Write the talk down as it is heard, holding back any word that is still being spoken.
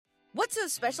What's so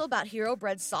special about Hero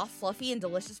Bread's soft, fluffy, and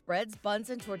delicious breads, buns,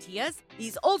 and tortillas?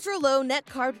 These ultra-low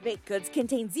net-carb baked goods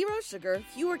contain zero sugar,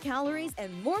 fewer calories,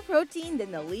 and more protein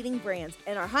than the leading brands,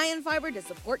 and are high in fiber to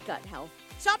support gut health.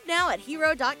 Shop now at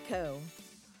hero.co.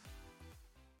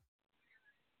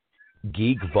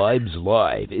 Geek Vibes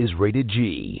Live is rated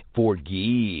G for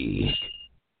geek.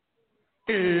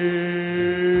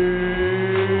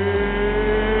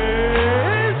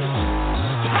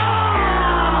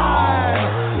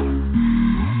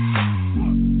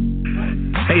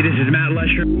 Hey, this is Matt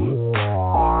Lesher.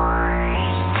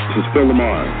 This is Phil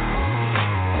Lamar.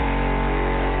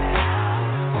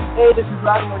 Hey, this is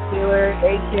Rodney Taylor,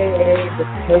 a.k.a. the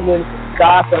Penguin from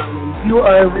Gotham, and you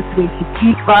are listening to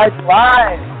Geek Vibes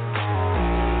Live.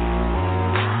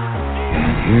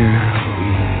 And here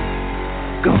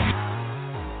we go.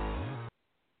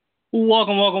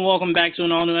 Welcome back to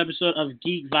an all-new episode of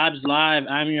Geek Vibes Live.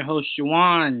 I'm your host,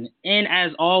 Juwan, and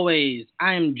as always,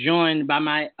 I am joined by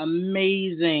my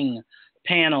amazing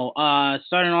panel.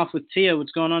 Starting off with Tia.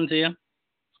 What's going on, Tia?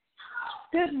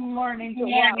 Good morning,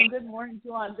 Juwan. Good morning,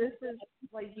 Juwan. This is,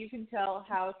 like, you can tell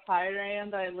how tired I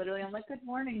am that I literally am like, good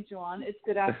morning, Juwan. It's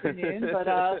good afternoon. But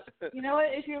you know what?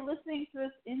 If you're listening to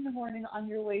this in the morning on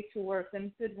your way to work,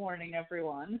 then good morning,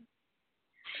 everyone.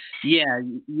 Yeah,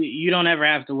 you don't ever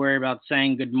have to worry about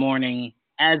saying good morning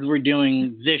as we're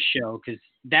doing this show, because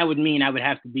that would mean I would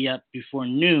have to be up before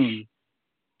noon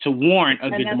to warrant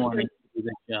a good morning to do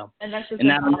this show. And that's just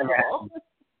that'll never happen.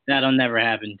 That'll never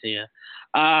happen to you.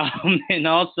 And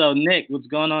also, Nick, what's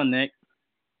going on, Nick?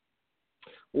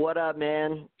 What up,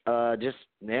 man?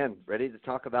 Ready to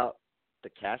talk about the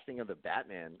casting of the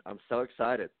Batman. I'm so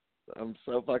excited. I'm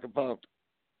so fucking pumped.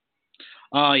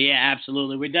 Oh, yeah,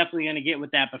 absolutely. We're definitely going to get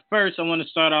with that. But first, I want to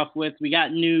start off with, we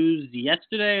got news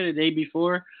yesterday or the day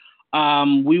before.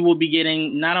 We will be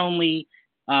getting not only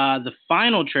the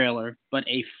final trailer, but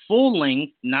a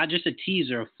full-length, not just a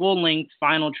teaser, a full-length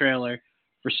final trailer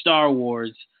for Star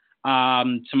Wars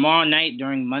tomorrow night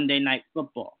during Monday Night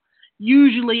Football.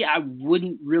 Usually, I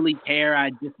wouldn't really care.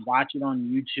 I'd just watch it on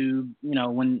YouTube, you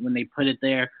know, when they put it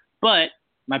there. But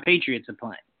my Patriots are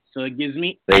playing, so it gives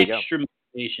me extra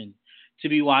motivation to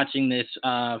be watching this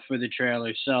for the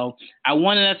trailer. So I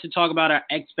wanted us to talk about our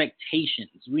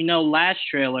expectations. We know last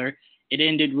trailer, it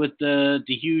ended with the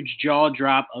huge jaw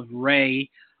drop of Rey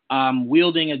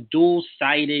wielding a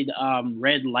dual-sided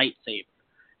red lightsaber.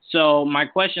 So my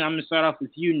question, I'm going to start off with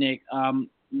you, Nick.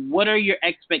 What are your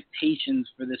expectations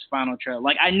for this final trailer?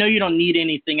 Like, I know you don't need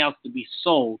anything else to be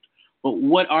sold, but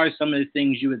what are some of the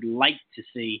things you would like to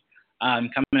see coming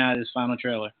out of this final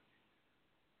trailer?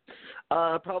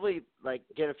 Probably like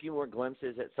get a few more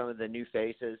glimpses at some of the new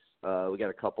faces. We got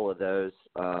a couple of those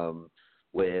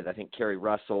with I think Kerry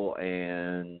Russell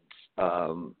and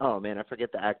I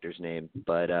forget the actor's name,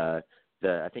 but I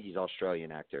think he's an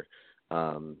Australian actor.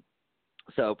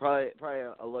 So probably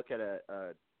a look at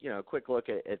a quick look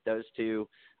at those two.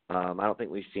 I don't think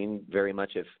we've seen very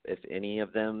much if any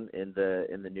of them in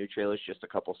the new trailers. Just a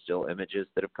couple still images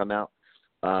that have come out,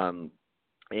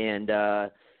 and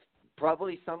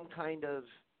probably some kind of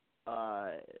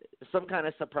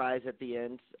surprise at the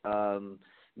end.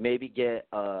 Maybe get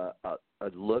a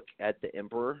look at the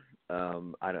Emperor.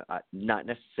 I'm not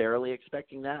necessarily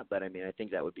expecting that, but I mean I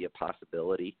think that would be a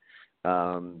possibility.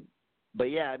 But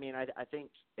yeah, I mean I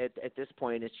think at this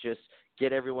point it's just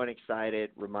get everyone excited,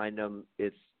 remind them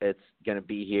it's going to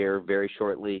be here very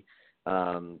shortly,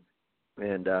 and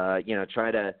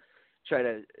try to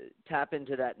tap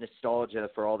into that nostalgia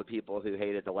for all the people who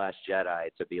hated The Last Jedi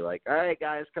to be like, all right,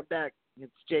 guys, come back.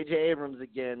 It's J.J. Abrams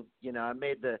again. You know, I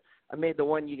made the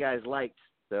one you guys liked.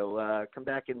 So come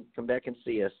back and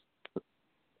see us.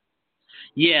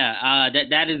 Yeah,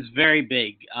 that is very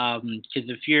big. Because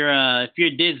if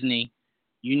you're Disney,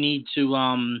 you need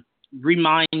to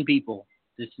remind people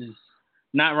this is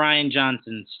not Rian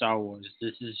Johnson's Star Wars.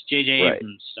 This is J.J.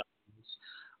 Abrams' Star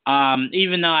Wars.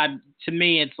 Even though to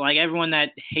me, it's like everyone that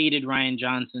hated Rian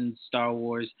Johnson's Star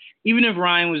Wars, even if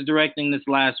Rian was directing this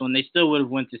last one, they still would have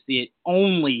went to see it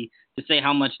only to say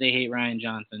how much they hate Rian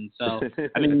Johnson. So,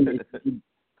 I mean,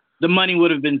 the money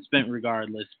would have been spent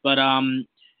regardless. But,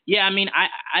 yeah, I mean,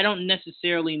 I don't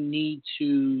necessarily need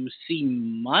to see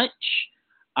much.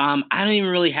 I don't even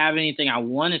really have anything I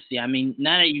want to see. I mean,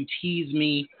 now that you tease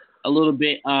me a little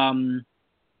bit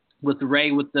with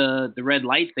Rey with the red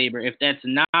lightsaber, if that's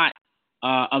not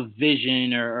a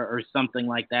vision or something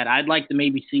like that, I'd like to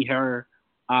maybe see her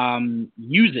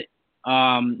use it.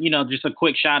 Just a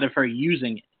quick shot of her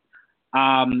using it.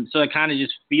 So it kind of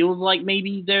just feels like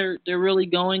maybe they're really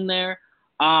going there.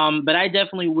 But I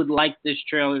definitely would like this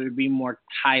trailer to be more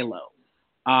Kylo.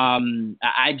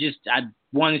 I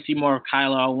want to see more of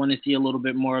Kylo. I want to see a little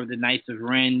bit more of the Knights of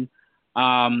Ren.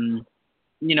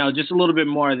 Just a little bit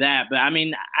more of that. But I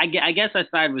mean, I guess I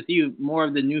side with you, more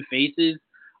of the new faces.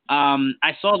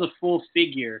 I saw the full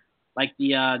figure, like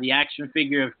the action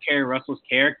figure of Kerry Russell's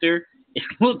character.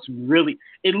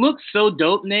 It looks so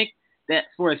dope, Nick, that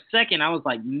for a second I was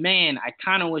like, man, I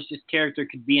kind of wish this character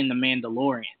could be in The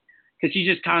Mandalorian, because she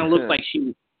just kind of looks like she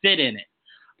would fit in it.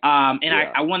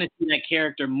 I want to see that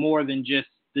character more than just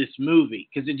this movie,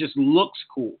 because it just looks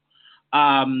cool.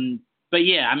 But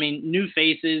yeah, I mean, new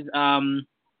faces.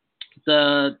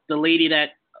 The lady that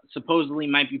supposedly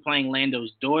might be playing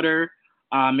Lando's daughter,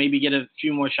 maybe get a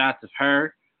few more shots of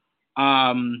her.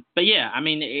 But yeah, I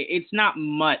mean, it's not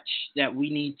much that we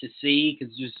need to see,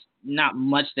 because there's not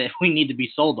much that we need to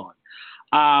be sold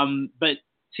on. But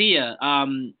Tia,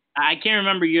 I can't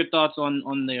remember your thoughts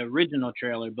on the original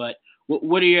trailer, but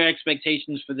what are your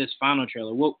expectations for this final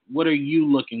trailer? What are you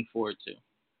looking forward to?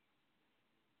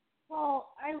 Well,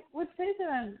 I would say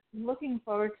that I'm looking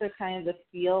forward to kind of the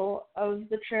feel of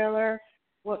the trailer.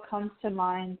 What comes to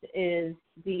mind is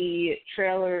the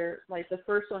trailer, like the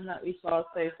first one that we saw,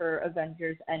 say, for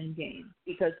Avengers Endgame,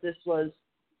 because this was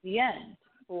the end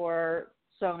for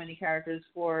so many characters,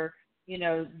 for,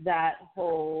 that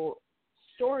whole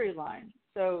storyline.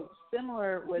 So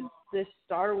similar with this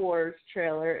Star Wars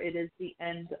trailer, it is the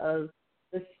end of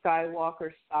the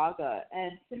Skywalker saga.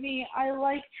 And to me, I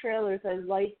like trailers. I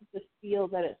like the feel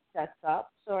that it sets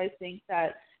up. So I think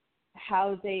that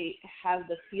how they have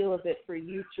the feel of it for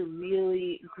you to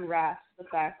really grasp the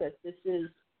fact that this is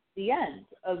the end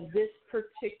of this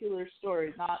particular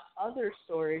story, not other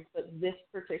stories, but this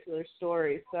particular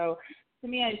story. So to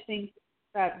me, I think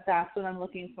that that's what I'm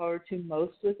looking forward to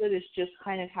most with it, is just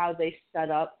kind of how they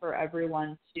set up for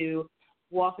everyone to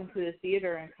walk into the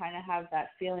theater and kind of have that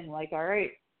feeling like, all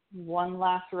right, one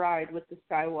last ride with the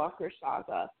Skywalker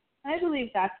saga. And I believe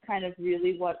that's kind of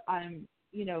really what I'm,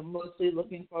 mostly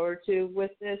looking forward to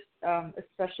with this,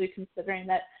 especially considering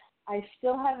that I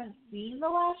still haven't seen The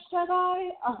Last Jedi.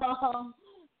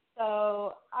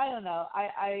 So I don't know.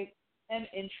 I am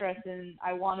interested, and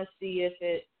I want to see if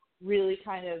it really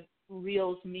kind of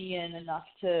reels me in enough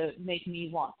to make me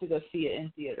want to go see it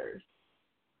in theaters.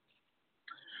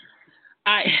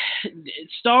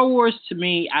 Star Wars to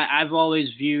me, I've always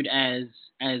viewed as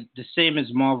the same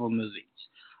as Marvel movies.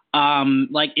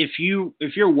 Like if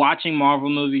you're watching Marvel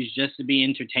movies just to be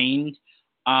entertained,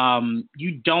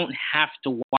 you don't have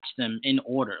to watch them in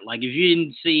order. Like if you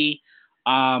didn't see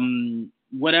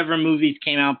whatever movies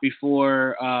came out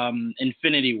before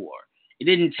Infinity War, it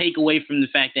didn't take away from the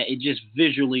fact that it just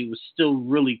visually was still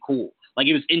really cool. Like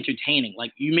it was entertaining.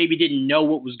 Like you maybe didn't know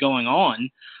what was going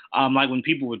on. Like when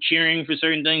people were cheering for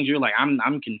certain things, you're like, I'm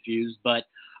confused. But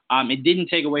it didn't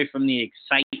take away from the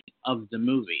excitement of the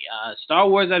movie. Star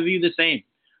Wars, I view the same.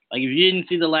 Like if you didn't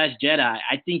see The Last Jedi,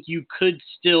 I think you could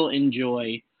still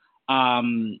enjoy,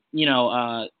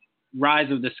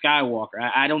 Rise of the Skywalker.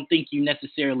 I don't think you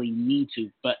necessarily need to.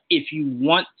 But if you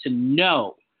want to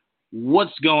know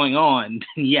what's going on,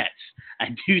 then yes, I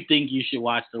do think you should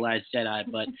watch The Last Jedi.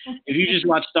 But if you just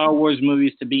watch Star Wars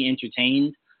movies to be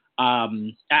entertained,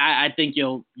 I think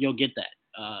you'll get that.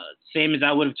 Same as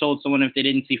I would have told someone if they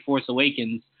didn't see Force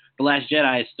Awakens, The Last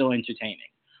Jedi is still entertaining.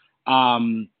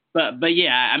 But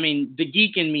yeah, I mean, the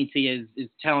geek in me, Tia, is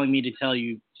telling me to tell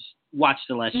you, just watch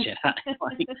The Last Jedi.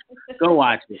 Like, go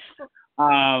watch it.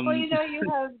 Well, you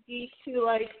have geeks who,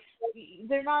 like,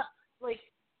 they're not, like,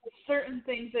 certain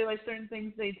things they like, certain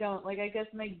things they don't. Like, I guess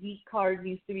my geek card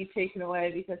needs to be taken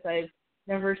away because I've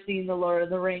never seen the Lord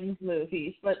of the Rings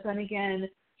movies. But then again,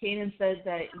 Kanan said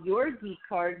that your geek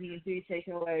card needs to be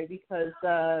taken away because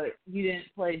you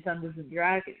didn't play Dungeons and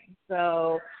Dragons.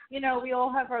 So, we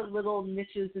all have our little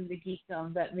niches in the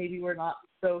geekdom that maybe we're not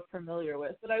so familiar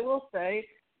with. But I will say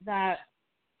that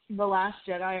The Last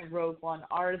Jedi and Rogue One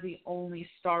are the only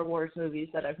Star Wars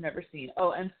movies that I've never seen.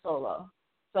 Oh, and Solo.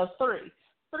 So three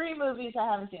movies I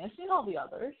haven't seen. I've seen all the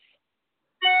others.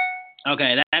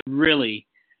 Okay, that really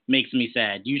makes me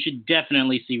sad. You should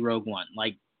definitely see Rogue One.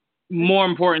 Like, more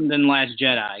important than Last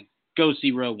Jedi, go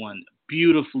see Rogue One.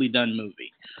 Beautifully done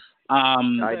movie. I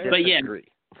But disagree.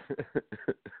 yeah.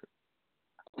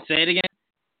 Say it again.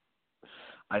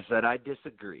 I said I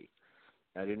disagree.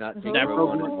 I do not think That Rogue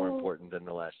One is Rogue more important than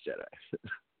The Last Jedi.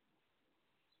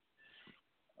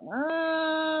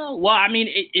 Well, I mean,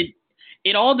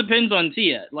 it all depends on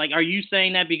Tia. Like, are you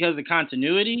saying that because of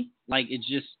continuity? Like, it's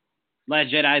just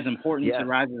Last Jedi is important to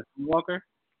Rise of the Skywalker?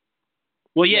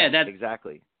 Well, yeah, that's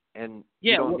exactly. And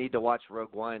you don't need to watch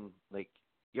Rogue One. Like,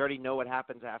 you already know what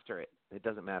happens after it. It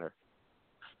doesn't matter.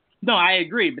 No, I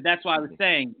agree, but that's why I was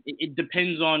saying it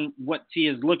depends on what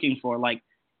Tia's looking for. Like,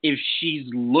 if she's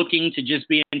looking to just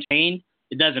be entertained,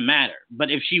 it doesn't matter. But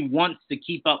if she wants to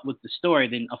keep up with the story,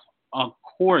 then of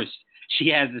course she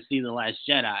has to see The Last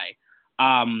Jedi.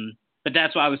 But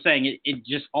that's why I was saying it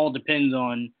just all depends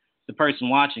on the person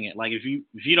watching it. Like, if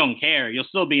you don't care, you'll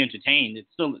still be entertained.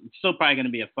 It's still probably going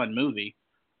to be a fun movie.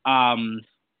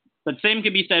 But same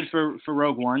could be said for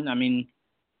Rogue One. I mean,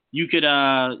 you could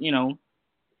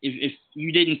if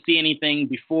you didn't see anything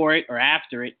before it or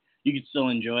after it, you could still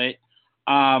enjoy it.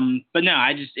 But no,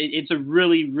 it's a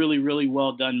really, really, really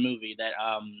well done movie that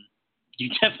you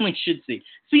definitely should see.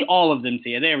 See all of them,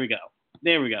 Tia. There we go.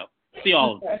 See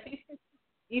all of them.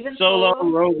 Even Solo,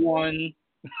 Rogue One,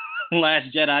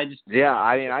 Last Jedi. Yeah,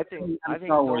 I mean, I think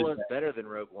Star Wars Solo's better than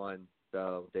Rogue One.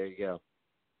 So there you go.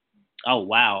 Oh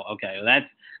wow. Okay, well, that's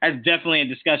definitely a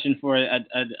discussion for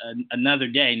another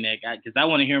day, Nick, because I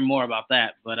want to hear more about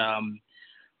that. But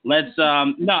let's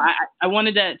no, I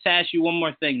wanted to ask you one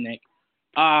more thing, Nick.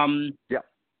 Yeah.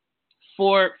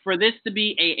 For this to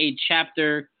be a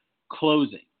chapter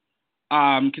closing,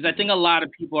 because I think a lot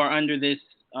of people are under this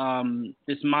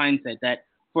mindset that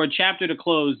for a chapter to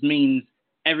close means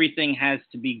everything has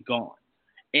to be gone,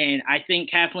 and I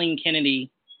think Kathleen Kennedy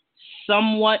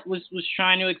somewhat was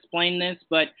trying to explain this,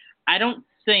 but I don't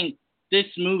think this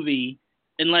movie,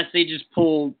 unless they just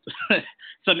pull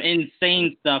some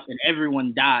insane stuff and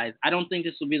everyone dies, I don't think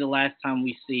this will be the last time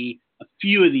we see a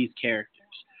few of these characters.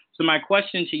 So my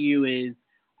question to you is,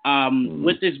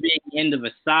 with this being the end of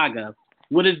a saga,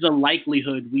 what is the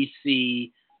likelihood we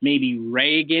see maybe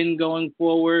Rey again going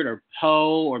forward, or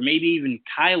Poe, or maybe even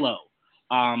Kylo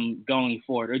going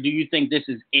forward? Or do you think this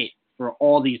is it for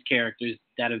all these characters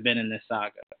that have been in this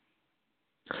saga?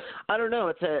 I don't know.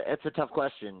 It's a tough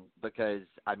question because,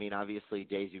 I mean, obviously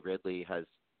Daisy Ridley has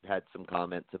had some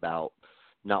comments about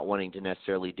not wanting to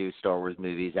necessarily do Star Wars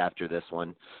movies after this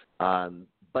one.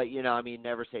 But, you know, I mean,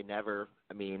 never say never.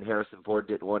 I mean, Harrison Ford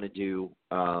didn't want to do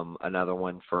another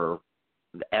one for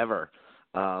ever,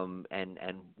 and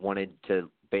wanted to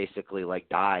basically like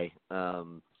die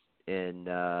in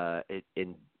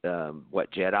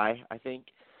what, Jedi, I think.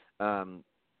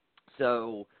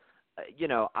 So, you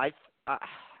know, I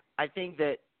think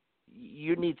that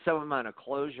you need some amount of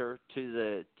closure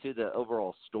to the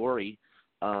overall story,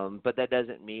 but that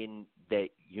doesn't mean that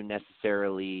you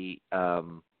necessarily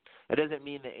it doesn't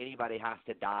mean that anybody has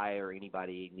to die or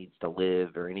anybody needs to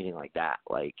live or anything like that.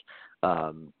 Like,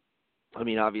 I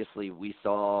mean, obviously we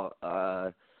saw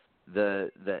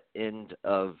the end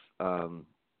of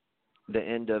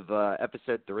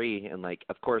episode 3, and like,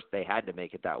 of course they had to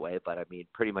make it that way, but I mean,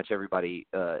 pretty much everybody,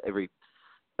 every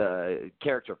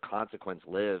character of consequence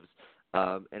lives.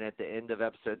 And at the end of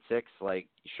episode 6, like,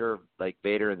 sure, like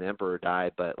Vader and the Emperor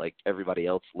die, but like everybody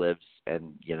else lives,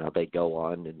 and you know, they go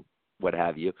on and what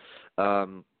have you.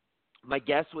 My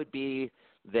guess would be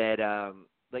that,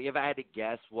 like, if I had to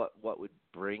guess what would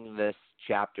bring this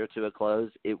chapter to a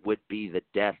close, it would be the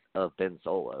death of Ben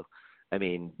Solo. I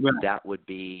mean, right. that would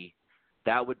bring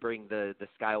the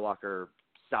Skywalker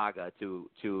saga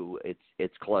to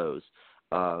its close.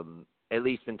 At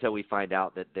least until we find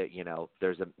out that you know,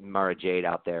 there's a Mara Jade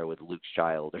out there with Luke's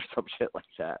child or some shit like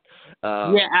that.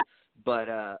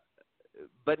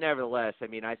 But nevertheless, I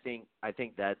mean, I think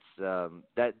that's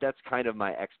that's kind of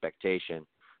my expectation.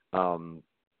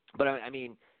 But I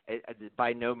mean,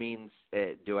 by no means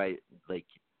do I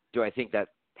think that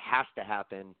has to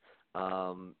happen.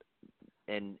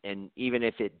 And even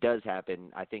if it does happen,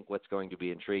 I think what's going to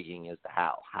be intriguing is the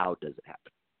how. How does it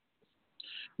happen?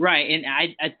 Right, and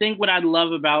I think what I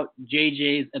love about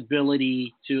JJ's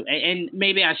ability to, and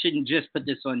maybe I shouldn't just put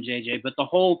this on JJ, but the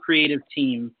whole creative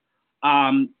team,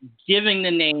 giving the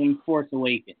name Force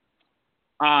Awakens,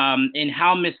 and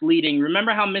how misleading.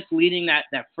 Remember how misleading that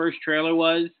first trailer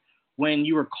was when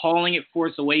you were calling it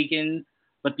Force Awakens,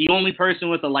 but the only person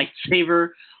with a lightsaber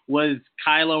was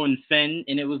Kylo and Finn,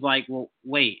 and it was like, well,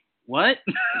 wait, what?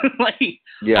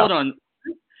 Hold on.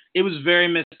 It was very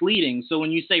misleading. So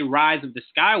when you say Rise of the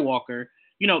Skywalker,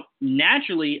 you know,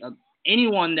 naturally,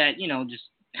 anyone that, you know, just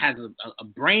has a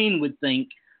brain would think,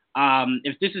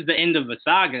 if this is the end of a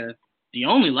saga, the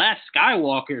only last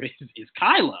Skywalker is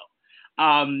Kylo.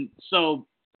 So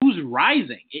who's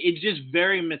rising? It's just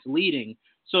very misleading.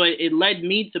 So it led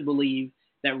me to believe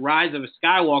that Rise of a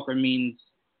Skywalker means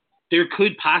there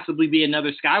could possibly be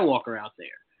another Skywalker out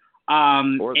there.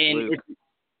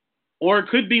 Or it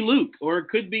could be Luke.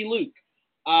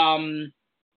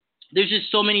 There's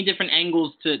just so many different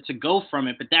angles to go from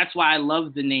it. But that's why I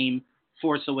love the name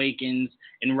Force Awakens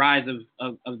and Rise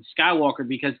of Skywalker,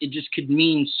 because it just could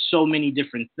mean so many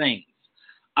different things.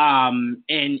 And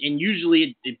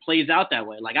usually it plays out that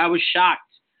way. Like I was shocked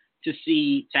to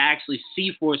actually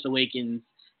see Force Awakens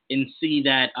and see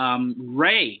that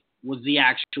Rey was the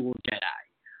actual Jedi.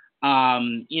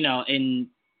 And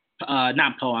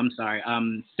not Poe, I'm sorry.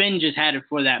 Finn just had it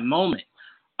for that moment.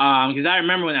 Because I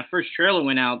remember when that first trailer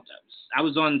went out, I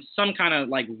was on some kind of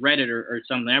like Reddit or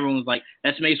something. Everyone was like,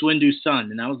 "That's Mace Windu's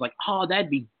son," and I was like, "Oh, that'd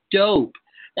be dope.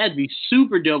 That'd be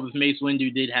super dope if Mace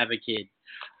Windu did have a kid."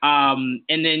 And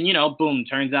then boom,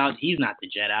 turns out he's not the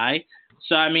Jedi.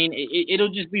 So I mean,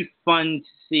 it'll just be fun to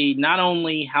see not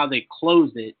only how they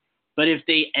close it, but if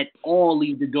they at all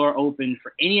leave the door open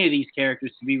for any of these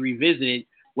characters to be revisited,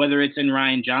 whether it's in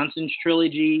Rian Johnson's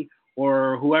trilogy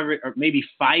or whoever, or maybe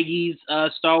Feige's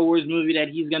Star Wars movie that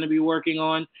he's going to be working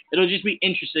on. It'll just be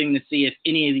interesting to see if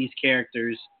any of these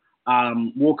characters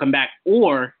will come back,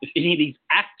 or if any of these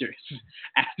actors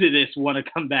after this want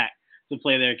to come back to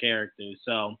play their characters.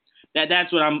 So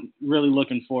that's what I'm really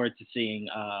looking forward to seeing,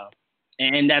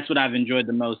 and that's what I've enjoyed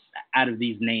the most out of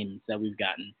these names that we've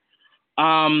gotten.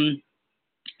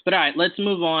 But all right, let's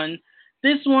move on.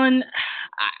 This one,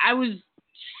 I was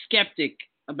skeptic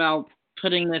about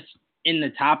putting this in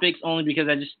the topics only because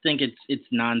I just think it's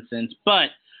nonsense. But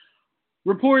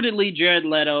reportedly, Jared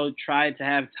Leto tried to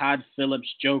have Todd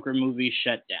Phillips' Joker movie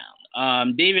shut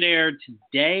down. David Ayer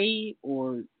today,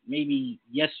 or maybe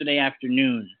yesterday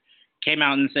afternoon, came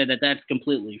out and said that that's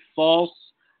completely false.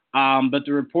 But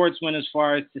the reports went as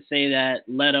far as to say that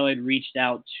Leto had reached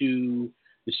out to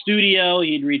the studio.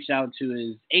 He'd reached out to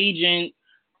his agent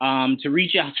to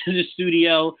reach out to the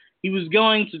studio. He was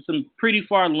going to some pretty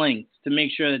far lengths to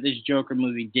make sure that this Joker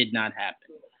movie did not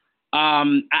happen.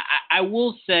 I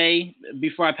will say,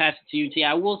 before I pass it to you, T,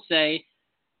 I will say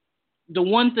the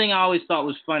one thing I always thought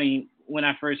was funny when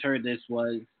I first heard this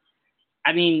was,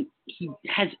 I mean, he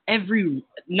has every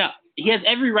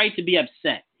right to be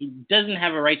upset. He doesn't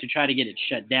have a right to try to get it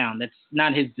shut down. That's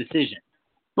not his decision.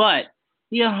 But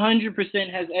he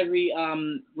 100% has every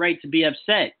right to be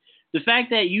upset. The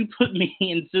fact that you put me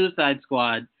in Suicide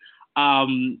Squad,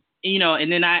 and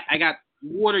then I got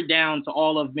watered down to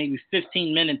all of maybe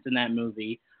 15 minutes in that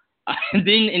movie. And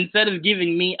then instead of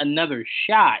giving me another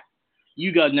shot,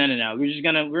 you go, no. We're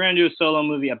gonna do a solo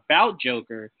movie about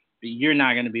Joker, but you're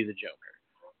not gonna be the Joker.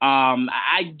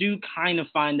 I do kind of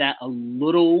find that a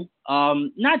little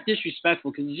not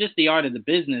disrespectful, because it's just the art of the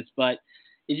business, but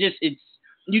it's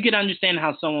you can understand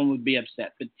how someone would be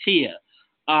upset. But Tia,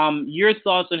 your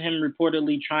thoughts on him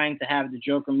reportedly trying to have the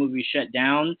Joker movie shut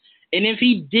down? And if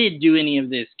he did do any of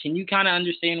this, can you kind of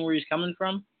understand where he's coming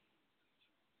from?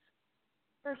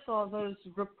 First of all, those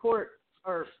reports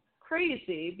are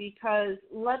crazy because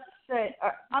let's say,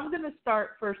 I'm going to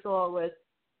start first of all with,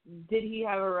 did he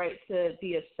have a right to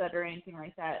be upset or anything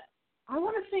like that? I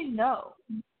want to say no,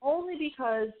 only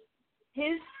because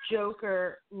his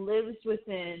Joker lives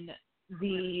within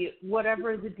the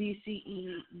whatever the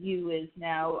DCEU is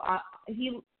now.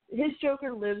 His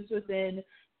Joker lives within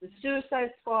the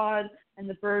Suicide Squad and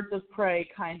the Birds of Prey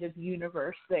kind of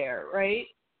universe there, right?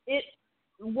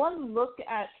 One look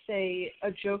at, say, a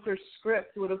Joker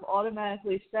script would have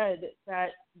automatically said that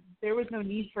there was no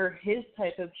need for his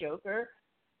type of Joker.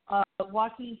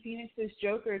 Joaquin Phoenix's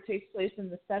Joker takes place in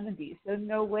the 70s, so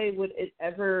no way would it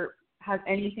ever have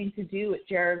anything to do with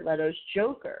Jared Leto's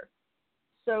Joker.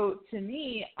 So to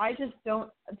me, I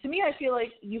feel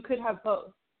like you could have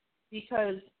both,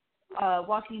 because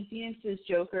Joaquin Phoenix's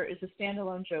Joker is a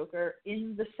standalone Joker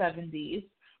in the 70s,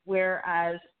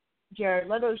 whereas Jared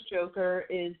Leto's Joker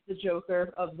is the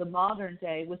Joker of the modern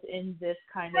day within this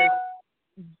kind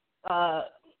of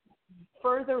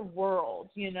further world,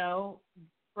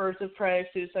 Birds of Prey,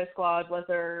 Suicide Squad,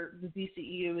 whether the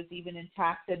DCEU is even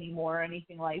intact anymore or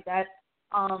anything like that.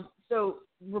 So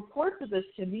reports of this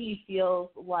to me feels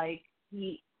like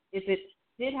if it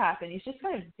did happen, he's just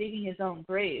kind of digging his own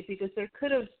grave, because there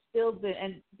could have still been,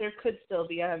 and there could still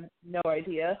be, I have no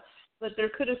idea, but there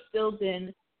could have still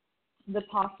been the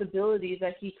possibility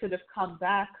that he could have come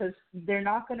back, because they're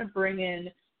not going to bring in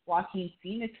Joaquin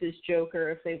Phoenix's Joker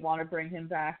if they want to bring him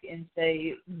back in,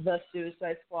 say, the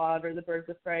Suicide Squad or the Birds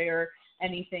of Prey or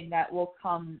anything that will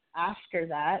come after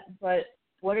that. But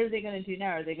what are they going to do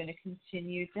now? Are they going to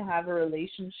continue to have a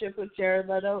relationship with Jared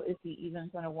Leto? Is he even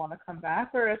going to want to come back?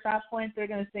 Or at that point, they're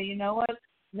going to say, you know what?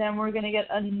 Then we're going to get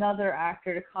another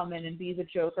actor to come in and be the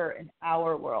Joker in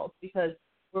our world, because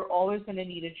we're always going to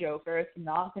need a Joker. It's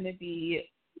not going to be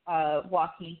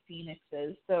Joaquin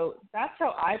Phoenix's. So that's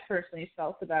how I personally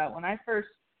felt about it. When I first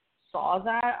saw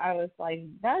that, I was like,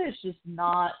 that is just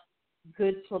not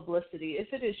good publicity.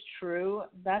 If it is true,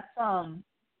 that's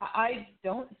I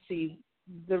don't see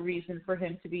the reason for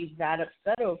him to be that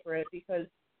upset over it, because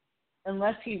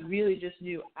unless he really just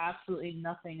knew absolutely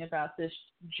nothing about this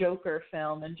Joker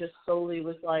film and just solely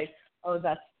was like, oh,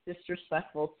 that's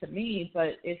disrespectful to me,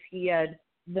 but if he had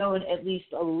known at least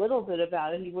a little bit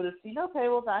about it, he would have seen, okay,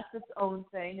 well, that's its own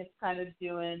thing. It's kind of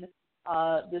doing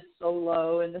this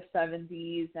Solo in the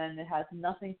 70s, and it has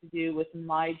nothing to do with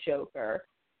my Joker.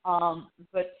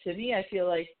 But to me, I feel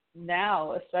like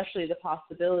now, especially the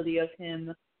possibility of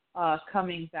him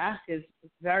coming back is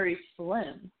very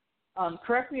slim.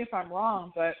 Correct me if I'm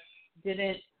wrong, but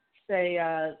didn't say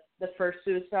the first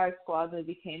Suicide Squad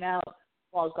movie came out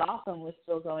while Gotham was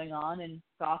still going on, and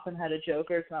Gotham had a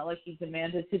Joker. It's not like he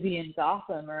demanded to be in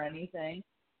Gotham or anything.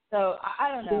 So I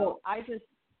don't know. I just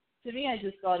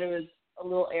thought it was a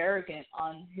little arrogant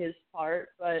on his part,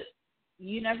 but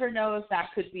you never know if that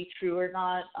could be true or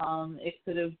not. It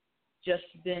could have just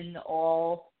been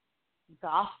all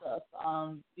gossip,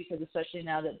 because especially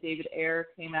now that David Ayer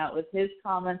came out with his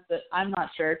comments, but I'm not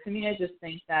sure. To me, I just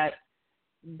think that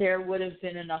there would have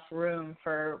been enough room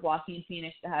for Joaquin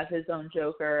Phoenix to have his own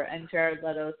Joker and Jared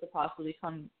Leto to possibly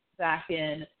come back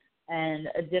in and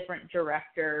a different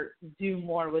director do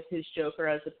more with his Joker,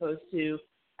 as opposed to,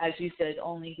 as you said,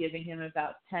 only giving him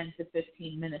about 10 to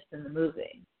 15 minutes in the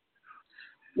movie.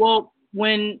 Well,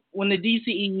 when the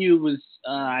DCEU was,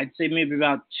 I'd say maybe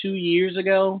about 2 years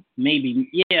ago, maybe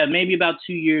about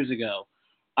 2 years ago,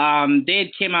 they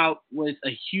had came out with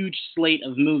a huge slate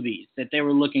of movies that they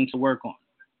were looking to work on.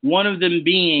 One of them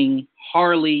being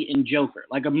Harley and Joker,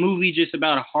 like a movie just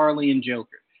about a Harley and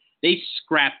Joker. They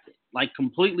scrapped it, like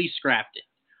completely scrapped it.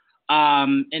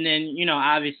 And then,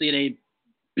 obviously they,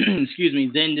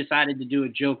 then decided to do a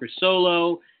Joker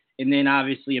solo, and then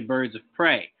obviously a Birds of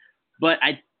Prey. But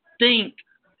I think,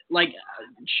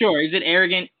 sure, is it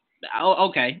arrogant?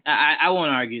 Okay, I won't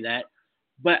argue that.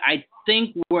 But I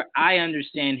think where I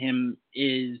understand him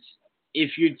is,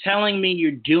 if you're telling me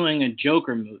you're doing a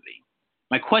Joker movie,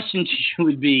 my question to you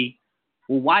would be,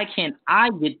 well, why can't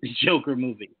I get the Joker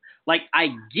movie? Like,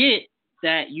 I get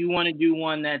that you want to do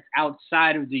one that's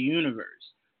outside of the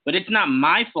universe, but it's not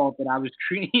my fault that I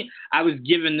was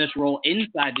given this role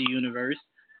inside the universe.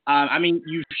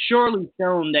 You've surely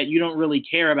shown that you don't really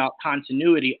care about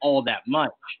continuity all that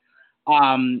much.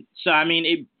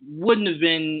 It wouldn't have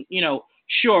been,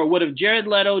 sure, would have Jared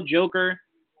Leto, Joker,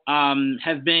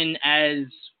 have been as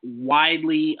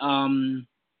widely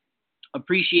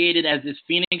appreciated as this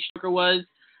Phoenix Joker was?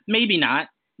 Maybe not.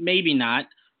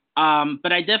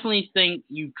 But I definitely think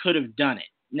you could have done it.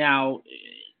 Now,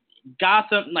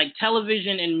 Gotham, like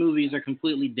television and movies, are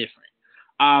completely different.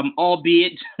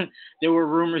 Albeit there were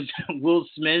rumors that Will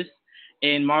Smith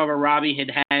and Margot Robbie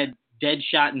had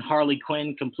Deadshot and Harley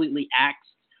Quinn completely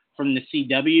axed from the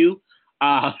CW.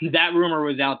 That rumor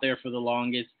was out there for the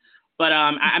longest. But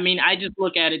I just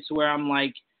look at it to where I'm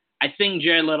like, I think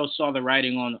Jared Leto saw the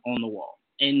writing on the wall.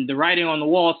 And the writing on the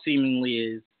wall seemingly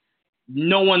is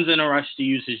no one's in a rush to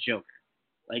use his Joker.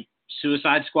 Like,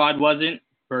 Suicide Squad wasn't,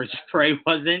 Birds of Prey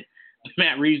wasn't,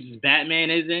 Matt Reeves' Batman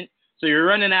isn't. So you're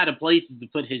running out of places to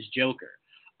put his Joker.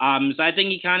 So I think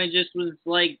he kind of just was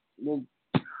like, well,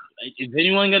 is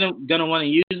anyone gonna want to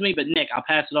use me? But Nick, I'll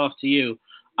pass it off to you.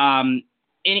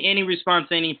 Any response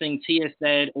to anything Tia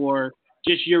said, or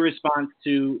just your response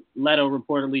to Leto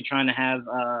reportedly trying to have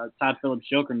Todd Phillips'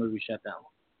 Joker movie shut down?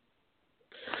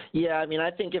 Yeah,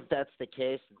 I think if that's the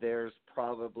case, there's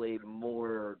probably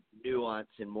more nuance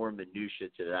and more minutia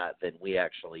to that than we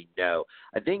actually know.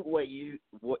 I think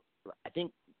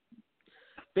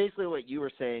basically what you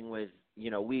were saying was,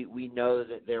 we know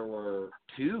that there were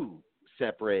two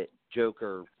separate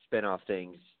Joker spinoff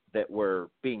things that were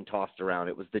being tossed around.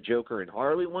 It was the Joker and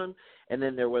Harley one, and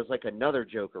then there was like another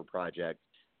Joker project,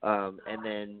 and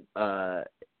then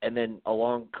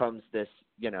along comes this,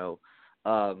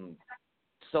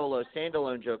 solo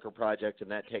standalone Joker project, and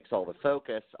that takes all the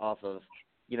focus off of,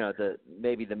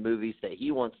 maybe the movies that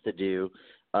he wants to do.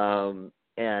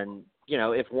 And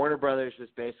if Warner Brothers was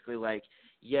basically like,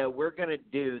 yeah, we're going to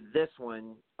do this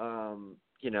one,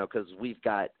 because we've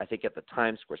got, I think at the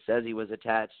time, Scorsese was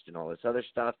attached and all this other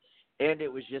stuff, and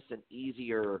it was just an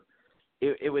easier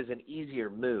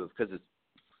move, because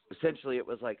essentially it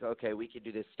was like, okay, we could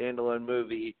do this standalone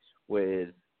movie with,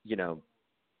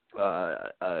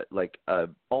 like a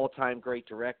all-time great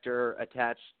director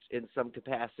attached in some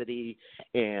capacity,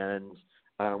 and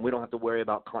we don't have to worry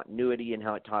about continuity and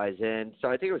how it ties in. So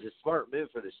I think it was a smart move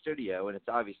for the studio, and it's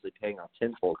obviously paying off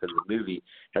tenfold because the movie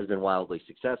has been wildly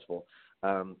successful.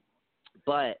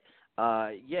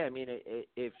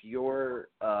 If you're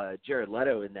Jared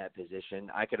Leto in that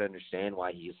position, I could understand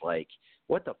why he's like,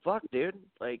 what the fuck, dude?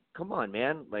 Like, come on,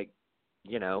 man. Like,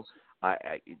 you know,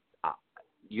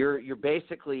 you're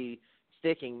basically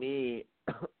sticking me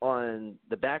on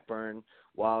the back burn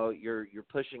while you're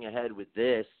pushing ahead with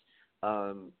this.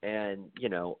 And I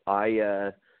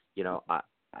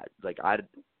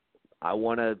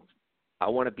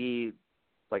want to be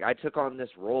like, I took on this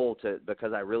role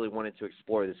because I really wanted to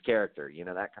explore this character,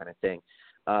 that kind of thing.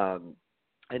 And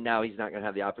now he's not going to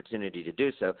have the opportunity to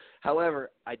do so.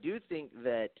 However, I do think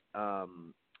that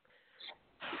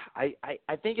I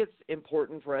think it's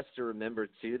important for us to remember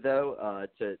too, though,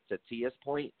 to Tia's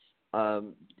point,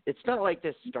 it's not like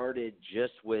this started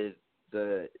just with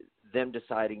them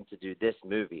deciding to do this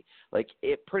movie. Like,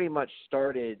 it pretty much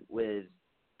started with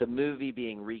the movie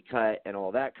being recut and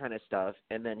all that kind of stuff,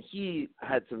 and then he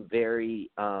had some very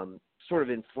sort of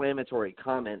inflammatory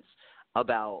comments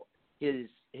about his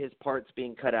parts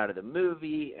being cut out of the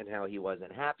movie and how he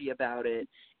wasn't happy about it,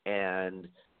 and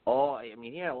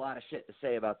he had a lot of shit to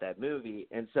say about that movie.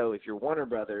 And so if you're Warner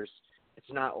Brothers,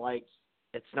 it's not like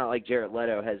Jared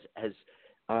Leto has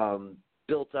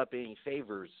built up any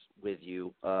favors with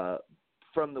you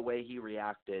from the way he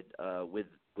reacted with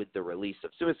the release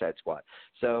of Suicide Squad.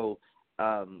 So,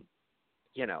 I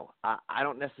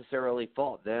don't necessarily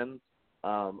fault them.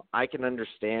 I can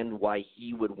understand why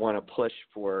he would want to push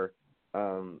for,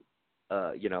 a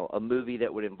movie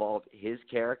that would involve his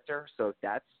character. So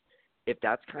if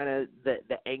that's kind of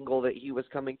the angle that he was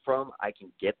coming from, I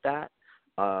can get that.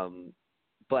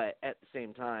 But at the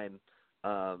same time,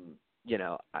 I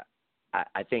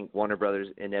think Warner Brothers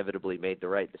inevitably made the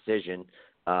right decision.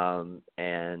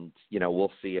 And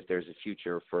we'll see if there's a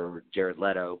future for Jared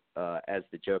Leto as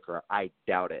the Joker. I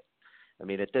doubt it. I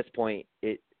mean, at this point,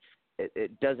 it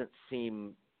doesn't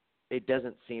seem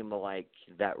like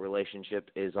that relationship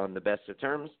is on the best of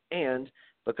terms. And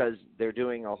because they're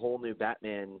doing a whole new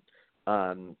Batman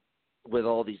with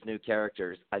all these new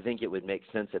characters, I think it would make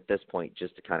sense at this point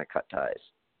just to kind of cut ties.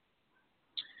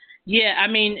 Yeah, I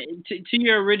mean, to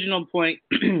your original point,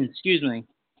 excuse me,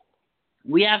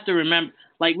 we have to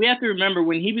remember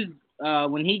when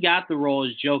he got the role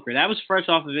as Joker, that was fresh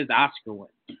off of his Oscar win.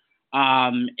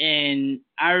 And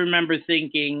I remember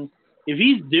thinking, if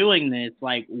he's doing this,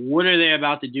 like, what are they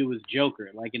about to do with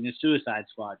Joker, like in the Suicide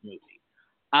Squad movie?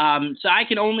 So I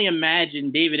can only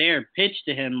imagine David Ayer pitched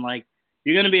to him, like,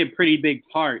 you're going to be a pretty big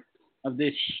part of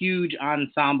this huge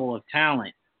ensemble of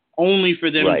talent, only for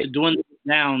them to dwindle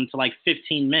down to like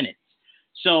 15 minutes.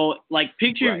 So, like,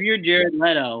 picture if you're Jared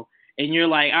Leto and you're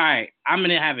like, all right, I'm going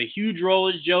to have a huge role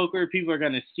as Joker. People are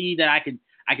going to see that I could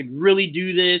really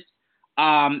do this.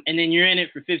 And then you're in it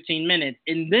for 15 minutes.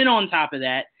 And then on top of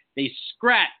that, they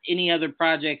scrap any other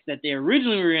projects that they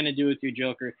originally were going to do with your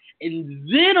Joker. And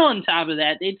then on top of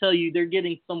that, they tell you they're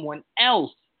getting someone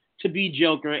else to be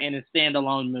Joker in a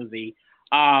standalone movie.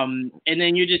 And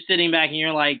then you're just sitting back and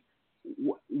you're like,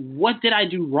 what did I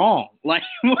do wrong? Like,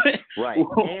 what? Right.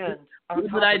 And on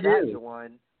top of that,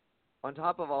 Juwan, on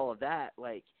top of all of that,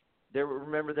 like, there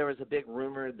was a big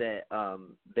rumor that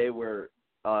they were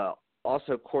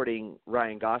also courting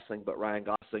Ryan Gosling, but Ryan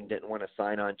Gosling didn't want to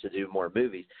sign on to do more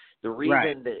movies. The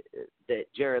reason that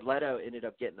Jared Leto ended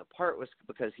up getting the part was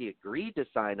because he agreed to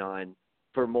sign on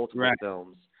for multiple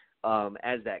films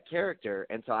as that character.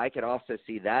 And so I could also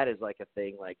see that as like a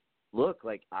thing, like, look,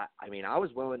 like, I was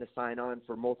willing to sign on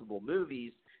for multiple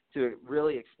movies to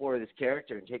really explore this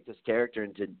character and take this character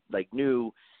into like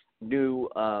new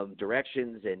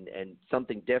directions and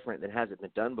something different that hasn't been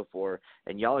done before.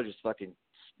 And y'all are just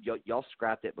y'all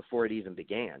scrapped it before it even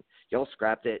began. Y'all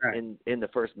scrapped it in the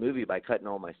first movie by cutting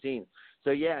all my scenes.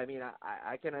 So yeah, I mean,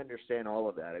 I can understand all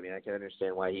of that. I mean, I can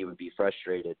understand why he would be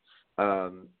frustrated.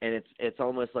 And it's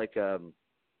almost like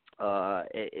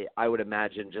I would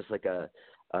imagine just like a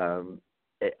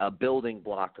building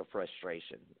block of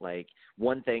frustration, like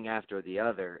one thing after the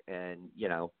other. And,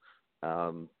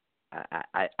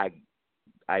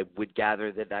 I would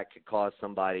gather that could cause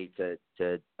somebody to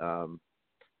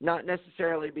not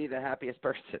necessarily be the happiest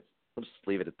person. I'll just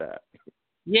leave it at that.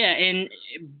 Yeah, and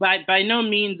by no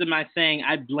means am I saying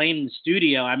I blame the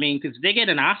studio. I mean, because if they get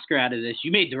an Oscar out of this,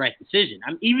 you made the right decision.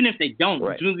 Even if they don't,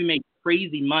 this movie makes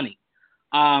crazy money.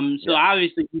 So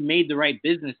obviously you made the right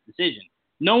business decision.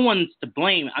 No one's to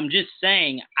blame. I'm just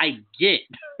saying I get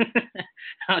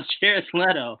how Jared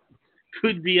Leto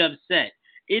could be upset.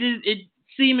 It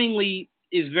seemingly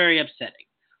is very upsetting.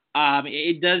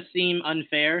 It does seem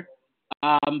unfair.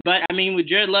 But I mean, what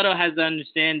Jared Leto has to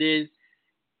understand is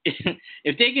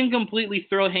if they can completely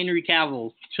throw Henry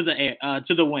Cavill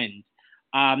to the wind,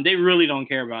 they really don't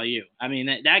care about you. I mean,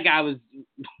 that guy was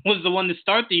the one to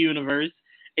start the universe,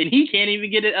 and he can't even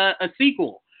get a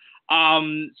sequel.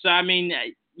 So I mean,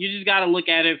 you just got to look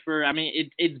at it for, I mean,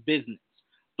 it's business.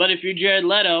 But if you're Jared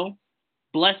Leto,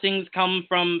 blessings come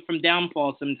from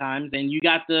downfall sometimes, and you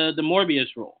got the Morbius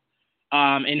role.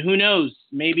 And who knows,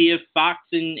 maybe if Fox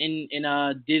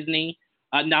and Disney,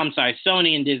 no, I'm sorry,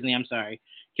 Sony and Disney, I'm sorry,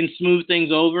 can smooth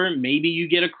things over, maybe you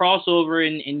get a crossover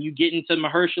and you get into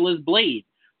Mahershala's Blade.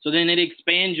 So then it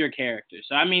expands your character.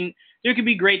 So, I mean, there could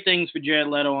be great things for Jared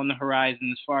Leto on the horizon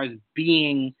as far as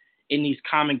being in these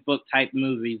comic book type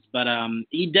movies. But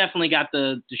he definitely got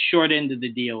the short end of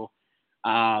the deal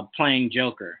playing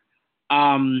Joker.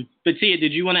 But Tia,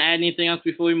 did you want to add anything else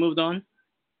before we moved on?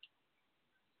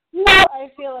 No,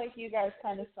 I feel like you guys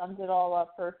kind of summed it all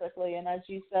up perfectly. And as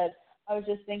you said, I was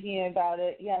just thinking about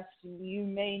it. Yes, you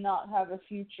may not have a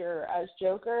future as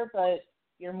Joker, but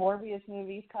your Morbius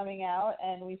movie's coming out,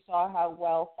 and we saw how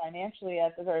well financially,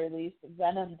 at the very least,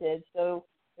 Venom did. So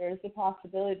there's the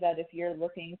possibility that if you're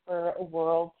looking for a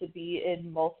world to be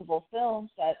in multiple films,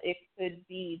 that it could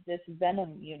be this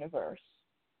Venom universe.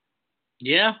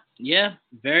 Yeah,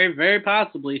 very, very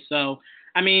possibly. So,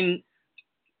 I mean,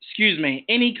 excuse me,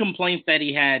 any complaints that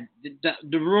he had,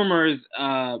 the rumors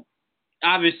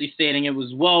obviously stating it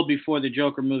was well before the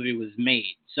Joker movie was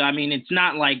made. So, I mean, it's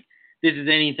not like this is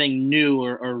anything new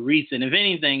or recent. If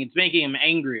anything, it's making him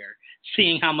angrier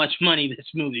seeing how much money this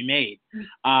movie made.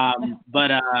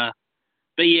 But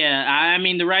yeah, I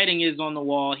mean, the writing is on the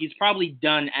wall. He's probably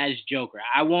done as Joker.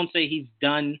 I won't say he's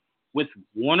done with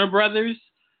Warner Brothers,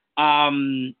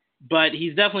 but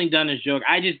he's definitely done as Joker.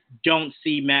 I just don't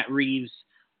see Matt Reeves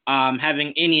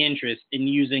having any interest in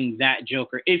using that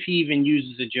Joker, if he even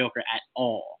uses a Joker at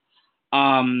all. So,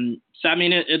 I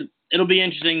mean, it'll be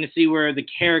interesting to see where the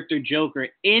character Joker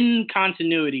in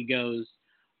continuity goes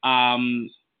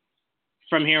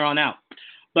from here on out.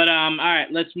 But, all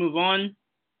right, let's move on.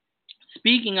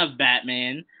 Speaking of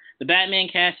Batman, the Batman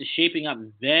cast is shaping up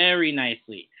very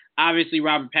nicely. Obviously,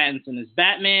 Robert Pattinson is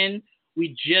Batman. We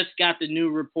just got the new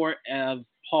report of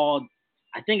Paul,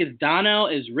 I think it's Dano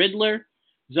as Riddler,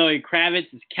 Zoe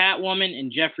Kravitz is Catwoman,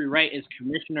 and Jeffrey Wright is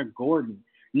Commissioner Gordon.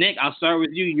 Nick, I'll start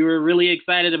with you. You were really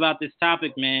excited about this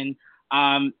topic, man.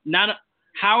 How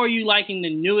are you liking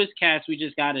the newest cast we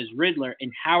just got as Riddler,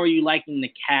 and how are you liking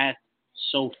the cast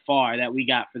so far that we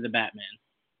got for the Batman?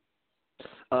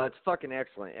 It's fucking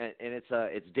excellent, and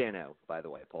it's Dano, by the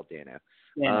way, Paul Dano.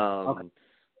 Okay.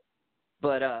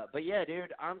 But yeah,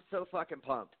 dude, I'm so fucking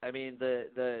pumped. I mean,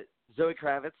 the Zoe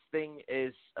Kravitz thing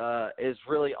is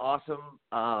really awesome.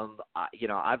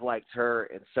 I've liked her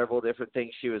in several different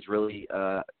things. She was really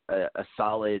a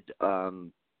solid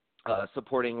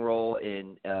supporting role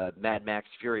in Mad Max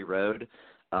Fury Road.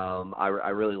 I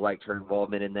really liked her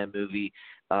involvement in that movie.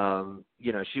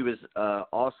 She was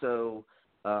also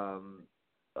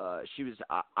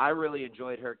I really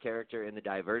enjoyed her character in the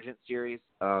Divergent series.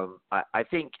 I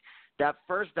think that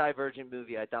first Divergent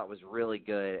movie I thought was really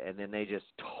good, and then they just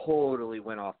totally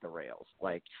went off the rails.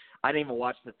 Like, I didn't even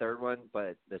watch the third one,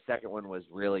 but the second one was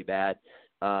really bad.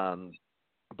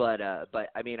 But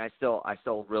I mean, I still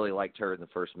really liked her in the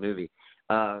first movie.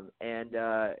 And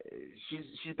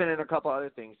she's been in a couple other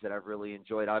things that I've really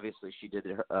enjoyed. Obviously, she did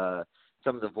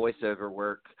some of the voiceover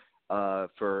work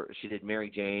she did Mary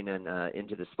Jane and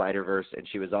Into the Spider-Verse, and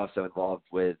she was also involved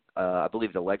with I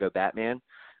believe the Lego Batman.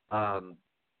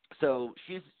 So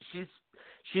she's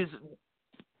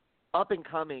up and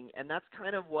coming, and that's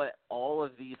kind of what all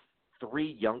of these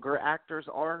three younger actors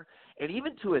are. And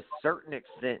even to a certain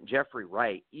extent, Jeffrey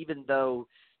Wright, even though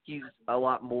he's a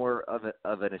lot more of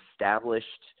an established,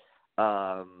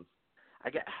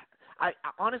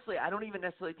 honestly, I don't even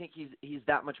necessarily think he's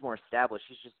that much more established.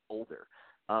 He's just older.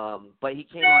 But he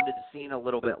came onto the scene a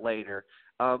little bit later.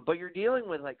 But you're dealing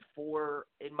with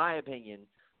in my opinion,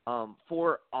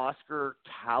 four Oscar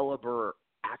caliber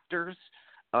actors,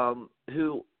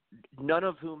 who none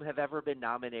of whom have ever been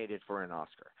nominated for an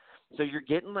Oscar. So you're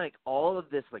getting all of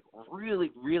this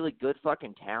really, really good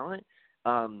fucking talent.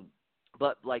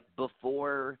 But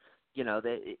before,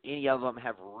 any of them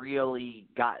have really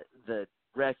got the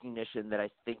recognition that I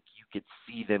think you could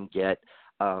see them get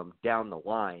down the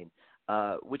line,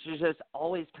 which is just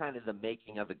always kind of the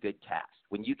making of a good cast.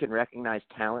 When you can recognize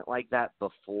talent like that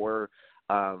before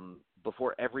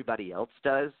everybody else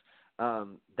does,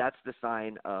 that's the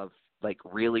sign of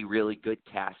really, really good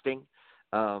casting.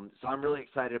 So I'm really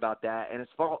excited about that. And as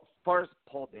far as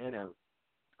Paul Dano,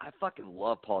 I fucking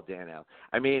love Paul Dano.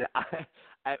 I mean,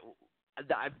 I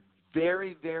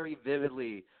very, very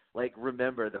vividly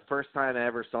remember the first time I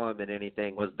ever saw him in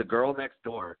anything was The Girl Next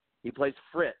Door. He plays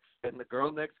Fritz in The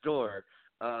Girl Next Door.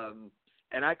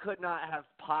 And I could not have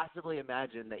possibly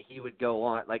imagined that he would go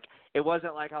on. It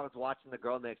wasn't like I was watching The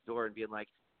Girl Next Door and being like,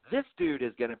 this dude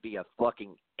is going to be a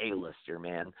fucking A-lister,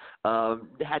 man.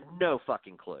 Had no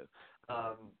fucking clue.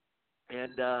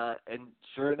 And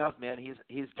sure enough, man,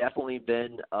 he's definitely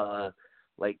been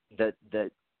like the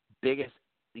biggest,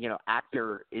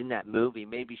 actor in that movie,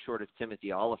 maybe short of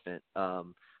Timothy Olyphant.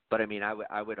 But I mean,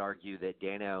 I would argue that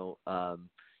Dano,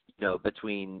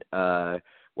 between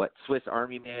Swiss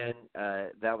Army Man,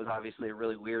 that was obviously a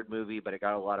really weird movie, but it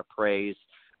got a lot of praise.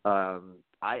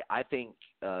 I think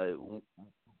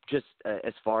just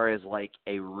as far as like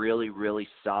a really, really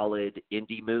solid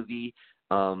indie movie,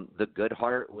 The Good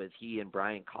Heart with he and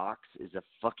Brian Cox is a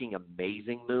fucking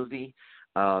amazing movie.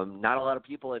 Not a lot of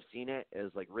people have seen it. It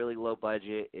was like really low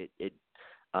budget. It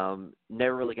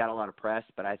never really got a lot of press,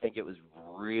 but I think it was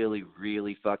really,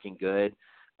 really fucking good.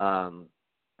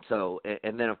 So,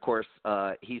 and then of course,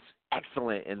 he's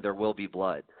excellent in There Will Be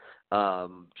Blood.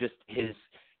 Just his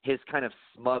kind of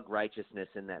smug righteousness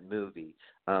in that movie.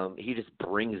 He just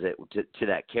brings it to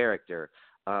that character.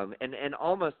 And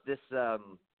almost this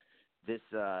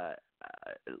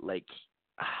like,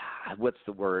 what's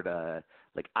the word?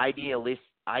 Like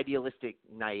idealistic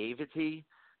naivety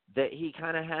that he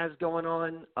kind of has going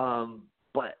on.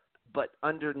 But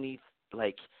underneath,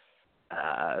 like,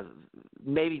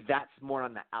 maybe that's more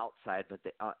on the outside, but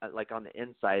like on the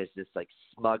inside is this like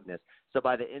smugness. So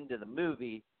by the end of the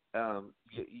movie,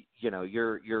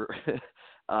 you're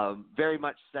very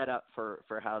much set up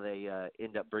for how they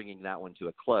end up bringing that one to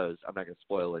a close. I'm not going to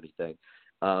spoil anything,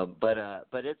 but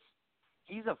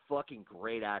he's a fucking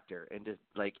great actor, and just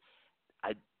like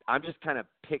I'm just kind of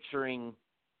picturing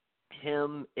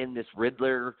him in this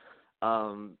Riddler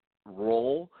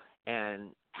role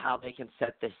and how they can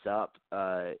set this up,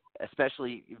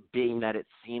 especially being that it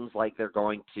seems like they're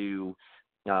going to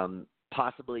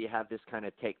possibly have this kind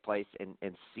of take place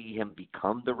and see him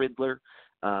become the Riddler,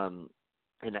 and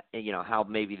how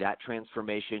maybe that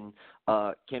transformation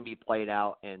can be played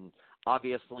out. And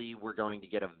obviously we're going to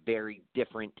get a very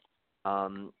different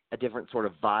sort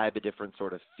of vibe, a different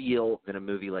sort of feel than a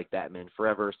movie like Batman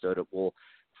Forever, so it will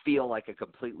feel like a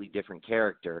completely different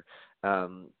character.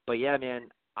 But yeah, man,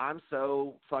 I'm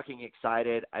so fucking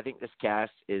excited. I think this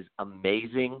cast is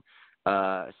amazing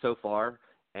so far,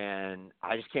 and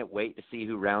I just can't wait to see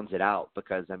who rounds it out,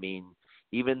 because I mean,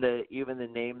 even the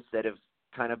names that have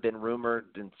kind of been rumored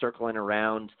and circling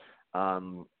around,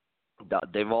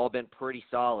 they've all been pretty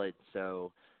solid.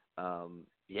 So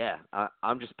yeah,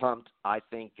 I'm just pumped. I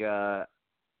think this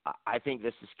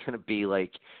is going to be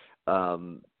like, I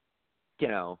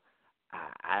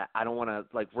don't want to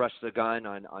like rush the gun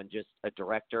on just a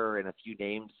director and a few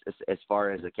names as far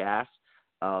as the cast.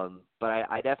 But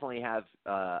I definitely have,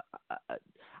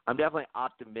 I'm definitely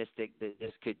optimistic that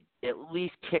this could at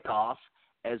least kick off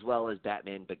as well as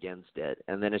Batman Begins did.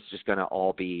 And then it's just going to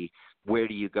all be, where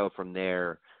do you go from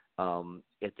there?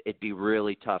 It'd be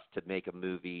really tough to make a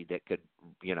movie that could,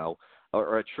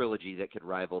 or a trilogy that could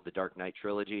rival the Dark Knight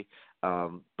trilogy.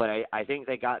 But I think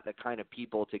they got the kind of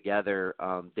people together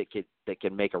that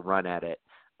can make a run at it.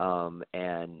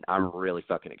 And I'm really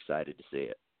fucking excited to see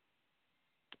it.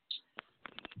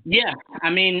 Yeah,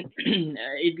 I mean,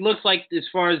 it looks like as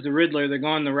far as the Riddler, they're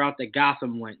going the route that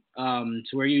Gotham went, to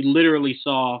where you literally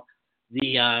saw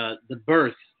the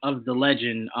birth of the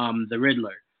legend, the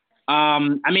Riddler. I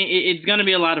mean, it's going to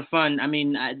be a lot of fun. I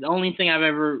mean, the only thing I've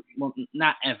ever, well,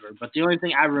 not ever, but the only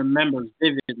thing I remember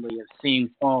vividly of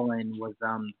seeing fall in was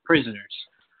Prisoners,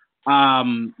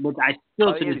 which I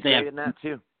still to this day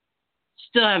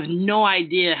still have no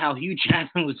idea how Hugh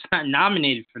Jackman was not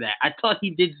nominated for that. I thought he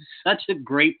did such a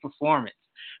great performance.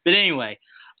 But anyway,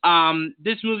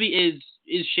 this movie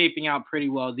is shaping out pretty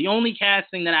well. The only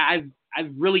casting that I've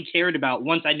really cared about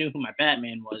once I knew who my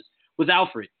Batman was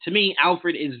Alfred. To me,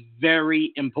 Alfred is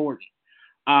very important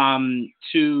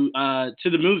to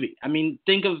the movie. I mean,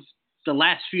 think of the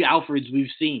last few Alfreds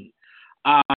we've seen.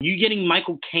 You getting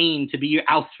Michael Caine to be your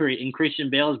Alfred and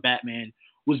Christian Bale's Batman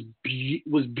was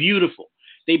beautiful.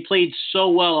 They played so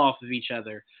well off of each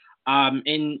other.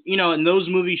 And those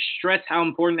movies stress how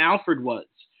important Alfred was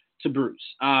to Bruce.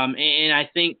 And I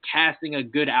think casting a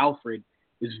good Alfred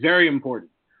is very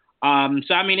important.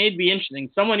 So, I mean, it'd be interesting.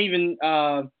 Someone even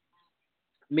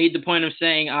made the point of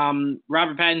saying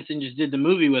Robert Pattinson just did the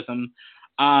movie with him.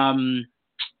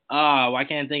 I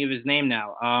can't think of his name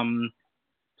now.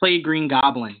 Played Green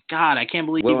Goblin. God, I can't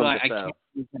believe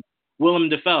Willem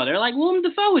Dafoe. They're like, Willem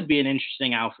Dafoe would be an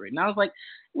interesting Alfred. And I was like,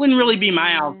 wouldn't really be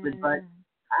my Alfred, but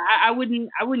I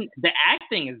wouldn't, the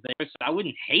acting is there, so I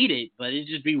wouldn't hate it, but it'd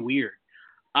just be weird.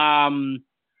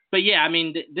 But yeah, I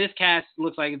mean, this cast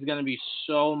looks like it's going to be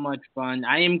so much fun.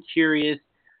 I am curious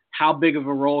how big of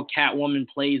a role Catwoman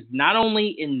plays, not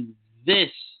only in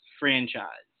this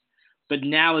franchise. But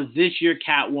now is this your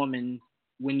Catwoman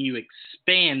when you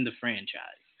expand the franchise?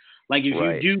 Like if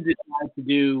Right. you do decide to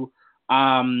do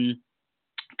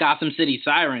Gotham City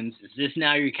Sirens, is this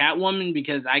now your Catwoman?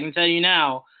 Because I can tell you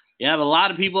now, you have a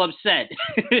lot of people upset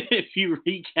if you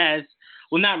recast,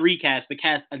 well, not recast, but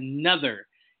cast another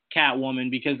Catwoman,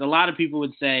 because a lot of people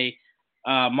would say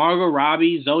Margot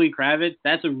Robbie, Zoe Kravitz,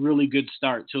 that's a really good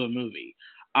start to a movie.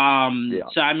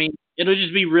 So, I mean, it'll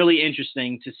just be really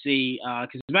interesting to see,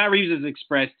 because Matt Reeves has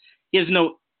expressed he has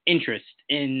no interest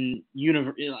in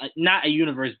not a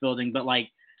universe building, but like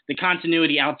the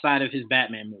continuity outside of his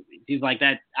Batman movies. He's like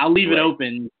that. I'll leave it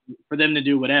open for them to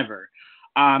do whatever.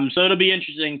 So it'll be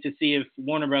interesting to see if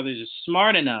Warner Brothers is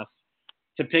smart enough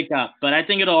to pick up. But I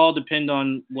think it'll all depend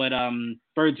on what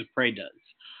Birds of Prey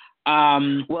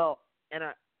does. Well, and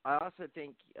I also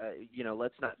think,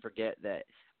 let's not forget that,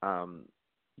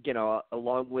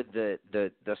 along with the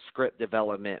script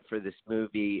development for this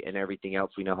movie and everything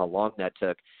else, we know how long that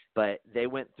took. But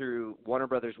Warner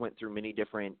Brothers went through many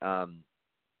different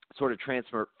sort of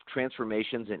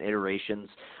transformations and iterations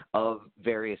of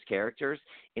various characters.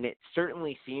 And it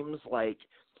certainly seems like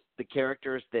the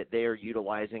characters that they are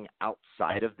utilizing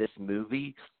outside of this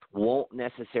movie won't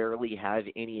necessarily have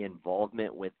any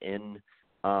involvement within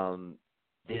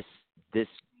this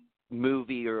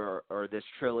movie or this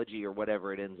trilogy or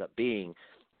whatever it ends up being,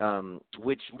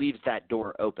 which leaves that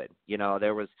door open.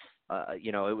 There was,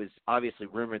 it was obviously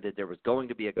rumored that there was going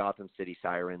to be a Gotham City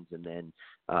Sirens, and then,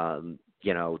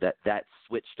 that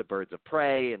switched to Birds of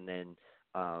Prey, and then,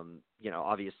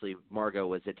 obviously Margot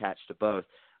was attached to both.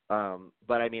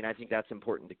 But I mean, I think that's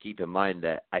important to keep in mind,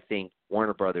 that I think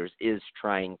Warner Brothers is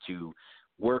trying to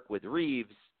work with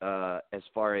Reeves as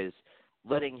far as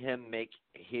letting him make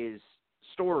his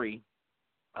story,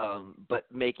 but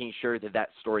making sure that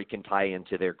story can tie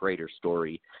into their greater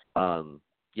story,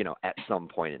 at some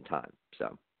point in time.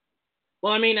 So.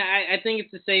 Well, I mean, I think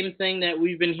it's the same thing that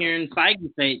we've been hearing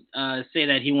Feige say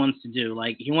that he wants to do.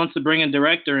 Like, he wants to bring a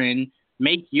director in,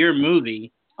 make your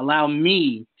movie, allow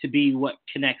me to be what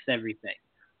connects everything.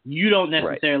 You don't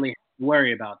necessarily have to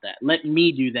worry about that. Let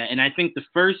me do that. And I think the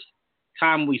first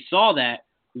time we saw that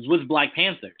was with Black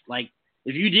Panther. Like,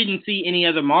 if you didn't see any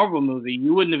other Marvel movie,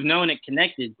 you wouldn't have known it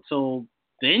connected till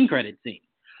the end credit scene.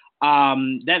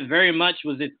 That very much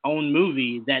was its own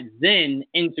movie that then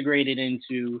integrated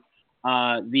into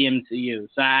the MCU.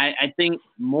 So I think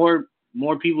more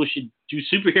people should do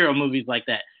superhero movies like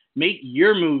that. Make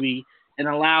your movie and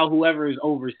allow whoever is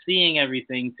overseeing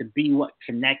everything to be what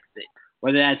connects it,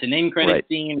 whether that's an end credit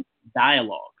scene,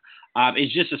 dialogue.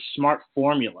 It's just a smart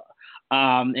formula.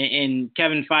 And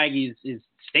Kevin Feige is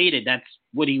stated that's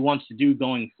what he wants to do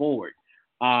going forward.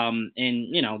 And,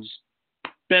 just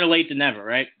better late than never,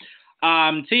 right?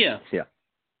 Tia. Yeah.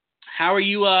 How are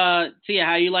you, Tia,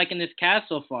 how are you liking this cast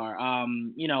so far?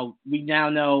 We now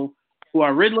know who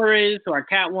our Riddler is, who our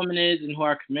Catwoman is, and who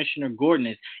our Commissioner Gordon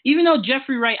is. Even though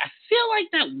Jeffrey Wright, I feel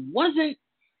like that wasn't,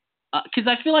 because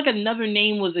I feel like another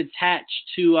name was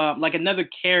attached to, like another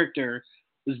character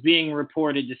was being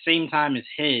reported the same time as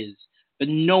his, but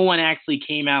no one actually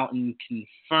came out and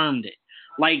confirmed it.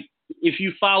 Like, if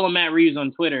you follow Matt Reeves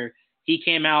on Twitter, he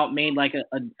came out, made like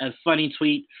a funny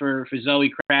tweet for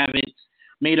Zoe Kravitz,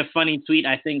 made a funny tweet,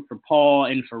 I think, for Paul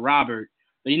and for Robert,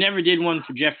 but he never did one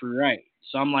for Jeffrey Wright.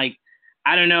 So I'm like,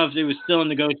 I don't know if they were still in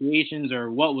negotiations or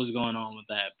what was going on with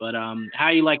that. But how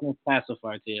are you liking this pass so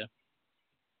far, Tia?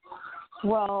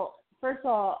 Well, first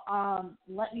of all,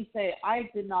 let me say I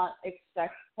did not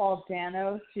expect Paul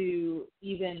Dano to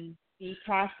even be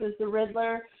cast as the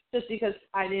Riddler, just because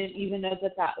I didn't even know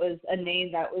that was a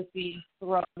name that was being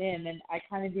thrown in, and I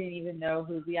kind of didn't even know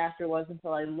who the actor was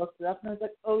until I looked it up, and I was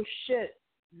like, oh shit,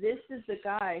 this is the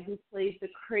guy who played the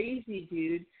crazy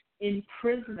dude in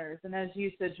Prisoners. And as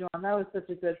you said, John, that was such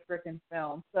a good freaking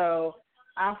film. So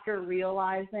after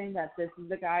realizing that this is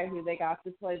the guy who they got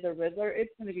to play the Riddler,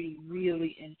 it's going to be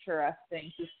really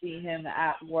interesting to see him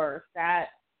at work. That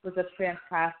was a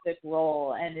fantastic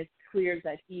role, and it's clear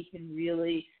that he can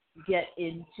really get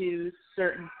into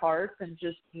certain parts and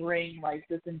just bring like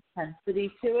this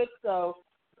intensity to it. So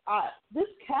this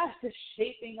cast is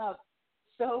shaping up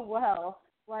so well.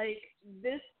 Like,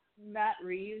 this Matt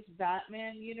Reeves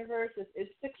Batman universe, if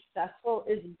it's successful,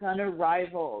 is gonna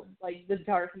rival like the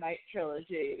Dark Knight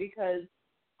trilogy, because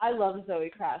I love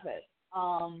Zoe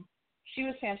Kravitz. She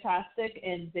was fantastic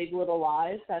in Big Little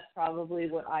Lies. That's probably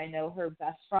what I know her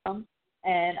best from,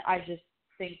 and I just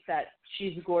think that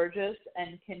she's gorgeous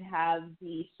and can have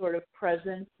the sort of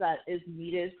presence that is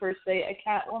needed for, say, a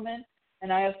Catwoman.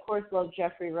 And I, of course, love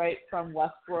Jeffrey Wright from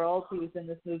Westworld. He was in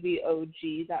this movie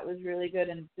OG that was really good,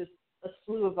 and just a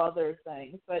slew of other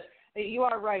things. But you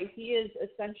are right. He is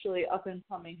essentially up and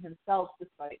coming himself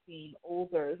despite being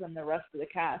older than the rest of the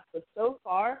cast. But so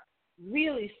far,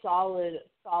 really solid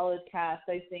cast.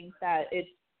 I think that it's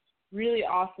really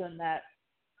awesome that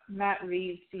Matt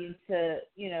Reeves seems to,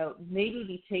 maybe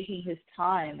be taking his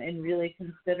time and really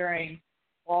considering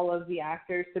all of the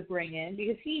actors to bring in,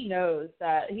 because he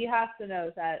has to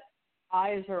know that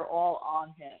eyes are all on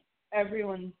him.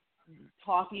 Everyone's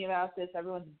talking about this,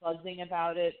 everyone's buzzing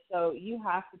about it, so you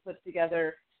have to put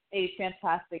together a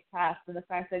fantastic cast, and the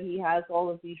fact that he has all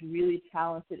of these really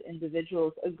talented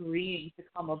individuals agreeing to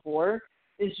come aboard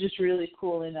is just really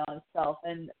cool in and of itself.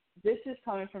 And this is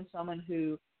coming from someone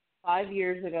who 5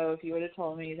 years ago, if you would have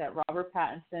told me that Robert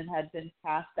Pattinson had been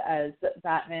cast as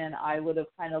Batman, I would have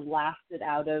kind of laughed it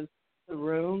out of the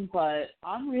room. But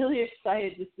I'm really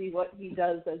excited to see what he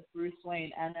does as Bruce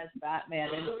Wayne and as Batman.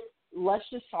 And let's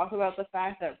just talk about the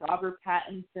fact that Robert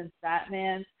Pattinson's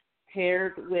Batman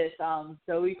paired with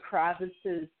Zoe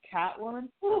Kravitz's Catwoman.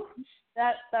 Whew,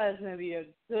 that is going to be a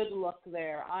good look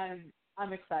there.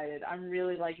 I'm excited. I'm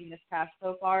really liking this cast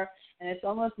so far, and it's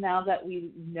almost now that we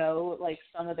know like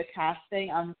some of the casting,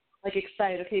 I'm like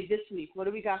excited. Okay, this week, what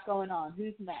do we got going on?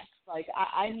 Who's next? Like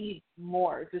I need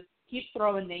more. Just keep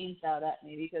throwing names out at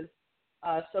me, because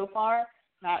so far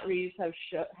Matt Reeves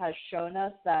has shown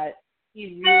us that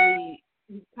he really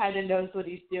kind of knows what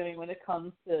he's doing when it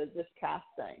comes to this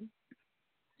casting.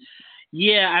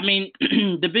 Yeah, I mean,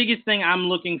 the biggest thing I'm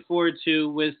looking forward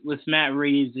to with Matt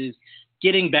Reeves is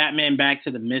getting Batman back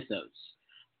to the mythos.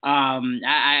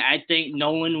 I think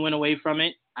Nolan went away from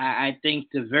it. I think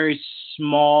the very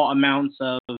small amounts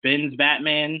of Ben's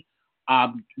Batman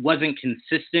wasn't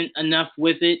consistent enough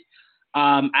with it.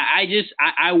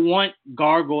 I want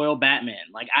Gargoyle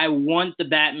Batman. Like, I want the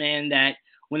Batman that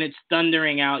when it's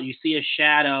thundering out, you see a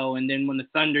shadow, and then when the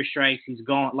thunder strikes, he's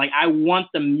gone. Like, I want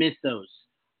the mythos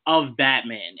of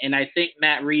Batman, and I think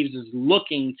Matt Reeves is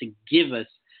looking to give us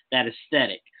that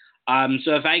aesthetic.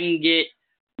 So if I can get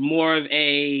more of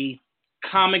a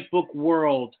comic book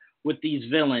world with these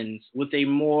villains, with a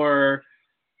more,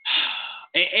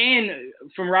 and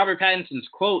from Robert Pattinson's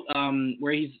quote,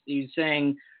 where he's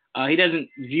saying he doesn't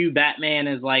view Batman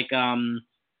as like a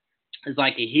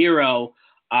hero,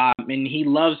 and he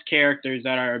loves characters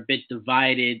that are a bit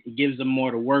divided. It gives them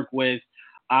more to work with.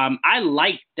 I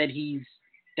like that he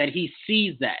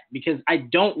sees that, because I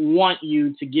don't want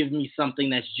you to give me something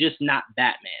that's just not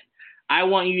Batman. I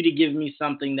want you to give me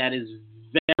something that is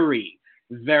very,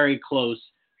 very close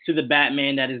to the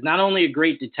Batman that is not only a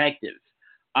great detective,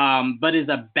 but is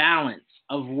a balance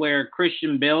of where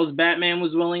Christian Bale's Batman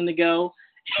was willing to go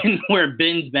and where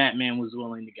Ben's Batman was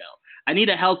willing to go. I need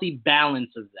a healthy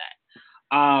balance of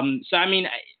that. So, I mean,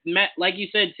 Matt, like you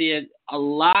said, Tia, a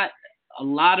lot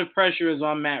of pressure is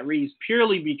on Matt Reeves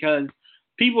purely because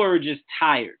people are just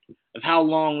tired of how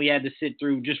long we had to sit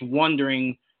through just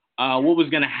wondering what was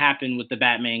going to happen with the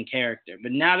Batman character.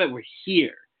 But now that we're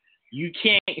here, you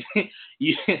can't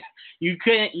you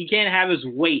can't have us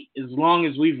wait as long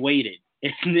as we've waited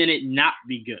and then it not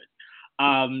be good.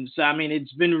 So I mean,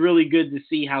 it's been really good to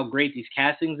see how great these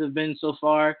castings have been so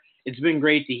far. It's been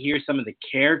great to hear some of the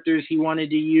characters he wanted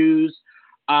to use,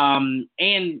 and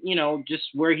just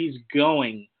where he's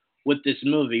going with this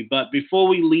movie. But before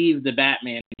we leave the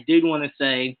Batman, I did want to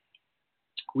say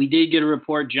we did get a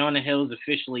report Jonah Hill is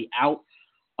officially out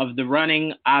of the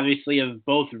running, obviously, of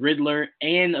both Riddler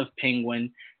and of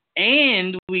Penguin.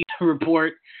 And we got a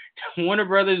report Warner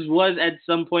Brothers was at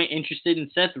some point interested in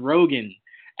Seth Rogen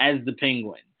as the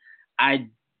Penguin.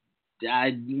 I'm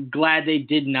glad they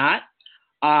did not.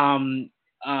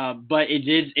 But it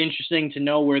is interesting to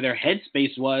know where their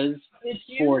headspace was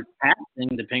for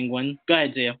casting the Penguin. Go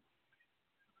ahead, Tia.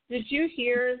 Did you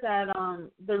hear that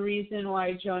the reason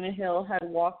why Jonah Hill had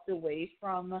walked away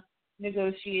from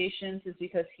negotiations is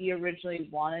because he originally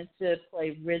wanted to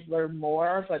play Riddler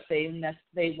more, but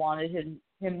they wanted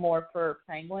him more for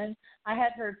Penguin? I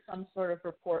had heard some sort of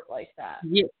report like that.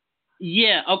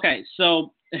 Yeah. Okay.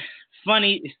 So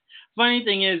funny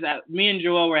thing is that me and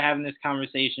Joel were having this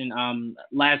conversation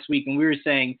last week, and we were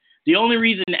saying the only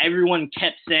reason everyone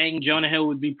kept saying Jonah Hill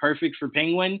would be perfect for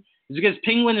Penguin is because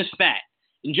Penguin is fat.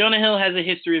 And Jonah Hill has a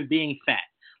history of being fat.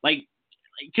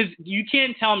 Because you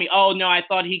can't tell me, oh, no, I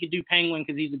thought he could do Penguin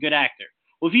because he's a good actor.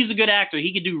 Well, if he's a good actor,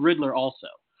 he could do Riddler also.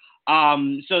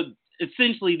 So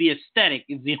essentially the aesthetic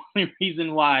is the only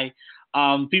reason why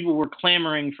people were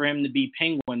clamoring for him to be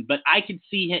Penguin. But I could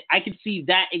see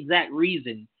that exact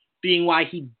reason being why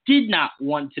he did not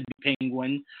want to be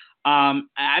Penguin.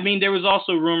 I mean, there was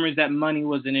also rumors that money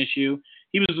was an issue.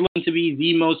 He was looking to be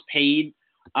the most paid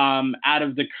out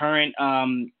of the current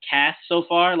cast so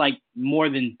far, like more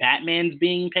than Batman's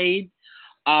being paid.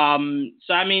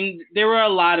 So I mean, there were a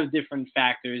lot of different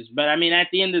factors, but I mean, at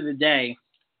the end of the day,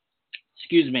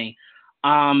 excuse me,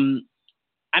 I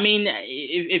mean,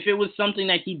 if it was something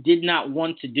that he did not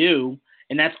want to do,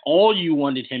 and that's all you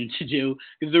wanted him to do,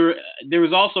 because there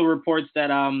was also reports that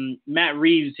Matt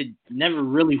Reeves had never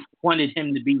really wanted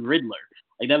him to be Riddler.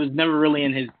 Like that was never really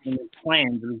in his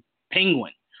plans. It was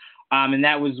Penguin, and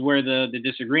that was where the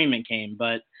disagreement came.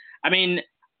 But I mean,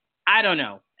 I don't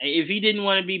know if he didn't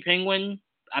want to be Penguin.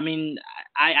 I mean,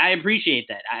 I appreciate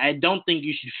that. I don't think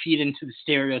you should feed into the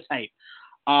stereotype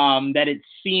that it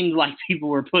seemed like people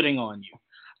were putting on you.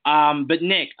 But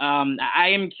Nick, I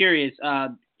am curious.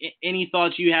 Any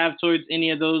thoughts you have towards any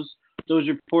of those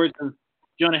reports of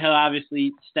Jonah Hill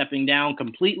obviously stepping down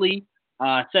completely?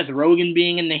 Seth Rogen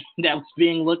being a name that was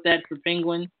being looked at for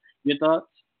Penguin. Your thoughts?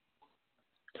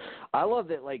 I love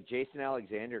that, like, Jason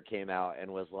Alexander came out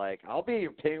and was like, I'll be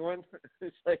your Penguin.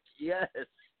 It's like, yes.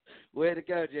 Way to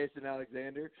go, Jason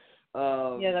Alexander.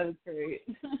 Yeah, that was great.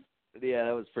 Yeah,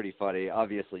 that was pretty funny.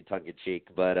 Obviously tongue-in-cheek.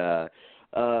 But,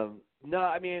 no,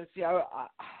 I mean, see,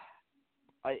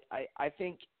 I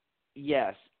think,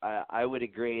 yes, I would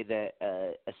agree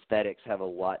that aesthetics have a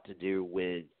lot to do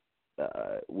with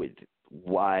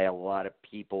why a lot of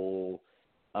people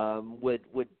would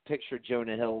picture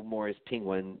Jonah Hill more as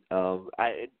Penguin.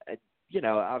 You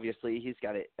know, obviously he's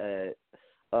got a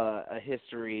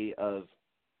history of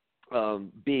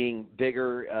being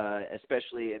bigger,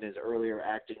 especially in his earlier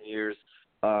acting years.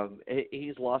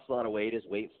 He's lost a lot of weight. His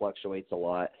weight fluctuates a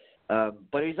lot.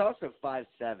 But he's also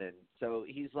 5'7", so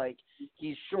he's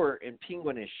short, and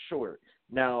Penguin is short.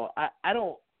 Now, I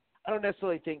don't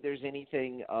necessarily think there's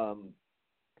anything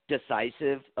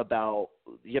decisive about,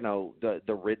 you know,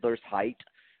 the Riddler's height.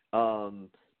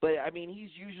 But I mean, he's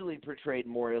usually portrayed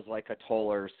more as like a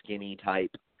taller, skinny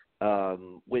type,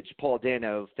 which Paul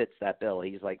Dano fits that bill.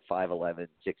 He's like 5'11",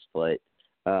 6 foot,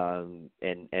 and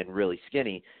really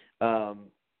skinny.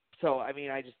 So I mean,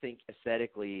 I just think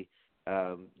aesthetically,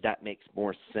 that makes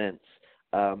more sense.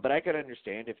 But I could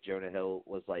understand if Jonah Hill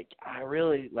was like, I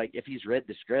really like, if he's read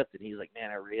the script and he's like, man,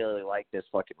 I really like this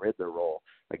fucking Riddler role.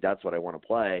 Like, that's what I want to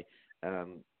play.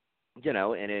 You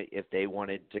know, and if they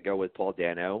wanted to go with Paul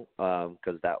Dano,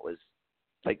 because that was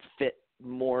like fit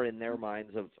more in their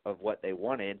minds of what they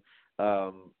wanted,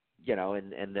 you know,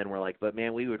 and then we're like, but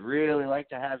man, we would really like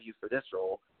to have you for this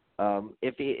role.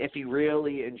 If he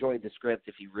really enjoyed the script,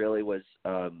 if he really was,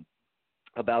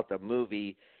 about the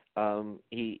movie,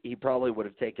 he probably would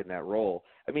have taken that role.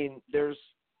 I mean, there's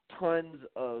tons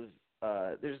of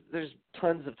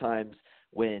times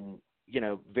when, you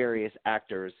know, various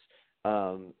actors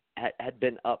had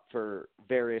been up for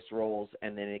various roles,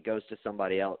 and then it goes to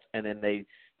somebody else, and then they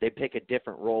pick a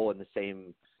different role in the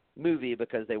same movie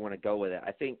because they want to go with it.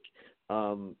 I think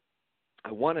I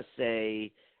want to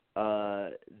say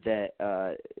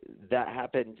that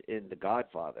happened in The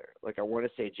Godfather. Like, I want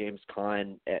to say James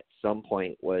Caan at some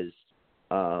point was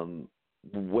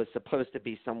supposed to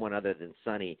be someone other than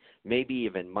Sonny, maybe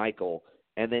even Michael,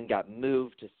 and then got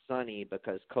moved to Sonny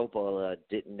because Coppola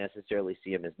didn't necessarily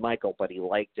see him as Michael, but he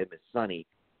liked him as Sonny.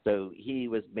 So he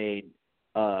was made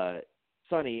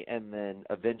Sonny, and then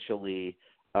eventually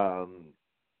Al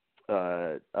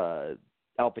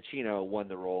Pacino won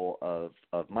the role of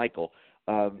Michael.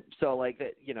 So, like,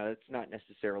 that, you know, it's not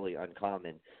necessarily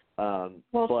uncommon. Well,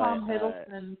 but, Tom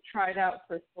Hiddleston tried out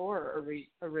for Thor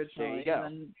originally, and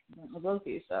then went with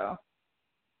Loki, so.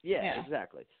 Yeah,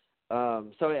 exactly.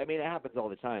 So, I mean, it happens all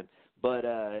the time. But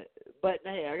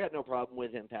hey, I got no problem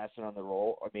with him passing on the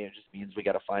role. I mean, it just means we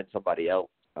got to find somebody else.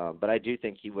 But I do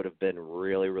think he would have been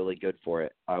really, really good for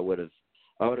it. I would have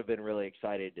been really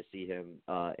excited to see him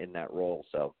in that role.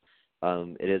 So,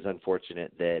 it is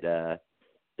unfortunate that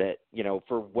you know,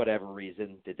 for whatever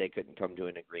reason, that they couldn't come to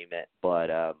an agreement. But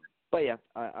yeah,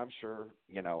 I'm sure,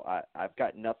 you know, I've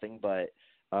got nothing but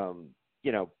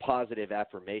you know, positive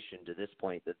affirmation to this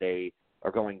point that they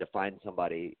are going to find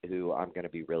somebody who I'm going to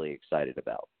be really excited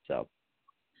about. So,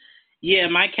 yeah,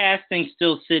 my casting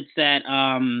still sits at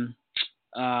I'm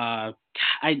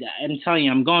telling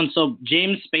you, I'm going. So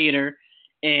James Spader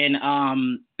and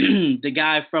the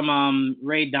guy from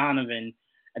Ray Donovan,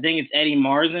 I think it's Eddie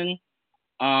Marsan.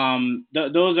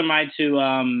 Those are my two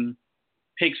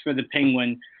picks for the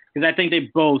Penguin, because I think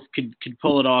they both could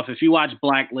pull it off. If you watch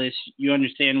Blacklist, you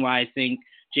understand why I think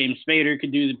James Spader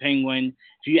could do the Penguin.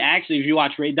 If you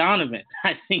watch Ray Donovan,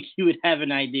 I think you would have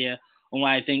an idea on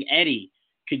why I think Eddie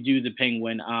could do the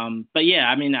Penguin. But yeah,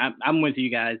 I mean, I'm with you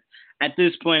guys. At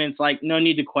this point, it's like no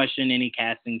need to question any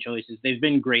casting choices. They've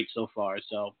been great so far.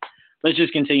 So let's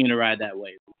just continue to ride that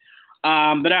wave. But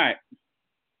all right,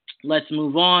 let's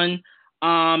move on.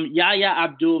 Yahya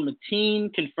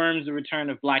Abdul-Mateen confirms the return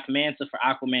of Black Manta for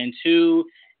Aquaman 2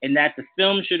 and that the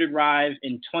film should arrive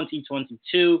in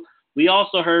 2022. We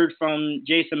also heard from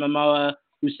Jason Momoa,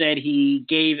 who said he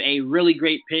gave a really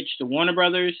great pitch to Warner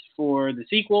Brothers for the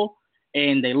sequel,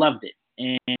 and they loved it.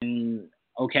 And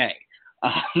okay.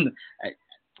 I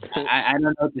don't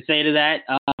know what to say to that.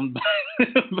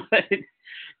 But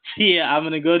yeah, I'm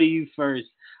going to go to you first.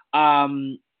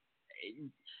 The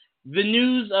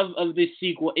news of this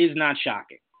sequel is not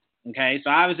shocking. Okay, so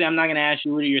obviously I'm not going to ask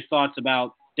you what are your thoughts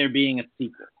about there being a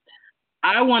sequel.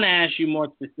 I want to ask you more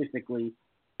specifically,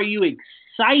 are you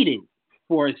excited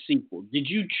for a sequel? Did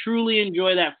you truly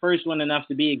enjoy that first one enough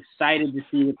to be excited to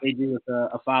see what they do with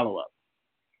a follow-up?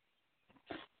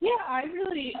 Yeah, I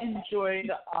really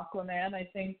enjoyed Aquaman. I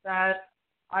think that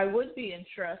I would be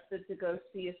interested to go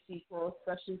see a sequel,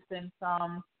 especially since,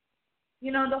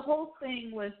 the whole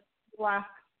thing with Black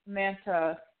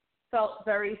Manta felt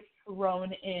very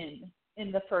thrown in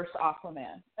the first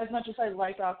Aquaman. As much as I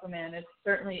like Aquaman, it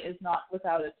certainly is not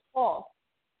without its faults.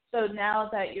 So now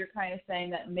that you're kind of saying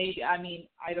that maybe, I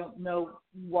don't know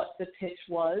what the pitch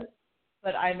was,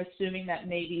 but I'm assuming that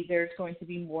maybe there's going to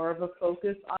be more of a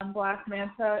focus on Black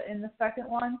Manta in the second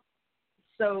one.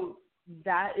 So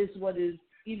that is what is,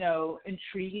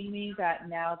 intriguing me, that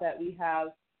now that we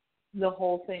have the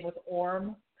whole thing with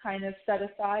Orm kind of set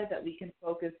aside, that we can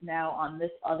focus now on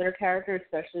this other character,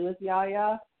 especially with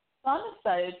Yahya. So I'm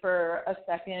excited for a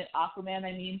second Aquaman.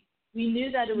 I mean, we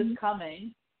knew that it was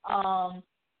coming.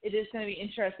 It is going to be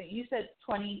interesting. You said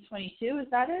 2022, is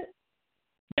that it?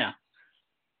 Yeah.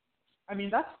 I mean,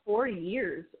 that's 4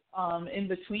 years in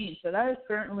between. So that is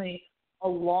certainly a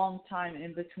long time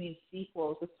in between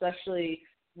sequels, especially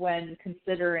when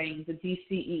considering the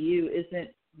DCEU isn't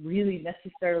really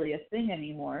necessarily a thing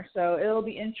anymore. So it'll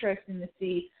be interesting to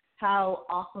see how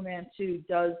Aquaman 2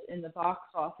 does in the box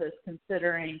office,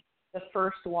 considering the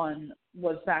first one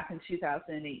was back in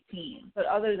 2018. But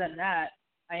other than that,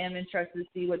 I am interested to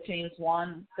see what James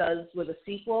Wan does with a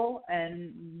sequel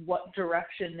and what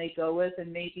direction they go with,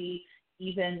 and maybe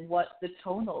even what the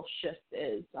tonal shift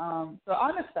is. So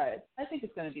I'm excited. I think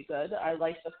it's going to be good. I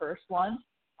liked the first one.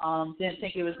 Didn't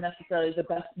think it was necessarily the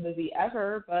best movie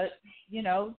ever, but, you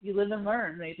live and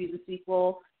learn. Maybe the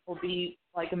sequel will be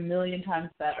like 1,000,000 times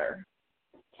better.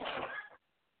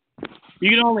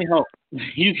 You can only hope.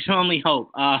 You can only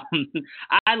hope. I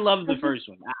love the first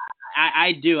one.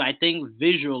 I do. I think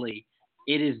visually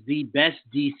it is the best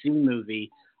DC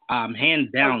movie, hands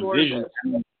down. Visually,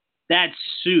 that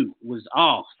suit was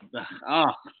off.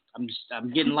 I'm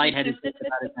getting lightheaded thinking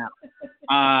about it now.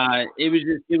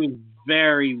 It was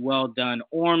very well done.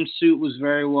 Orm's suit was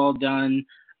very well done.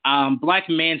 Black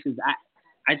Manta's.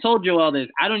 I told you all this.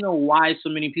 I don't know why so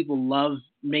many people love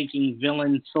making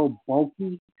villains so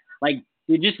bulky. Like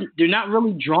they're not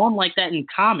really drawn like that in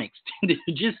comics. They're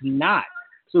just not.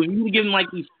 So if you give them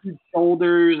like these huge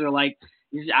shoulders or like,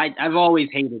 I've always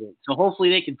hated it. So hopefully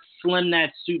they could slim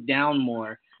that suit down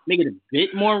more, make it a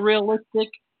bit more realistic.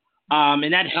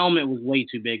 And that helmet was way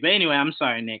too big. But anyway, I'm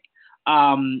sorry, Nick.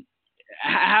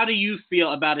 How do you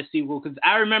feel about a sequel? Because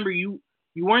I remember you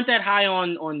weren't that high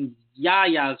on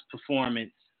Yahya's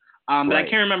performance, but right. I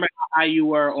can't remember how high you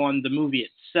were on the movie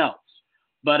itself.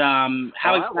 But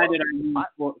how excited are you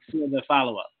for the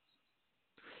follow-up?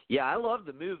 Yeah, I love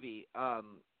the movie.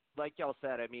 Like y'all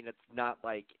said, I mean, it's not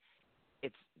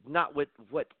what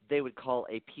they would call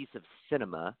a piece of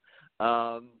cinema,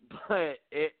 but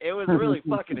it was really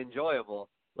fucking enjoyable.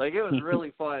 Like, it was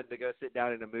really fun to go sit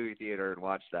down in a movie theater and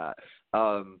watch that.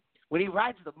 When he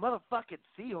rides the motherfucking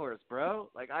seahorse, bro,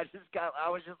 like I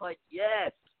was just like,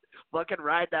 yes, fucking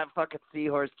ride that fucking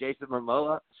seahorse, Jason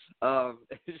Momoa.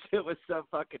 It was so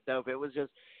fucking dope. It was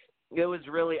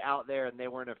really out there, and they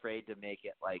weren't afraid to make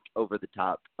it like over the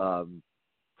top, when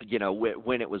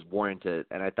it was warranted,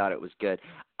 and I thought it was good.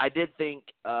 I did think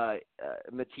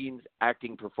Mateen's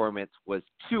acting performance was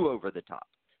too over the top.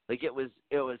 Like it was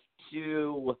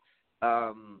too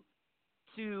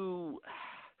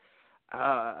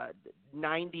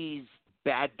 90s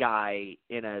bad guy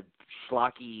in a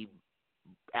schlocky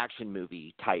action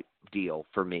movie type deal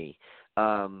for me.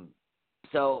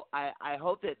 So I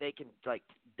hope that they can like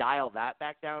dial that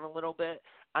back down a little bit.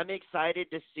 I'm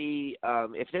excited to see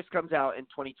if this comes out in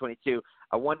 2022.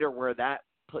 I wonder where that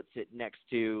puts it next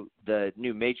to the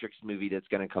new Matrix movie that's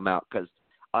going to come out, because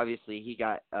obviously he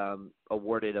got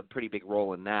awarded a pretty big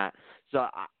role in that. So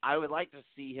I would like to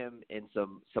see him in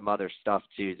some other stuff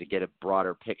too, to get a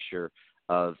broader picture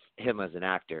of him as an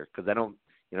actor, because I don't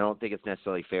I don't think it's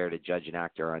necessarily fair to judge an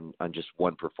actor on just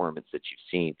one performance that you've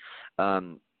seen.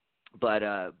 But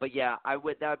yeah, that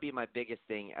would be my biggest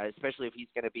thing, especially if he's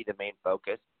going to be the main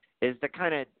focus, is to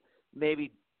kind of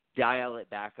maybe dial it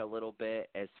back a little bit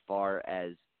as far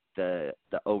as the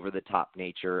over the top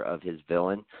nature of his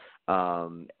villain.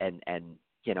 And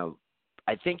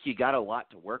I think you got a lot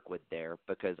to work with there,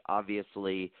 because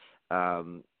obviously,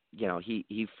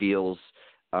 he feels,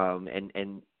 and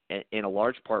in a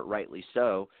large part rightly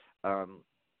so,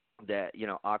 that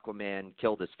Aquaman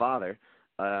killed his father,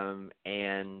 and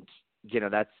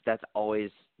that's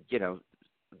always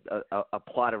a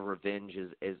plot of revenge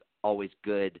is always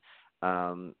good.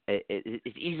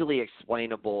 It's easily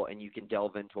explainable, and you can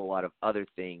delve into a lot of other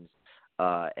things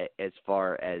as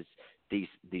far as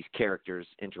these characters'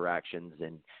 interactions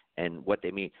and what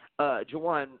they mean.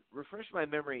 Jawan, refresh my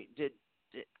memory. Did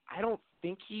I don't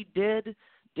think he did.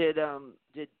 Did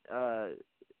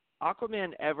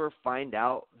Aquaman ever find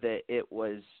out that it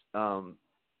was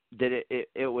that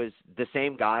it was the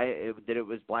same guy, that it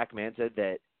was Black Manta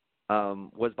that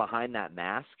was behind that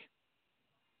mask?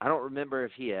 I don't remember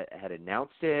if he had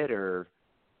announced it, or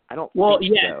I don't. Well,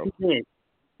 think yeah, so.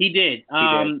 He did.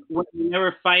 When they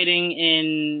were fighting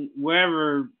in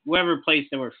wherever place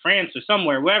they were, France or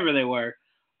somewhere, wherever they were.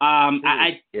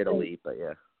 Italy, but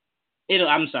yeah.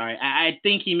 I'm sorry. I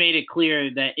think he made it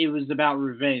clear that it was about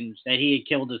revenge, that he had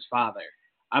killed his father.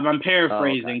 I'm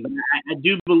paraphrasing, but I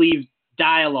do believe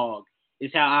dialogue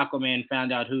is how Aquaman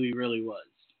found out who he really was.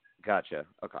 Gotcha.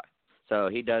 Okay. So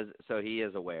he does. So he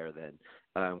is aware then,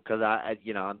 because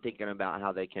I'm thinking about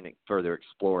how they can further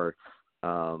explore,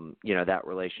 that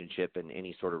relationship and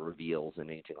any sort of reveals and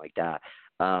anything like that.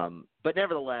 But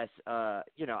nevertheless, I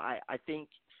think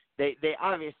they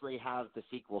obviously have the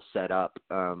sequel set up,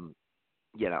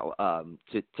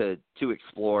 to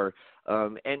explore,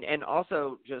 and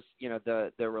also just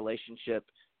the relationship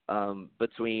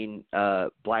between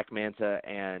Black Manta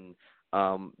and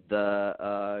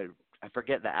I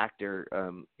forget the actor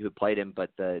who played him,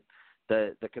 but the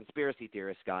conspiracy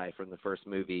theorist guy from the first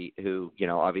movie, who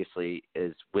obviously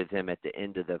is with him at the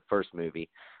end of the first movie.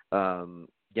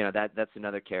 That's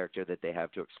another character that they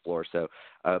have to explore. So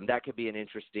that could be an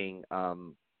interesting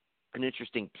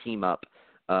team up,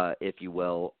 if you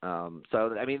will.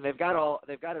 So I mean, they've got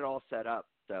it all set up.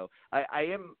 So I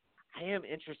am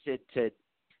interested to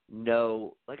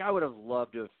know. Like, I would have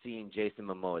loved to have seen Jason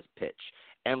Momoa's pitch,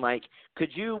 and could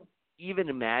you even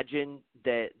imagine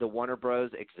that the Warner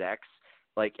Bros. Execs,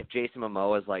 if Jason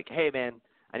Momoa is like, hey man,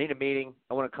 I need a meeting,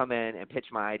 I want to come in and pitch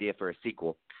my idea for a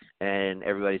sequel, and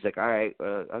everybody's like, all right,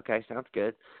 okay, sounds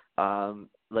good.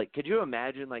 Could you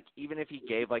imagine, even if he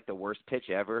gave the worst pitch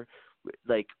ever,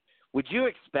 would you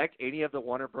expect any of the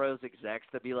Warner Bros. Execs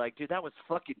to be like, dude, that was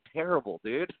fucking terrible,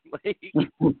 dude?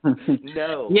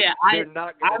 No. Yeah, they're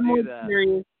not going to do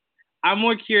that. I'm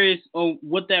more curious on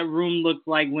what that room looked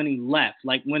like when he left,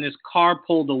 when his car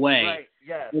pulled away. Right,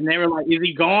 yes. And they were like, is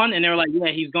he gone? And they were like, yeah,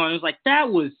 he's gone. It was like, that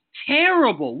was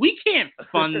terrible. We can't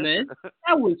fund this.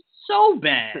 That was so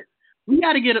bad. We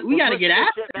got to get after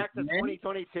it, back to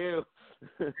 2022.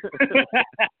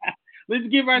 Let's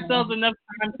give ourselves enough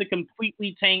time to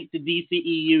completely tank the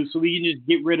DCEU so we can just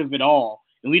get rid of it all,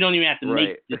 and we don't even have to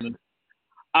make them.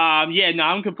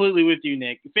 I'm completely with you,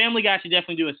 Nick. Family Guy should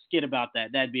definitely do a skit about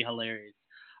that. That'd be hilarious.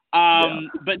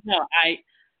 But no,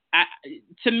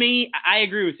 to me, I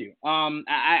agree with you.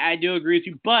 I do agree with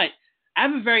you, but I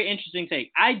have a very interesting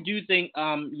take. I do think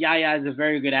Yahya is a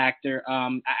very good actor.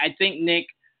 I think, Nick,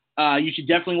 you should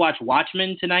definitely watch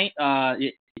Watchmen tonight.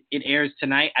 It airs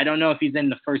tonight. I don't know if he's in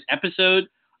the first episode,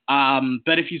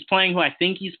 but if he's playing who I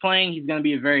think he's playing, he's going to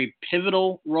be a very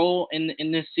pivotal role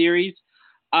in this series.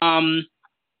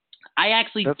 I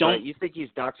actually That's don't. Right. You think he's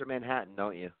Dr. Manhattan,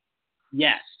 don't you?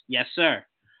 Yes, sir.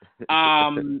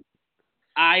 I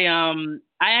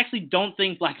actually don't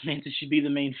think Black Manta should be the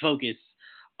main focus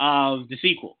of the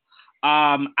sequel.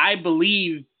 I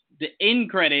believe the end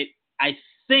credit, I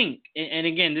think, and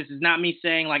again, this is not me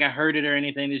saying I heard it or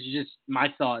anything, this is just my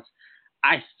thoughts.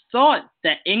 I thought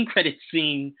that end credit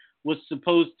scene was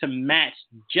supposed to match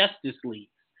Justice League.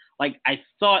 I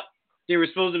thought there was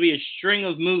supposed to be a string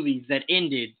of movies that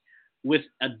ended with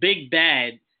a big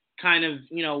bad kind of,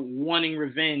 wanting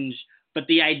revenge. But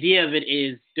the idea of it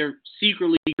is they're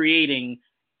secretly creating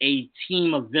a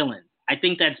team of villains. I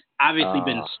think that's obviously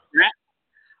been scrapped.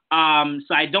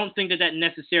 So I don't think that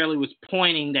necessarily was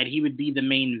pointing that he would be the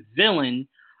main villain.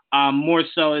 More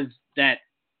so is that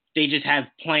they just have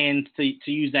plans to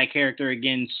use that character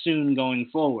again soon going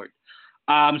forward.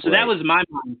 That was my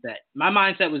mindset. My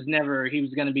mindset was never he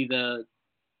was going to be the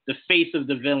face of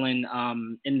the villain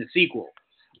in the sequel.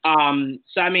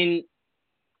 So I mean,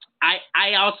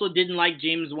 I also didn't like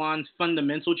James Wan's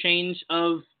fundamental change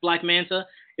of Black Manta.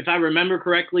 If I remember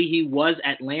correctly, he was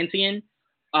Atlantean.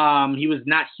 He was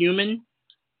not human.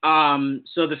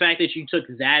 So the fact that you took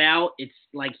that out, it's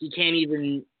like he can't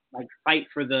even like fight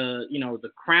for the the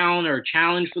crown or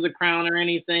challenge for the crown or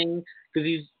anything because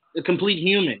he's a complete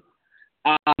human.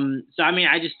 So I mean,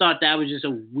 I just thought that was just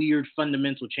a weird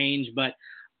fundamental change. But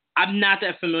I'm not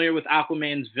that familiar with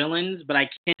Aquaman's villains, but I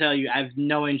can tell you I have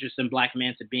no interest in Black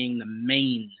Manta being the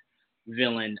main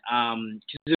villain. 'Cause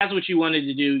if that's what you wanted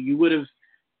to do, you would have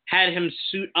had him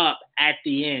suit up at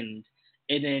the end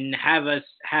and then have us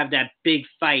have that big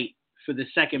fight for the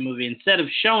second movie instead of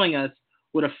showing us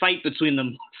what a fight between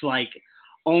them looks like,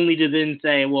 only to then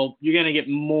say, well, you're going to get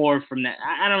more from that.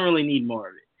 I don't really need more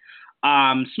of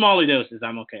it. Smaller doses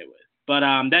I'm okay with, but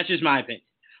that's just my opinion.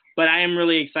 But I am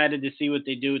really excited to see what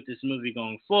they do with this movie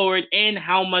going forward and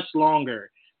how much longer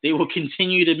they will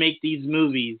continue to make these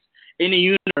movies in a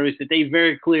universe that they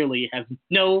very clearly have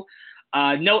no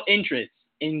interest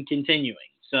in continuing.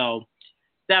 So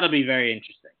that'll be very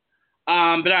interesting. But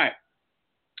all right,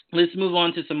 let's move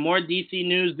on to some more DC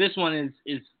news. This one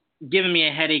is giving me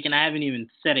a headache, and I haven't even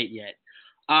said it yet.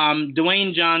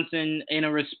 Dwayne Johnson, in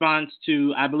a response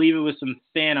to, I believe it was some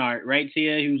fan art, right,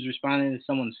 Tia? He was responding to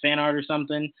someone's fan art or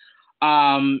something,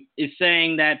 is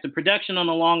saying that the production on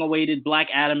the long-awaited Black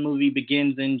Adam movie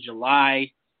begins in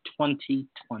July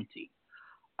 2020.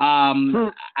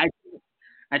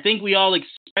 I think we all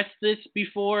expressed this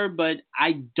before, but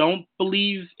I don't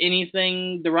believe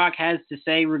anything The Rock has to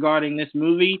say regarding this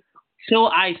movie till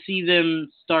I see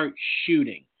them start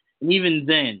shooting. And even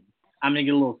then, I'm going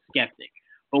to get a little skeptic.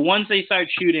 But once they start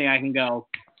shooting, I can go,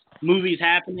 movie's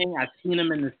happening. I've seen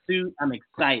him in the suit. I'm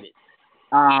excited.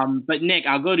 But Nick,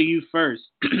 I'll go to you first.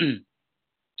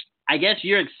 I guess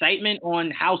your excitement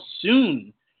on how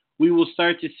soon we will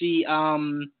start to see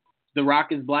The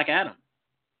Rock as Black Adam.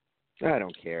 I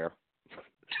don't care.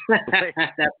 That's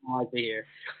all I like to hear.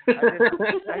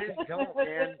 I just don't,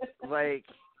 man. Like,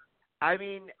 I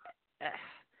mean,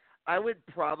 I would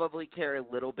probably care a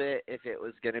little bit if it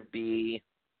was going to be,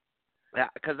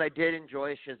 because I did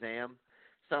enjoy Shazam.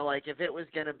 So, like, if it was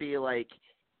going to be, like,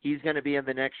 he's going to be in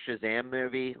the next Shazam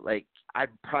movie, like, I'd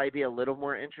probably be a little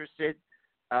more interested.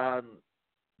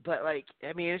 But, like,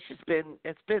 I mean,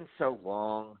 it's been so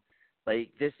long.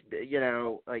 Like, this,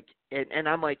 like, and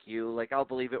I'm like you, like, I'll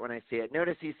believe it when I see it.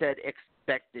 Notice he said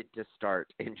expected to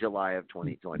start in July of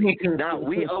 2020. Now,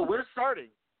 we're starting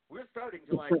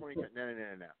July 2020.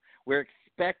 No. We're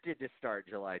expected to start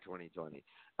July 2020.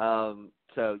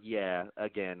 So, yeah,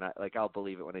 again, I'll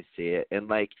believe it when I see it. And,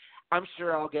 like, I'm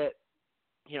sure I'll get,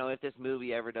 if this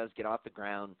movie ever does get off the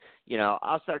ground,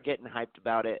 I'll start getting hyped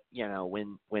about it,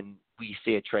 when we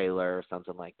see a trailer or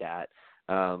something like that.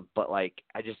 But, like,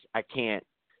 I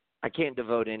can't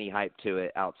devote any hype to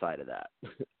it outside of that.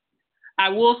 I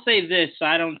will say this, so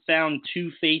I don't sound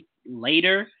two-faced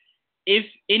later. If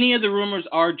any of the rumors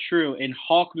are true and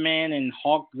Hawkman and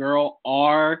Hawkgirl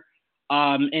are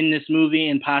in this movie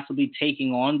and possibly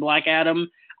taking on Black Adam,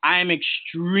 I am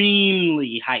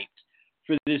extremely hyped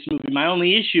for this movie. My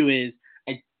only issue is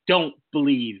I don't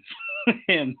believe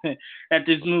him that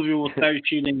this movie will start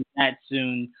shooting that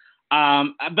soon.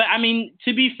 But, I mean,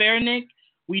 to be fair, Nick,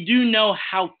 we do know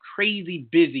how crazy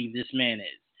busy this man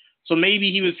is. So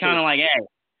maybe he was kind of like, hey,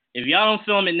 if y'all don't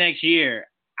film it next year,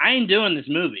 I ain't doing this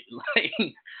movie. Like,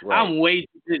 right. I'm way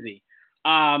too busy.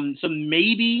 So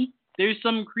maybe there's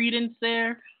some credence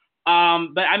there.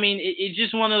 But, I mean, it's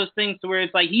just one of those things to where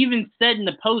it's like he even said in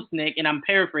the post, Nick, and I'm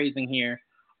paraphrasing here,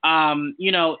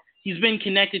 he's been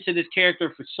connected to this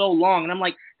character for so long. And I'm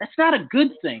like, that's not a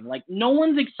good thing. Like, no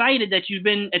one's excited that you've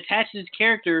been attached to this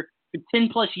character for 10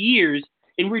 plus years,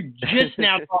 and we're just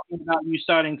now talking about you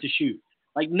starting to shoot.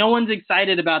 Like, no one's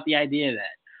excited about the idea of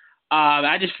that.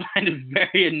 I just find it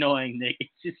very annoying, Nick.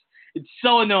 It's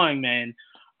so annoying, man.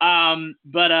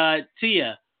 But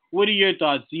Tia, what are your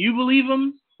thoughts? Do you believe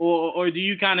him, or do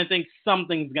you kind of think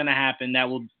something's going to happen that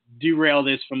will derail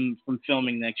this from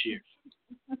filming next year?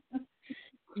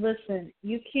 Listen,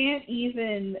 you can't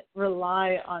even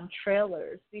rely on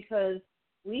trailers because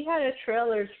we had a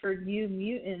trailers for New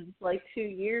Mutants like 2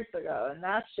 years ago, and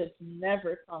that's just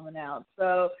never coming out.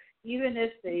 So even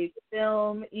if they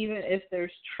film, even if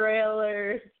there's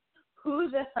trailers, who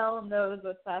the hell knows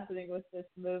what's happening with this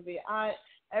movie?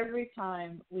 Every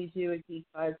time we do a Geek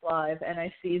Vibes Live and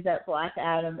I see that Black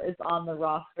Adam is on the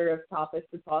roster of topics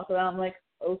to talk about, I'm like,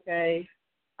 okay.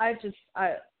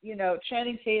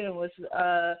 Channing Tatum was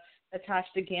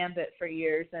attached to Gambit for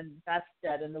years, and that's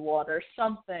dead in the water.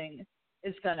 Something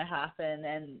is going to happen,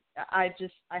 and I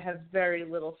have very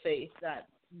little faith that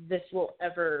this will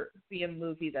ever be a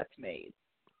movie that's made.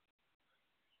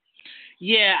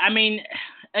 Yeah, I mean,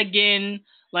 again,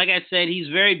 like I said, he's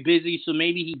very busy, so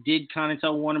maybe he did kind of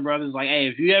tell Warner Brothers, like, hey,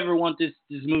 if you ever want this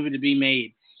movie to be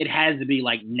made, it has to be,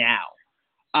 like, now.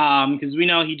 Because we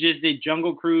know he just did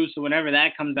Jungle Cruise, so whenever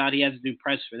that comes out, he has to do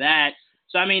press for that.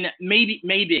 So, I mean,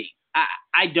 maybe.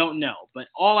 I don't know. But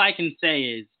all I can say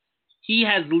is he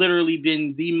has literally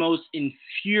been the most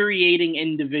infuriating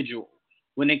individual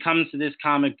when it comes to this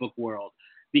comic book world.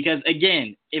 Because,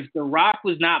 again, if The Rock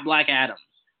was not Black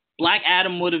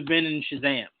Adam would have been in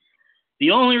Shazam.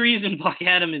 The only reason Black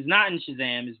Adam is not in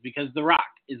Shazam is because The Rock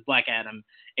is Black Adam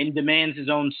and demands his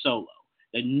own solo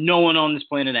that no one on this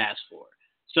planet asked for.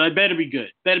 So it better be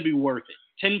good. Better be worth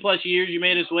it. 10 plus years you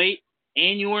made us wait,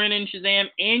 and you weren't in Shazam,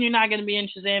 and you're not going to be in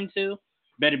Shazam too.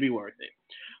 Better be worth it.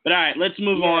 But all right, let's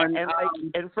move on.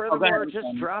 And furthermore, just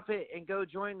drop it and go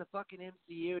join the fucking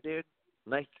MCU, dude.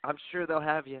 Like, I'm sure they'll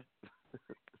have you.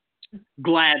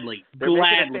 Gladly. They're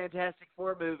making a Fantastic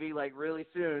Four movie like really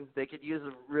soon. They could use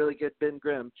a really good Ben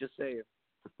Grimm. Just saying.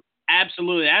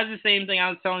 Absolutely. That's the same thing I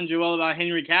was telling Joel about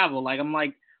Henry Cavill. Like, I'm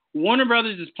like, Warner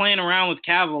Brothers is playing around with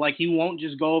Cavill. Like, he won't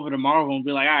just go over to Marvel and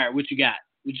be like, all right, what you got?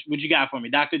 What you got for me?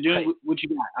 Dr. Doom, right. What you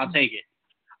got? I'll take it.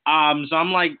 So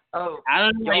I'm like, I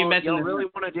don't know how you're messing y'all really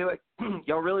want to do it?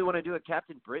 Y'all really want to do a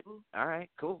Captain Britain? All right,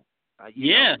 cool.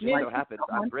 Yeah. Know, just so happens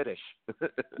I'm British.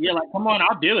 Yeah, like, come on,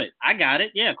 I'll do it. I got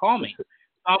it. Yeah, call me.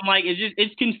 I'm like,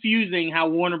 it's confusing how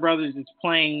Warner Brothers is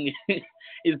playing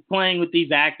with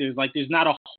these actors. Like, there's not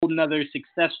a whole nother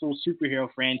successful superhero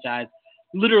franchise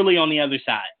literally on the other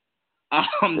side.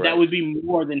 Right. That would be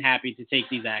more than happy to take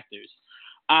these actors.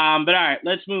 But all right,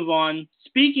 let's move on.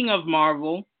 Speaking of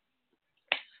Marvel,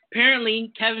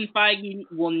 apparently Kevin Feige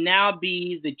will now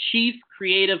be the chief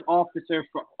creative officer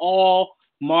for all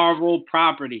Marvel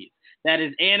properties. That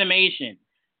is animation.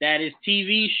 That is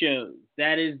TV shows.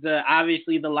 That is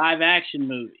obviously the live action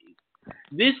movies.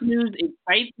 This news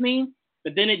excites me,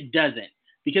 but then it doesn't.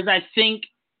 Because I think,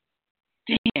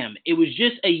 damn, it was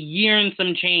just a year and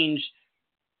some change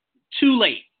too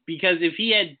late. Because if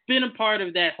he had been a part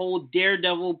of that whole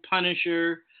Daredevil,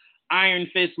 Punisher, Iron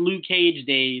Fist, Luke Cage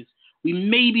days, we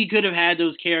maybe could have had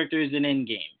those characters in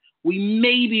Endgame. We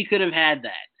maybe could have had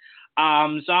that.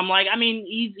 So I'm like, I mean,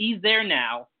 he's there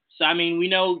now. So, I mean, we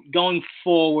know going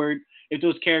forward, if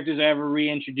those characters are ever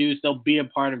reintroduced, they'll be a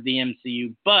part of the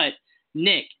MCU. But,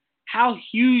 Nick, how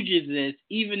huge is this,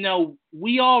 even though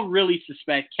we all really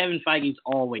suspect Kevin Feige's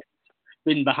always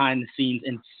been behind the scenes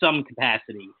in some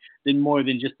capacity, than more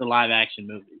than just the live-action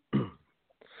movie?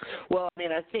 Well, I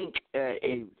mean, I think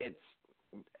it's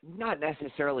not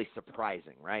necessarily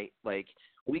surprising, right? Like,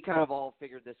 we kind of all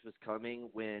figured this was coming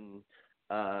when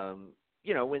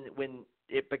when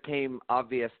it became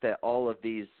obvious that all of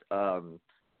these,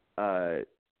 I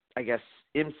guess,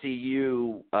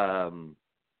 MCU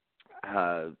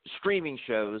streaming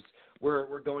shows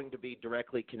were going to be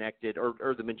directly connected,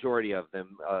 or the majority of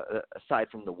them, aside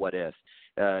from the What If,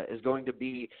 is going to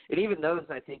be, and even those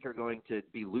I think are going to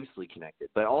be loosely connected,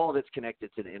 but all of it's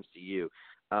connected to the MCU.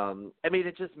 I mean,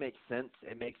 it just makes sense.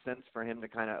 It makes sense for him to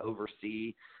kind of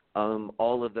oversee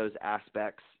all of those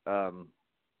aspects,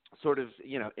 sort of,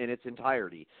 in its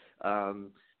entirety.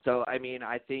 So, I mean,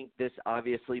 I think this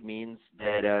obviously means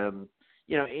that,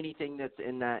 anything that's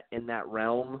in that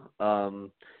realm,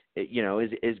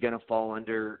 is going to fall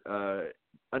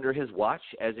under his watch,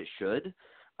 as it should.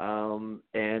 I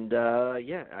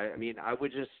mean,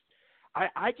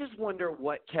 I just wonder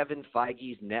what Kevin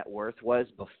Feige's net worth was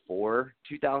before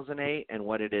 2008 and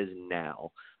what it is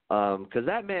now. Because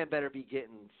that man better be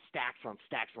getting stacks on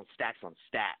stacks on stacks on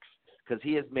stacks, because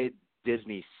he has made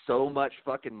Disney so much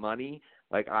fucking money.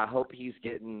 Like, I hope he's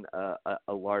getting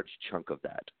a large chunk of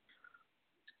that.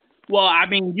 Well, I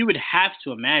mean, you would have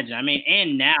to imagine. I mean,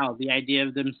 and now the idea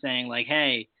of them saying, like,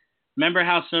 hey, remember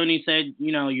how Sony said,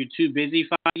 you're too busy,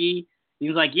 Feige?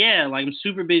 He's like, yeah, like, I'm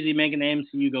super busy making the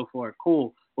MCU go for it.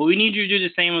 Cool. Well, we need you to do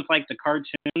the same with, like, the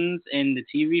cartoons and the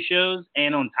TV shows.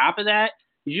 And on top of that,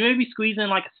 did you maybe squeeze in,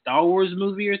 like, a Star Wars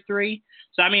movie or 3?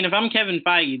 So, I mean, if I'm Kevin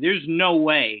Feige, there's no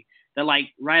way that,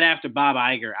 like, right after Bob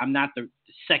Iger, I'm not the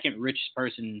second richest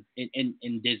person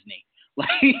in Disney. Like,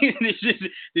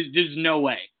 there's no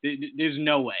way. There's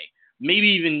no way. Maybe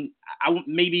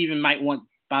even might want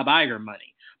Bob Iger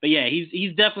money. But yeah,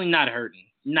 he's definitely not hurting.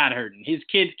 Not hurting. His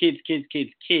kids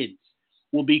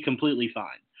will be completely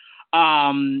fine.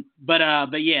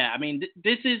 But yeah, I mean,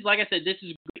 this is, like I said, this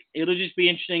is great. It'll just be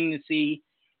interesting to see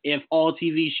if all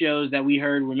TV shows that we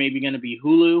heard were maybe going to be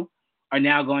Hulu are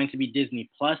now going to be Disney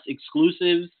Plus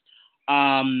exclusives.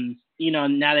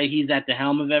 now that he's at the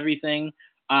helm of everything.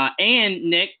 And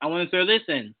Nick, I want to throw this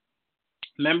in.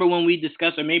 Remember when we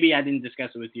discussed, or maybe I didn't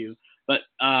discuss it with you, but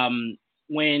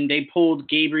when they pulled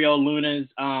Gabriel Luna's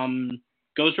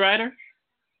Ghost Rider?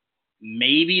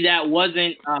 Maybe that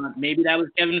wasn't. Maybe that was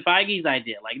Kevin Feige's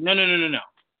idea. Like, no.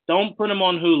 Don't put him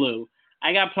on Hulu.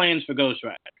 I got plans for Ghost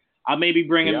Rider. I'll maybe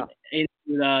bring him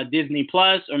into Disney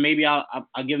Plus, or maybe I'll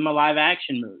give him a live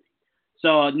action movie.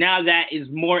 So now that is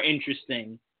more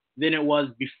interesting than it was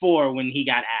before when he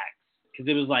got axed, because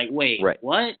it was like, wait,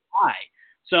 what? Why?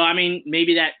 So I mean,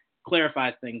 maybe that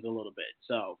clarifies things a little bit.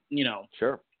 So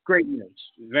sure, great news,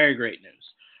 very great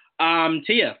news.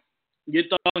 Tia, your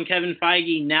thoughts on Kevin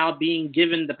Feige now being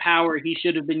given the power he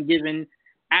should have been given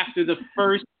after the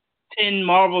first 10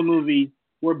 Marvel movies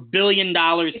were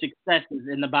billion-dollar successes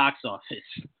in the box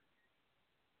office?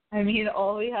 I mean,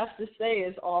 all we have to say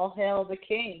is all hail the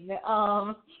king.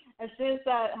 As soon as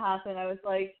that happened, I was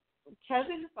like,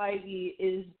 Kevin Feige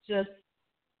is just,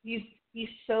 he's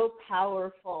so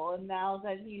powerful. And now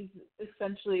that he's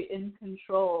essentially in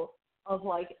control of,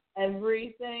 like,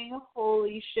 everything,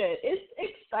 holy shit. It's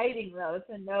exciting, though,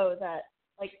 to know that,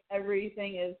 like,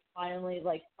 everything is finally,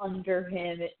 like, under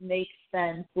him. It makes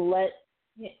sense.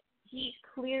 He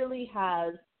clearly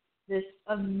has this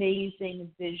amazing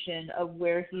vision of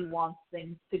where he wants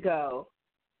things to go.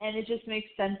 And it just makes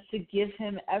sense to give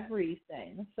him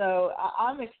everything. So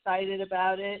I'm excited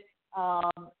about it.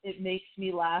 It makes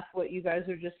me laugh what you guys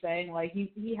are just saying. Like,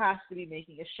 he has to be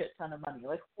making a shit ton of money.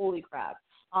 Like, holy crap.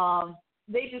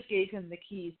 They just gave him the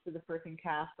keys to the freaking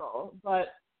castle. But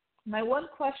my one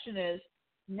question is,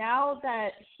 now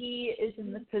that he is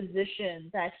in the position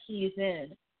that he's in,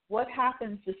 what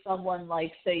happens to someone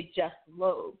like, say, Jeff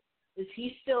Loeb? Is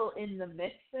he still in the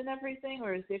mix and everything,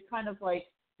 or is it kind of like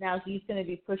now he's going to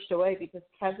be pushed away because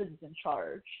Kevin's in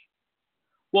charge?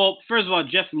 Well, first of all,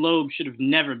 Jeff Loeb should have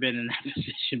never been in that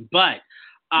position. But,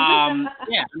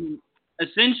 yeah, I mean,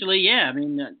 essentially, yeah. I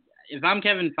mean, if I'm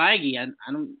Kevin Feige,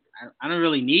 I don't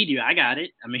really need you. I got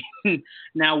it. I mean,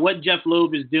 now what Jeff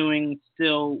Loeb is doing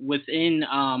still within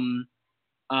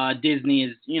Disney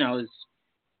is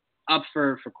up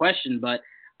for question, but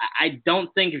I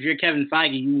don't think if you're Kevin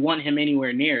Feige, you want him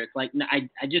anywhere near. It's like, I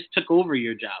just took over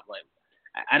your job. Like,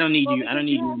 I don't need you. I don't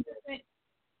need you.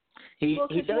 He does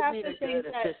need a good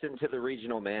assistant to the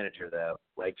regional manager, though.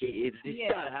 Like, he's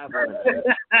got to have one.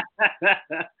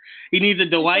 He needs a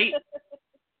Dwight.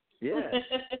 Yeah,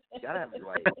 got to have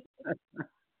Dwight.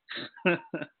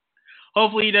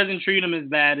 Hopefully he doesn't treat him as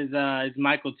bad as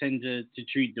Michael tend to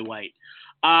treat Dwight.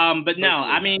 But no,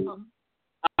 I mean,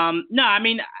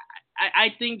 I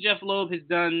think Jeff Loeb has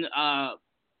done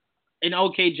an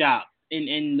okay job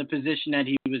in the position that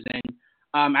he was in.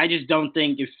 I just don't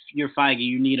think if you're Feige,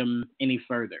 you need him any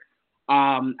further.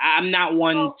 I'm not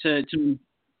one to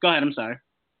go ahead. I'm sorry.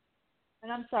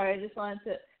 And I'm sorry. I just wanted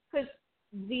to, because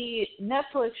the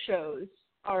Netflix shows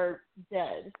are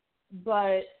dead,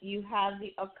 but you have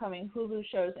the upcoming Hulu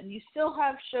shows, and you still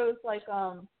have shows like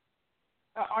aren't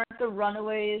the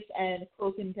Runaways and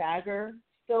Cloak and Dagger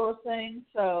still a thing?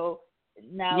 So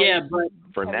now, but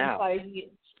for now, right?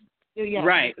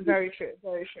 Very true.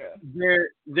 Very true.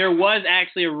 There was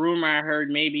actually a rumor I heard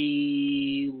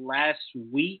maybe last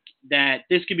week that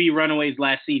this could be Runaways'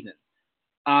 last season,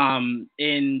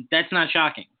 and that's not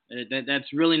shocking.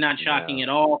 That's really not shocking at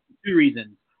all for two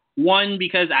reasons. One,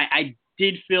 because I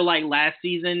did feel like last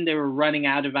season they were running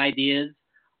out of ideas,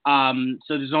 so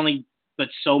there's only but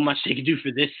so much they could do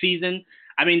for this season.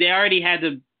 I mean, they already had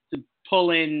to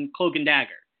pull in Cloak and Dagger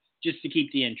just to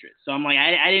keep the interest. So I'm like,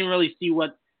 I didn't really see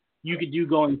what you could do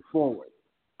going forward.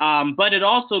 But it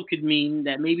also could mean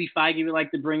that maybe Feige would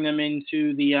like to bring them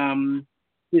into the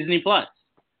Disney Plus.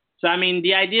 So, I mean,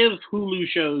 the idea of Hulu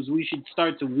shows we should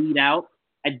start to weed out.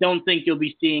 I don't think you'll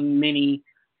be seeing many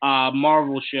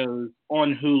Marvel shows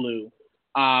on Hulu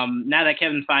now that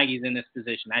Kevin Feige's in this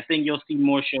position. I think you'll see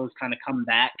more shows kind of come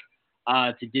back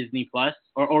to Disney Plus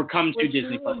or come to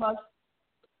Disney Plus.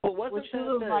 Which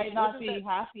Hulu might not be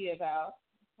happy about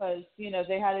because,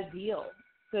 they had a deal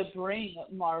to bring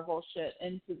Marvel shit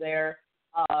into their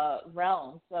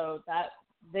realm. So that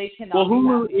they cannot be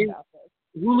happy about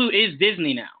this. Hulu is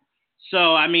Disney now.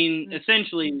 So, I mean,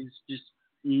 essentially, it's just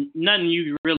nothing you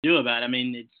can really do about it. I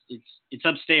mean, it's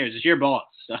upstairs. It's your boss.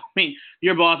 So, I mean,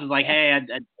 your boss is like, hey,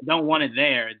 I don't want it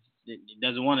there. It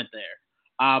doesn't want it there.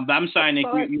 But I'm sorry, Nick,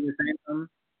 you were saying something?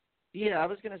 Yeah, I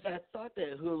was going to say, I thought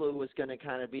that Hulu was going to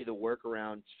kind of be the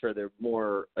workaround for their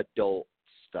more adult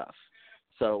stuff.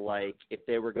 So, like, if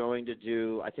they were going to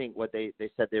do, I think what they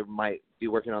said they might be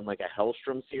working on, like, a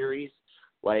Hellstrom series.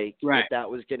 Like Right. if that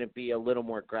was going to be a little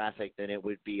more graphic, then it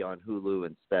would be on Hulu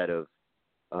instead of,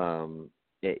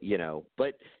 you know.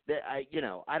 But I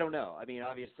don't know. I mean,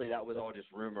 obviously that was all just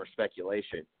rumor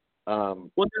speculation.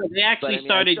 Well, no, they actually but, I mean,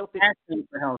 started I still think... casting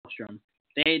for Hellstrom.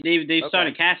 They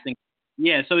started casting.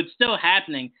 Yeah, so it's still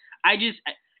happening. I just,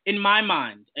 in my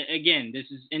mind, again, this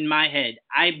is in my head,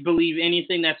 I believe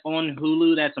anything that's on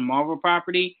Hulu that's a Marvel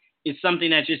property is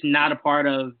something that's just not a part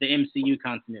of the MCU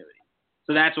continuity.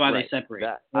 So that's why they separate.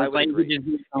 I would agree.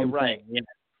 Right. Yeah.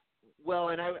 Well,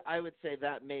 and I would say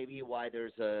that may be why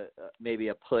there's maybe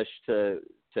a push to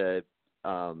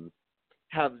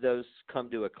have those come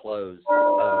to a close,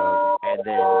 and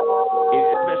then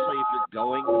especially if you're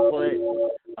going to put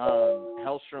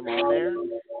Hellstrom on there,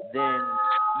 then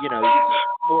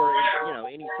or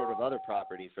any sort of other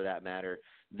property for that matter,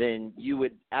 then you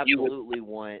would absolutely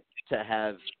want to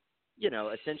have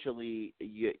essentially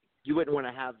you wouldn't want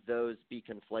to have those be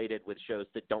conflated with shows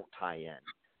that don't tie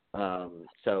in.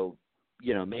 So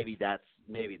maybe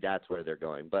that's where they're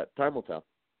going, but time will tell.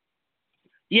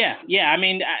 Yeah. I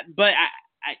mean, but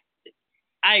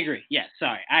I agree. Yeah,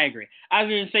 sorry, I agree. I was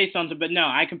going to say something, but no,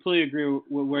 I completely agree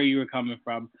with where you were coming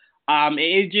from.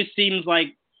 It just seems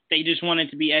like they just wanted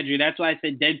to be edgy. That's why I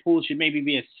said Deadpool should maybe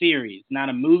be a series, not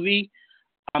a movie.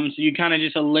 So you kind of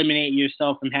just eliminate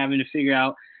yourself from having to figure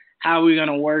out how we're going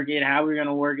to work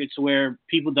it to where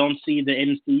people don't see the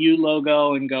MCU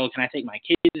logo and go, can I take my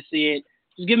kid to see it?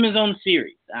 Just give him his own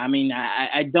series. I mean,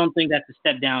 I don't think that's a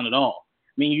step down at all.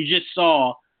 I mean, you just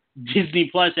saw Disney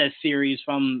Plus as series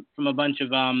from a bunch of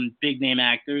big name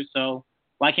actors, so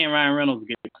why can't Ryan Reynolds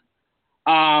get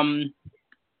one?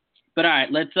 But all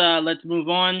right, let's move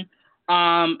on.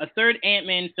 A third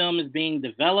Ant-Man film is being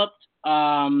developed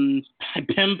by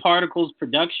Pym Particles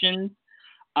Productions,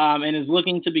 and is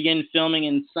looking to begin filming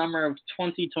in summer of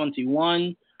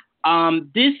 2021.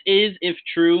 This is, if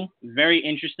true, very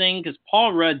interesting because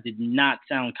Paul Rudd did not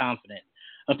sound confident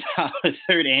about a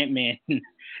third Ant-Man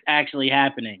actually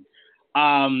happening.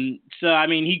 So, I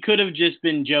mean, he could have just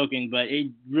been joking, but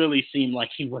it really seemed like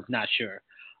he was not sure.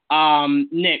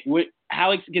 Nick,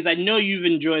 because I know you've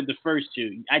enjoyed the first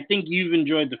two. I think you've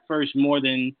enjoyed the first more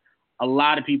than a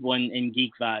lot of people in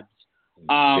Geek Vibes.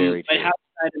 Very but true. how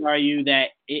excited are you that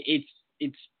it's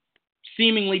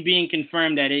seemingly being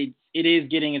confirmed that it is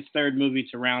getting its third movie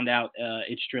to round out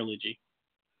its trilogy?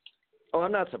 Oh,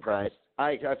 I'm not surprised.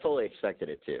 I fully expected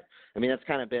it to. I mean, that's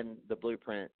kind of been the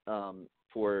blueprint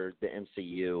for the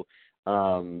MCU.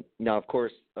 Now, of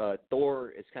course,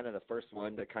 Thor is kind of the first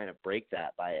one to kind of break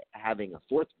that by having a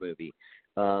fourth movie.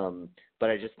 But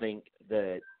I just think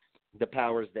that the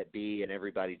powers that be and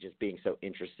everybody just being so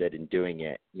interested in doing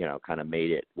it, kind of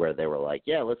made it where they were like,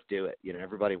 yeah, let's do it.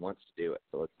 Everybody wants to do it,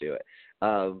 so let's do it.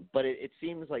 But it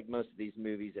seems like most of these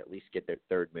movies at least get their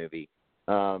third movie.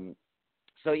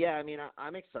 So, yeah, I mean,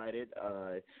 I'm excited.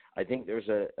 I think there's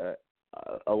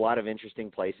a lot of interesting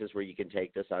places where you can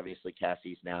take this. Obviously,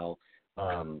 Cassie's now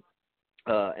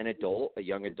an adult, a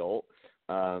young adult.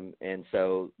 And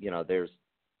so, there's,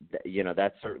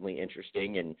 that's certainly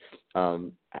interesting. And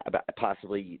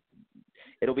possibly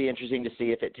it'll be interesting to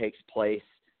see if it takes place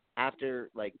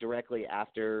directly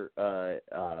after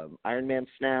Iron Man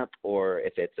snap, or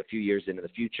if it's a few years into the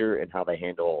future and how they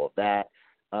handle all of that.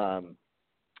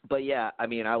 But yeah, I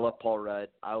mean, I love Paul Rudd.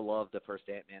 I love the first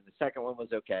Ant-Man. The second one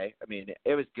was okay. I mean,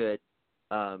 it was good.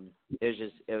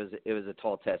 It was a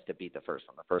tall test to beat the first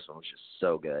one. The first one was just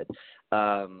so good.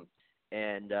 Yeah,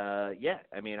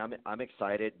 I mean, I'm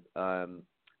excited. I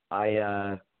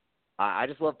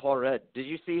just love Paul Rudd. Did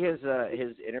you see his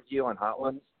interview on Hot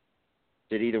Ones?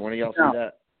 Did either one of y'all see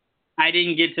that? I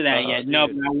didn't get to that yet. No,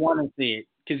 but I want to see it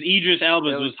because Idris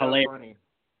Elba's was hilarious. Funny.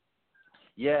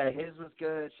 Yeah, his was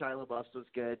good. Shia LaBeouf's was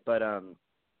good, but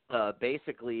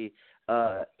basically,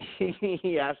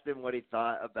 he asked him what he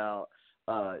thought about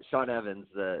Sean Evans,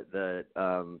 the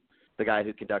guy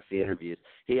who conducts the interviews.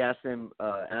 He asked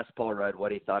Paul Rudd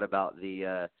what he thought about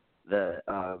the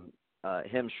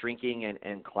him shrinking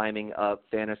and climbing up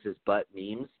Thanos' butt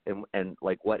memes and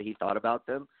like what he thought about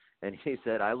them. And he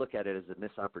said, I look at it as a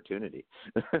missed opportunity.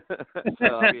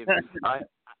 So, I mean, I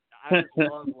just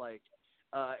love,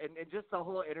 and just the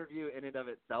whole interview in and of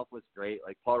itself was great.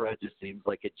 Like, Paul Rudd just seems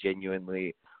like a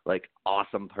genuinely,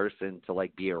 awesome person to,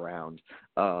 be around.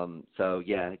 So,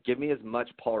 yeah, give me as much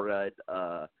Paul Rudd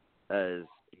as,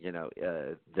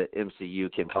 the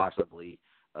MCU can possibly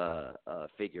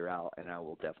figure out, and I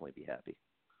will definitely be happy.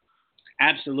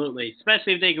 Absolutely,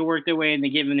 especially if they could work their way into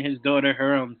giving his daughter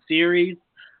her own series,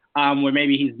 where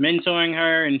maybe he's mentoring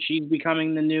her and she's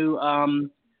becoming the new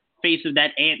face of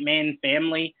that Ant-Man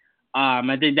family.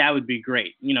 I think that would be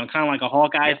great. You know, kind of like a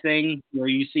Hawkeye thing where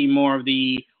you see more of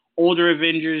the older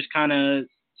Avengers kind of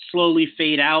slowly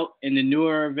fade out and the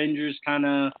newer Avengers kind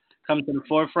of come to the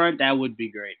forefront. That would be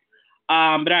great. But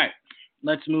all right,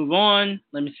 let's move on.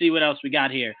 Let me see what else we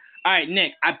got here. All right,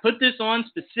 Nick, I put this on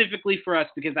specifically for us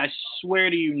because I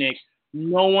swear to you, Nick,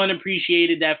 no one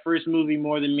appreciated that first movie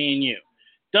more than me and you.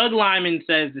 Doug Lyman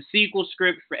says the sequel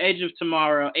script for Edge of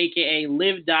Tomorrow, a.k.a.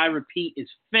 Live, Die, Repeat, is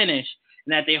finished,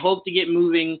 and that they hope to get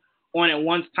moving on it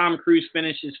once Tom Cruise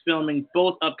finishes filming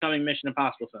both upcoming Mission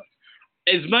Impossible films.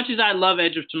 As much as I love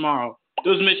Edge of Tomorrow,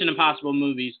 those Mission Impossible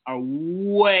movies are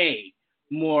way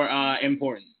more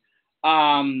important.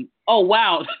 Oh,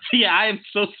 wow. Yeah, I am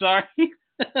so sorry.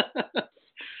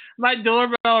 My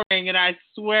doorbell rang, and I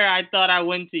swear I thought I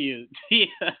went to you. Yeah,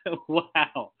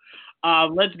 wow.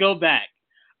 Let's go back.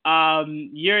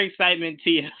 Your excitement,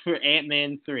 Tia, for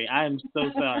Ant-Man 3. I am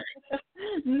so sorry.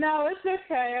 No, it's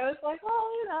okay. I was like,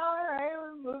 oh, all right,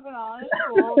 we're moving on. It's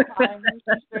cool. Time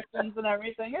restrictions and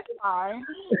everything. It's fine.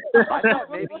 I thought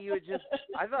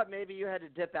maybe you had to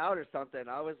dip out or something.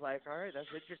 I was like, all right, that's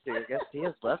interesting. I guess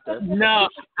Tia's left us. No,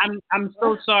 I'm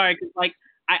so sorry. 'Cause, like,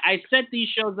 I set these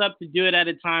shows up to do it at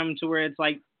a time to where it's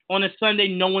like on a Sunday,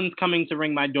 no one's coming to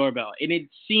ring my doorbell. And it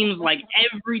seems like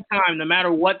every time, no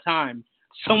matter what time,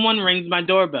 someone rings my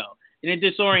doorbell. And it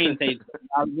disorientates me.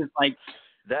 I was just like,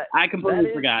 I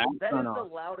completely forgot. That is the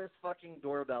loudest fucking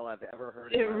doorbell I've ever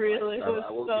heard. It really was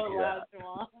so loud,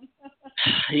 Juwan.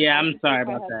 Yeah, I'm sorry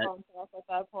about that. At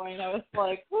that point, I was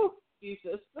like, whew,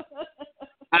 Jesus.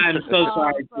 I'm so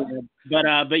sorry,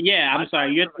 but yeah, I'm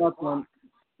sorry. Your thoughts on?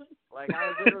 Like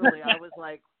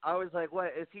I was like,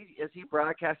 what is he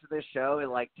broadcasting this show in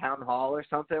like town hall or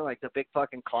something? Like the big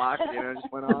fucking clock, just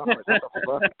went off. Like,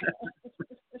 what the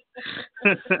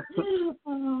fuck?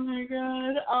 Oh my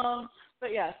god.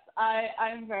 But yes,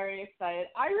 I'm very excited.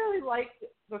 I really liked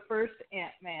the first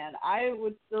Ant-Man. I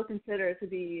would still consider it to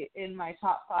be in my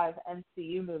top 5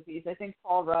 MCU movies. I think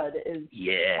Paul Rudd is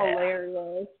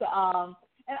hilarious.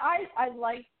 And I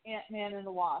liked Ant-Man and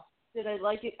the Wasp. Did I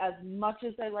like it as much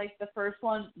as I liked the first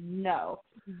one? No.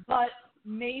 But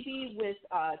maybe with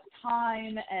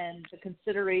time and the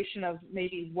consideration of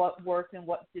maybe what worked and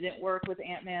what didn't work with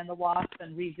Ant-Man and the Wasp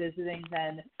and revisiting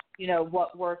then,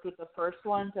 what worked with the first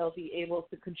one, they'll be able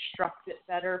to construct it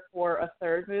better for a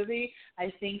third movie.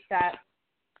 I think that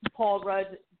Paul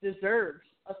Rudd deserves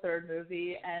a third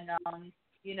movie and,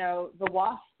 the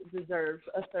Wasp deserves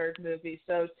a third movie.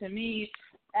 So to me,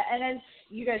 and as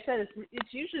you guys said,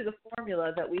 it's usually the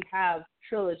formula that we have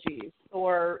trilogies.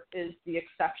 Thor is the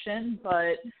exception,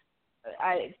 but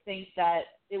I think that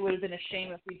it would have been a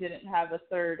shame if we didn't have a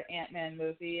third Ant-Man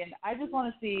movie. And I just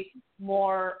want to see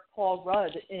more Paul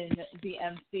Rudd in the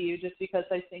MCU just because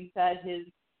I think that his,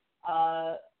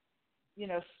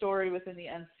 story within the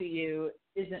MCU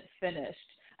isn't finished.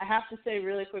 I have to say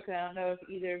really quickly, I don't know if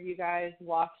either of you guys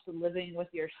watched Living with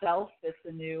Yourself. It's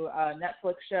a new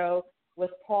Netflix show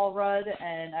with Paul Rudd,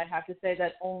 and I have to say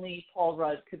that only Paul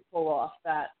Rudd could pull off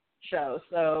that show.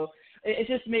 So it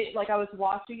just made, I was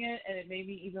watching it, and it made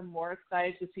me even more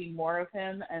excited to see more of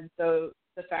him. And so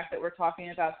the fact that we're talking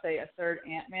about, say, a third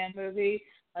Ant-Man movie,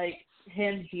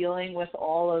 him dealing with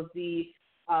all of the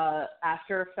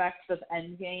after effects of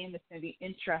Endgame, it's going to be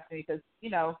interesting because,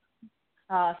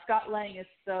 Scott Lang is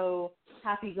so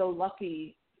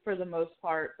happy-go-lucky for the most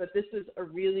part, but this is a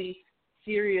really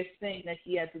serious thing that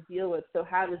he had to deal with. So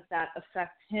how does that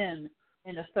affect him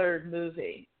in a third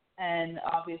movie? And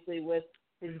obviously with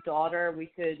his daughter, we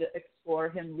could explore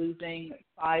him losing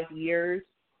 5 years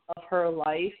of her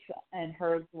life and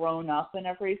her grown up and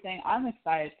everything. I'm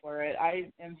excited for it.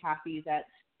 I am happy that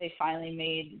they finally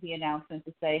made the announcement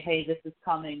to say, hey, this is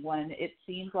coming, when it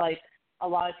seems like a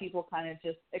lot of people kind of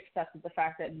just accepted the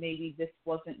fact that maybe this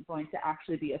wasn't going to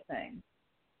actually be a thing.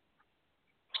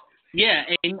 Yeah,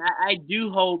 and I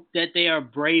do hope that they are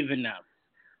brave enough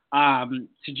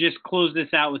to just close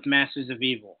this out with Masters of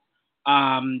Evil.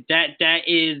 That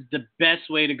is the best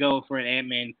way to go for an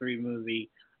Ant-Man 3 movie,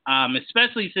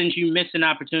 especially since you missed an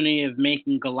opportunity of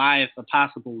making Goliath a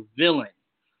possible villain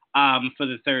for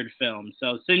the third film.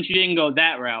 So since you didn't go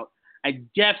that route, I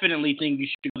definitely think you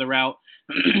should go the route,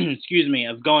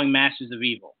 of going Masters of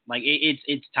Evil.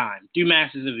 It's time. Do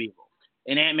Masters of Evil.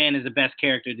 And Ant-Man is the best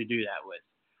character to do that with.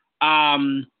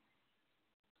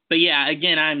 But yeah,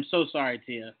 again, I'm so sorry,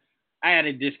 Tia. I had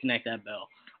to disconnect that bell.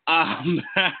 All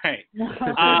right.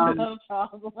 No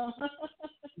problem.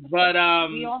 But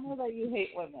we all know that you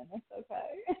hate women. It's okay.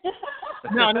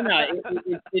 No.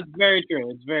 It's very true.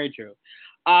 It's very true.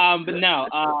 But no.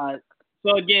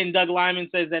 So again, Doug Liman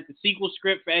says that the sequel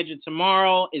script for Edge of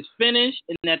Tomorrow is finished,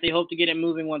 and that they hope to get it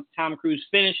moving once Tom Cruise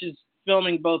finishes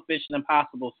filming both Mission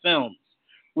Impossible films,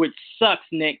 which sucks,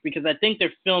 Nick, because I think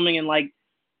they're filming in like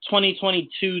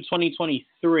 2022,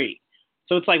 2023.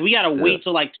 So it's like we gotta wait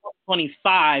till like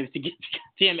 2025 to get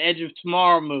the damn Edge of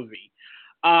Tomorrow movie.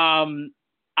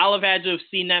 I'll have had to have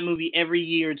seen that movie every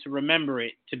year to remember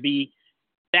it to be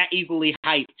that equally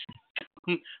hyped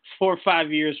 4 or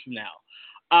 5 years from now.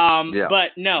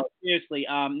 But no, seriously,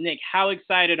 Nick, how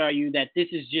excited are you that this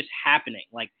is just happening?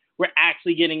 Like, we're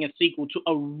actually getting a sequel to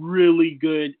a really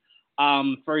good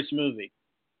first movie.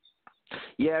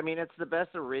 Yeah, I mean, it's the best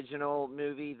original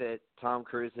movie that Tom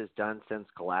Cruise has done since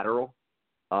Collateral.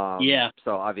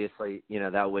 So obviously,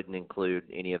 that wouldn't include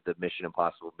any of the Mission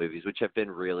Impossible movies, which have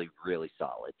been really, really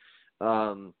solid.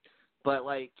 But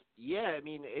like, yeah, I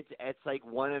mean, it's like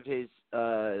one of his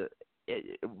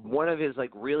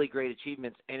like really great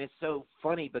achievements, and it's so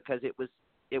funny because it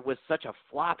was such a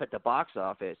flop at the box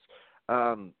office.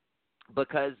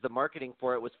 Because the marketing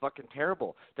for it was fucking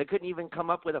terrible. They couldn't even come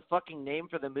up with a fucking name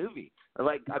for the movie.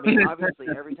 Like, I mean, obviously,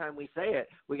 every time we say it,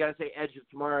 we got to say Edge of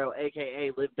Tomorrow,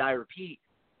 a.k.a. Live, Die, Repeat,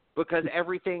 because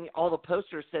all the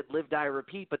posters said Live, Die,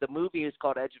 Repeat, but the movie is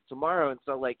called Edge of Tomorrow. And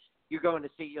so, like, you're going to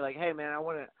see, you're like, hey, man, I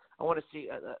want to see,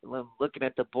 I'm looking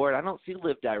at the board, I don't see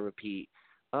Live, Die, Repeat.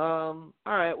 All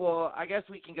right, well, I guess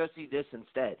we can go see this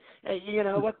instead. Hey, you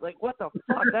know what? Like, what the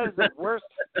fuck? That is the worst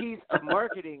piece of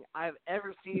marketing I've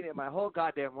ever seen in my whole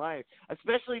goddamn life,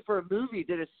 especially for a movie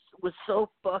that was so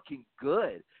fucking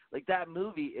good. Like, that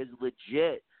movie is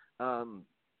legit,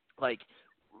 like,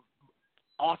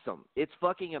 awesome. It's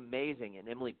fucking amazing, and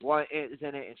Emily Blunt is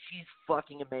in it, and she's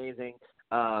fucking amazing.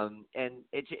 And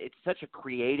it's such a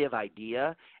creative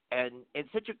idea, and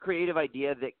it's such a creative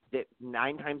idea that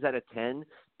 9 times out of 10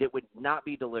 that would not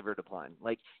be delivered upon.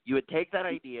 Like, you would take that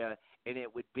idea and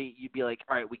you'd be like,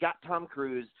 all right, we got Tom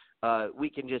Cruise,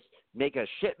 we can just make a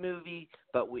shit movie,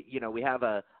 but we have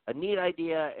a neat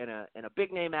idea and a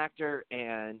big name actor,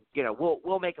 and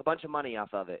we'll make a bunch of money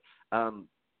off of it.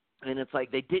 And it's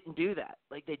like they didn't do that.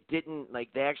 Like,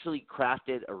 they actually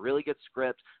crafted a really good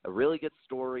script, a really good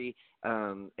story.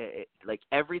 Like,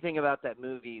 everything about that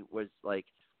movie was like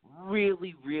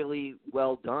really, really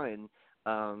well done.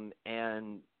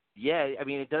 And yeah, I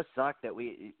mean, it does suck that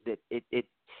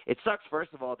it sucks,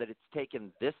 first of all, that it's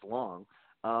taken this long.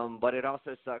 But it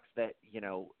also sucks that,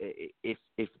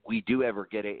 if we do ever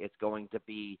get it, it's going to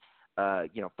be,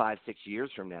 5-6 years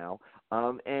from now.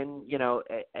 And,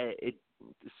 it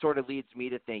sort of leads me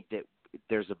to think that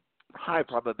there's a high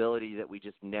probability that we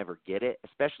just never get it,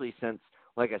 especially since,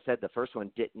 like I said, the first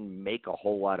one didn't make a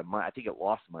whole lot of money. I think it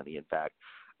lost money, in fact.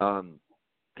 And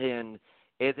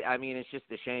it's just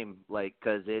a shame, like,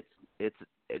 because it's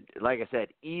like I said,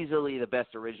 easily the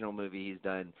best original movie he's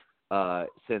done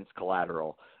since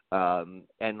Collateral.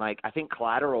 And like, I think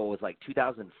Collateral was like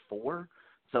 2004.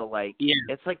 So, like,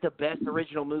 It's like the best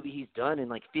original movie he's done in,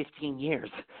 like, 15 years,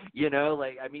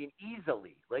 Like, I mean,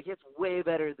 easily. Like, it's way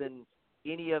better than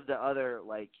any of the other,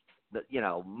 like,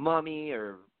 Mummy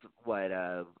or,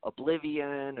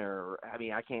 Oblivion or, I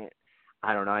mean,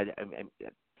 I don't know.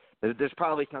 There's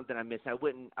probably something I missed. I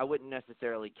wouldn't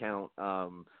necessarily count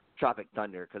Tropic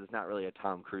Thunder because it's not really a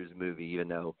Tom Cruise movie, even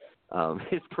though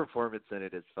his performance in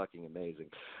it is fucking amazing.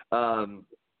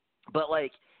 But,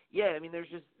 like, yeah, I mean, there's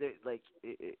just like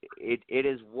it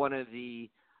is one of the,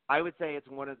 I would say it's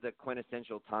one of the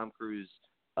quintessential Tom Cruise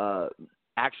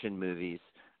action movies,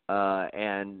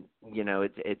 and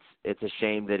it's a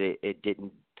shame that it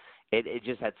didn't. It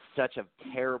just had such a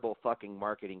terrible fucking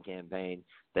marketing campaign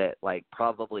that like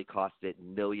probably cost it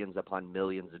millions upon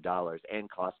millions of dollars and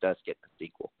cost us getting a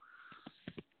sequel,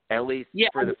 at least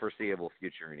for the foreseeable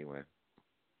future, anyway.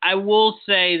 I will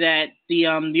say that the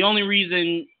only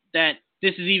reason that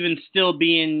this is even still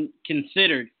being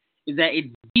considered is that its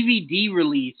DVD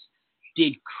release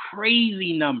did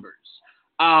crazy numbers.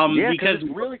 Because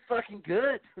it's really fucking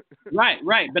good.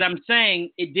 Right. But I'm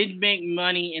saying it did make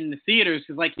money in the theaters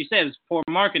because, like you said, it's poor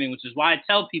marketing, which is why I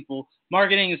tell people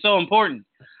marketing is so important.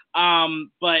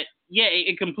 But yeah,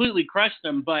 it completely crushed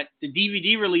them. But the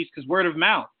DVD release, because word of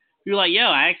mouth, people were like, yo,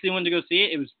 I actually went to go see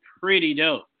it. It was pretty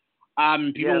dope.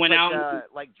 People went out.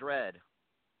 Like Dredd.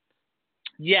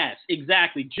 Yes,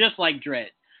 exactly. Just like Dredd.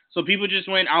 So people just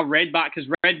went, I'll Redbox, because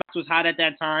Redbox was hot at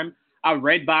that time. I'll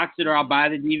Redbox it or I'll buy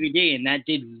the DVD. And that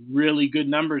did really good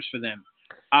numbers for them.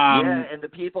 And the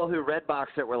people who Redbox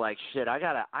it were like, shit, I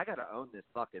gotta own this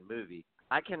fucking movie.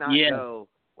 I cannot go,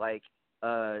 like,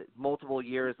 multiple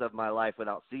years of my life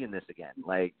without seeing this again.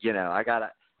 Like, I gotta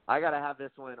have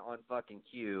this one on fucking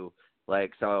queue,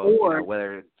 Like, so, Or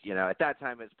whether, at that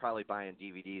time it's probably buying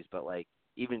DVDs, but like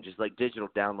even just like digital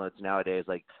downloads nowadays,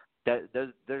 like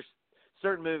there's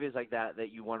certain movies like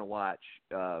that you want to watch,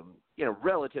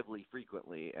 relatively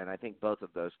frequently. And I think both of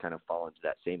those kind of fall into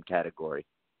that same category.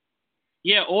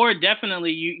 yeah, or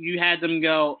definitely you had them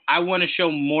go, I want to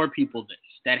show more people this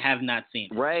that have not seen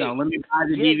it. Right. So let me buy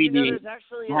the DVD there's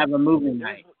actually and have a movie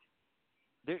night.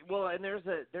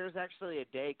 There's actually a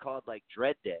day called like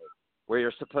Dread Day, where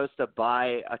you're supposed to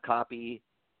buy a copy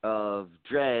of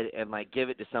Dread and like give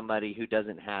it to somebody who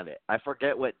doesn't have it. I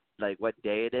forget what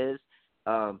day it is,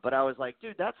 but I was like,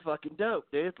 dude, that's fucking dope,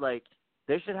 dude. Like,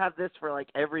 they should have this for like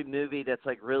every movie that's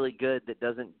like really good that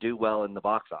doesn't do well in the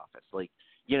box office. Like,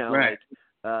 Right.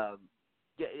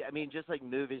 I mean, just like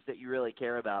movies that you really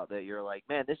care about, that you're like,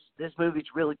 man, this movie's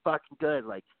really fucking good.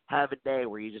 Like, have a day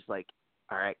where you just like,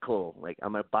 all right, cool. Like,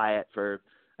 I'm gonna buy it for.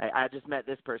 I just met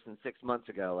this person 6 months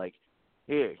ago. Like,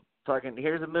 here's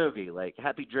a movie. Like,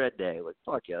 Happy Dread Day. Like,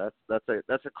 fuck yeah,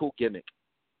 that's a cool gimmick.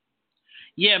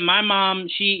 Yeah, my mom,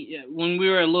 when we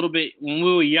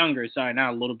were younger, sorry,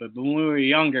 not a little bit, but when we were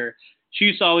younger, she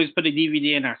used to always put a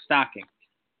DVD in our stocking.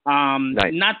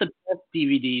 Nice. Not the best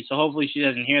DVD, so hopefully she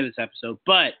doesn't hear this episode,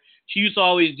 but she used to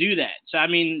always do that. So, I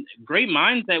mean, great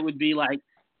mindset would be like,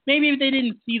 maybe if they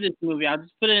didn't see this movie, I'll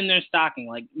just put it in their stocking.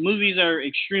 Like, movies are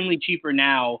extremely cheaper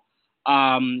now,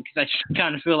 because I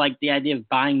kind of feel like the idea of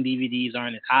buying DVDs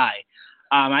aren't as high.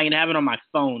 I can have it on my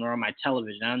phone or on my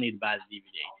television. I don't need to buy the DVD.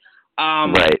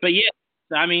 Right. But yeah,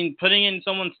 so, I mean, putting in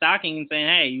someone's stocking and saying,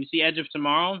 hey, you see Edge of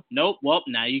Tomorrow? Nope. Well,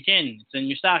 now you can. It's in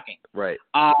your stocking. Right.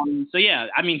 So yeah,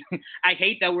 I mean, I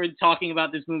hate that we're talking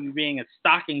about this movie being a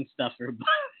stocking stuffer,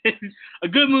 but a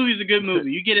good movie is a good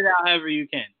movie. You get it out however you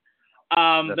can.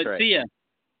 But right. Tia,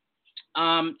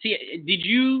 did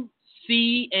you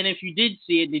see, and if you did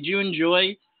see it, did you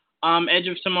enjoy Edge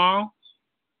of Tomorrow?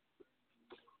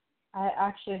 I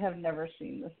actually have never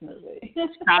seen this movie.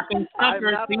 Stocking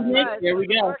stuffer. See, Nick? There we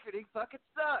go. Marketing fucking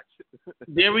sucks.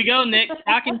 There we go, Nick.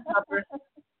 Stocking stuffer.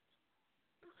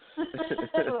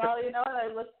 Well, you know what? I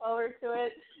look forward to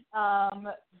it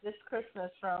this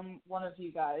Christmas from one of you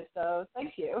guys. So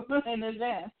thank you in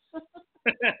advance.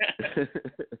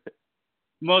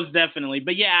 Most definitely.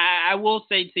 But yeah, I will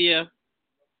say, Tia,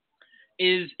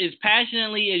 is as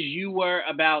passionately as you were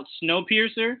about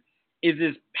Snowpiercer, is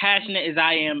as passionate as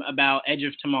I am about Edge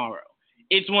of Tomorrow.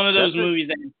 It's one of those movies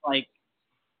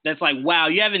that's like, wow,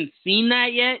 you haven't seen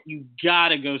that yet? You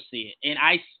gotta go see it. And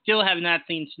I still have not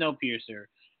seen Snowpiercer.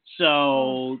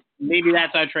 So maybe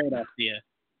that's our trade-off, Tia.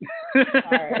 All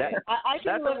right. I can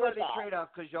that's live a with worthy that. trade-off,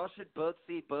 because y'all should both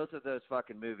see both of those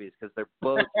fucking movies, because they're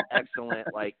both excellent.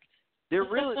 Like, they're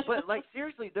really, but like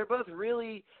seriously, they're both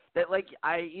really that. Like,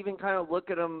 I even kind of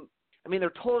look at them. I mean,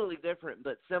 they're totally different,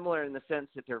 but similar in the sense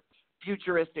that they're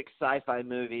futuristic sci-fi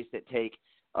movies that take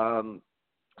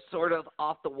sort of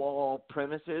off-the-wall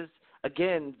premises.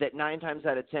 Again, that 9 times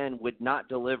out of 10 would not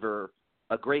deliver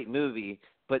a great movie,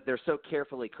 but they're so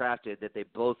carefully crafted that they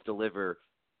both deliver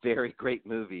very great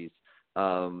movies.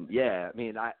 Yeah, I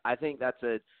mean, I think that's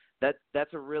a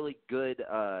really good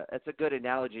that's a good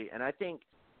analogy, and I think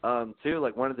too,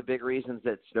 like, one of the big reasons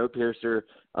that Snowpiercer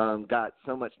got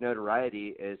so much notoriety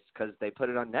is because they put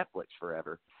it on Netflix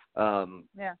forever.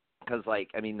 Yeah. Because, like,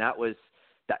 I mean, that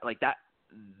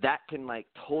can, like,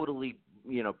 totally,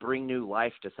 bring new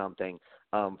life to something,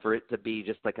 for it to be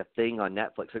just like a thing on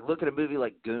Netflix. Like, look at a movie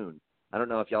like Goon. I don't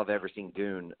know if y'all have ever seen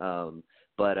Goon,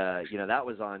 but that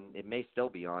was on. It may still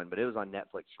be on, but it was on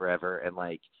Netflix forever, and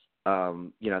like,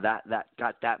 that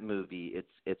got that movie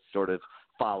it's sort of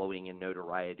following in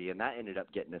notoriety, and that ended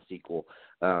up getting a sequel.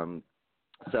 But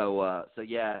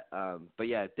yeah,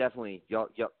 definitely y'all.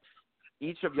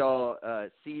 Each of y'all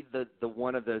see the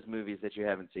one of those movies that you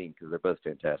haven't seen, because they're both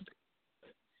fantastic.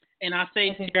 And I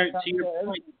say to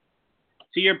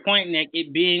your point, Nick,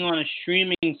 it being on a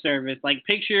streaming service, like,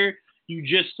 picture you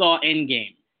just saw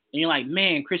Endgame, and you're like,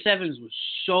 man, Chris Evans was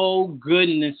so good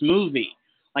in this movie.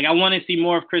 Like, I want to see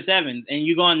more of Chris Evans. And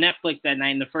you go on Netflix that night,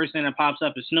 and the first thing that pops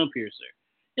up is Snowpiercer.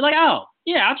 You're like, oh,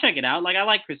 yeah, I'll check it out. Like, I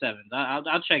like Chris Evans.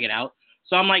 I'll check it out.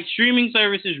 So I'm like, streaming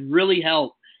services really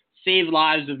help save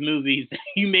lives of movies that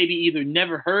you maybe either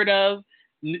never heard of,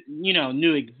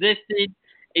 knew existed,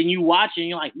 and you watch it and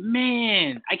you're like,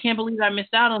 man, I can't believe I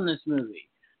missed out on this movie.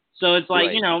 So it's like,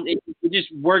 right. It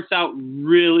just works out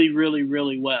really, really,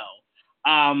 really well.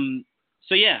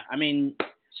 So yeah, I mean,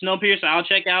 Snowpiercer, I'll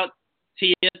check out.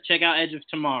 Tia, check out Edge of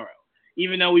Tomorrow.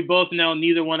 Even though we both know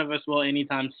neither one of us will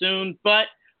anytime soon, but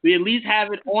we at least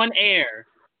have it on air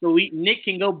so Nick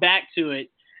can go back to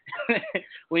it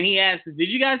when he asks, did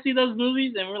you guys see those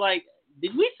movies? And we're like,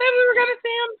 did we say we were going to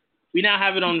see them? we now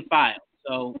have it on file,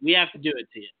 so we have to do it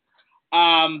to you.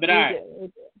 But all right,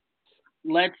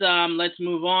 let's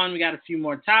move on. We got a few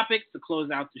more topics to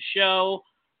close out the show.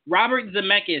 Robert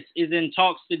Zemeckis is in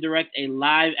talks to direct a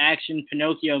live-action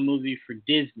Pinocchio movie for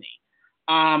Disney.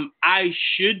 I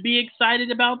should be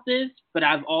excited about this, but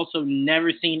I've also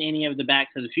never seen any of the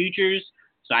Back to the Futures,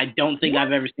 so I don't think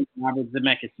I've ever seen a Robert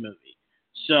Zemeckis movie.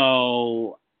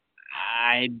 So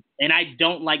I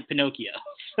don't like Pinocchio,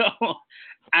 so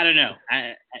I don't know.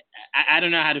 I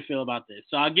don't know how to feel about this.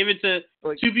 So I'll give it to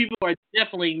two people who are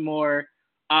definitely more.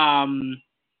 Go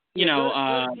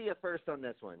to Tia first on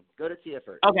this one. Go to Tia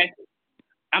first. Okay.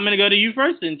 I'm going to go to you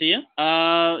first then, Tia.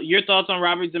 Your thoughts on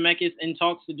Robert Zemeckis in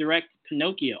talks to direct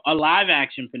Pinocchio, a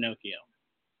live-action Pinocchio.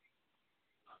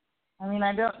 I mean,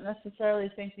 I don't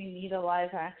necessarily think we need a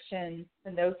live-action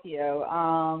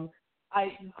Pinocchio.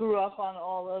 I grew up on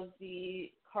all of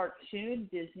the cartoon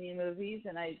Disney movies,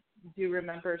 and I do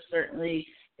remember certainly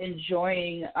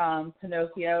enjoying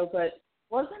Pinocchio, but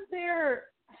wasn't there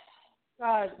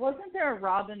a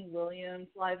Robin Williams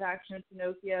live-action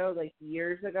Pinocchio like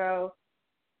years ago?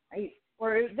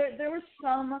 There was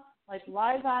some like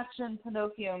live-action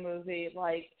Pinocchio movie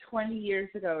like 20 years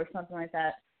ago or something like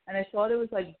that, and I thought it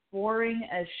was like boring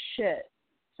as shit.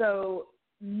 So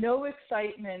no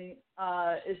excitement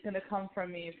is going to come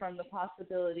from me from the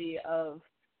possibility of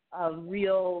a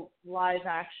real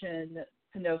live-action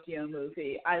Pinocchio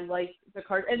movie. I like the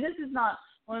card, and this is not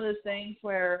one of those things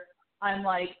where I'm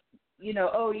like, you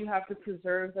have to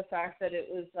preserve the fact that it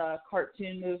was a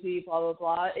cartoon movie, blah, blah,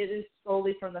 blah. It is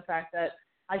solely from the fact that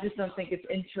I just don't think it's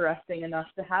interesting enough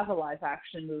to have a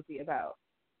live-action movie about.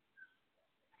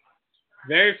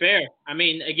 Very fair. I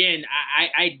mean, again,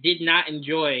 I did not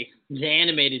enjoy the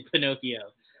animated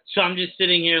Pinocchio. So I'm just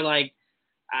sitting here like,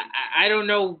 I don't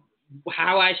know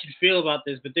how I should feel about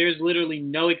this, but there's literally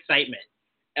no excitement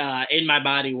in my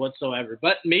body whatsoever.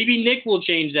 But maybe Nick will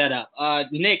change that up.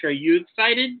 Nick, are you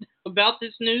excited about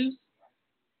this news?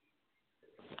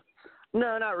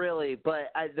 No, not really.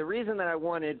 But the reason that I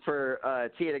wanted for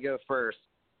Tia to go first,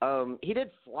 he did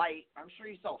Flight. I'm sure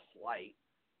you saw Flight.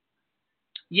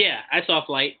 Yeah, I saw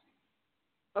Flight.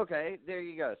 Okay, there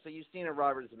you go. So you've seen a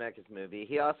Robert Zemeckis movie.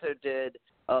 He also did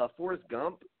Forrest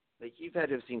Gump. Like, you've had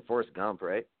to have seen Forrest Gump,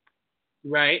 right?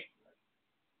 Right.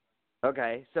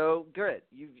 Okay, so good.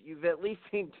 You've at least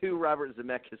seen two Robert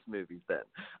Zemeckis movies then.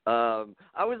 I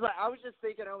was just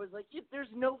thinking, there's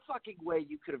no fucking way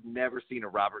you could have never seen a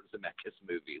Robert Zemeckis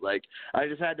movie. Like, I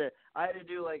had to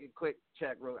do like a quick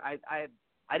check.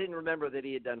 I didn't remember that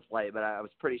he had done Flight, but I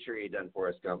was pretty sure he had done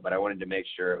Forrest Gump. But I wanted to make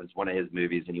sure it was one of his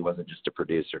movies and he wasn't just a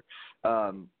producer.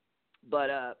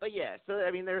 But yeah. So I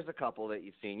mean, there's a couple that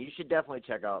you've seen. You should definitely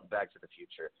check out Back to the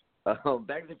Future.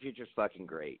 Back to the Future is fucking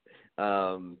great.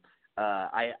 I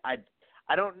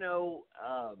don't know.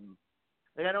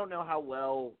 I don't know how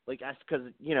well, like,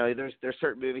 because there's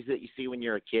certain movies that you see when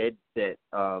you're a kid that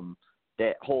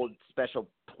hold special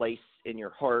place in your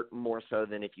heart more so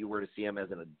than if you were to see them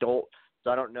as an adult. So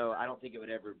I don't know. I don't think it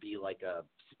would ever be like a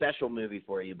special movie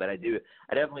for you, but I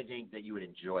definitely think that you would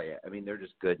enjoy it. I mean, they're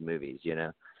just good movies,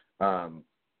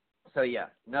 So yeah,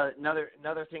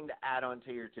 another thing to add on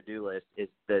to your to-do list is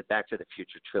the Back to the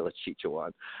Future trilogy,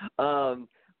 Juwan.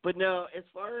 But no, as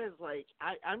far as like,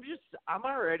 I'm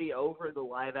already over the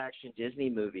live-action Disney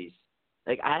movies.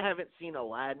 Like, I haven't seen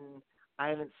Aladdin, I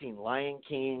haven't seen Lion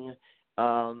King.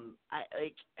 I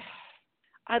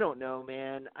don't know,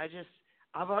 man.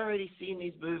 I've already seen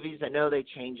these movies. I know they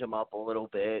change them up a little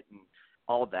bit and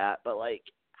all that, but like,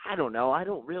 I don't know. I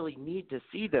don't really need to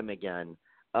see them again.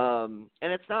 And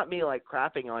it's not me like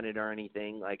crapping on it or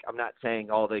anything. Like, I'm not saying,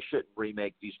 they shouldn't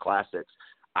remake these classics.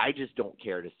 I just don't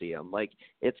care to see them. Like,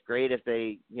 it's great if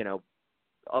they,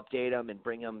 update them and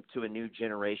bring them to a new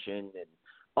generation and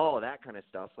all that kind of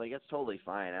stuff. Like, it's totally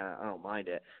fine. I don't mind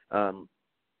it.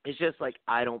 It's just like,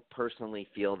 I don't personally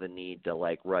feel the need to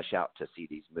like rush out to see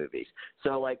these movies.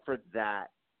 So like, for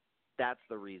that's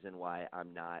the reason why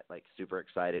I'm not like super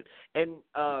excited. And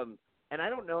I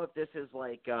don't know if this is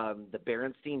like the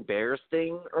Berenstein Bears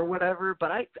thing or whatever,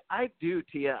 but I do,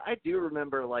 Tia. I do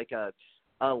remember like a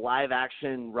live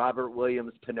action Robert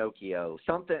Williams Pinocchio,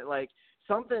 something that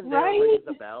rings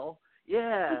a bell.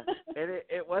 Yeah, and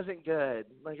it wasn't good.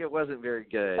 Like, it wasn't very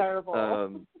good.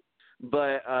 Terrible.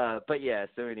 But yeah.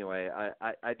 So anyway,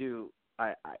 I do.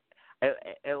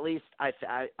 At least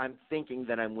I'm thinking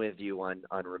that I'm with you on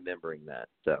remembering that.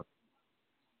 So.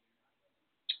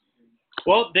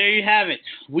 Well, there you have it.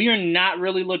 We are not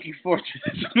really looking forward to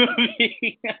this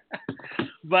movie,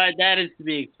 but that is to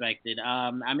be expected.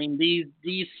 I mean, these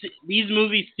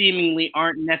movies seemingly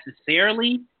aren't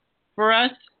necessarily for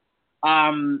us.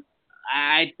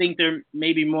 I think they're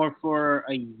maybe more for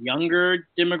a younger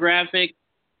demographic.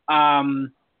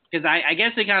 Because I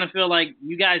guess they kind of feel like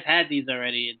you guys had these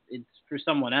already. It's for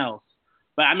someone else.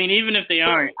 But I mean, even if they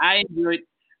aren't, I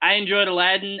enjoyed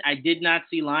Aladdin. I did not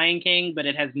see Lion King, but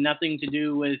it has nothing to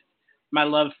do with my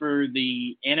love for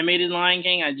the animated Lion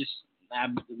King.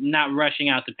 I'm not rushing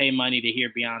out to pay money to hear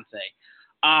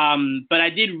Beyonce. But I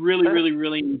did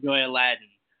really enjoy Aladdin.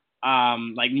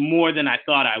 Like more than I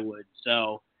thought I would.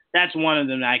 So that's one of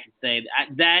them that I could say.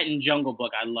 That and Jungle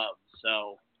Book I love.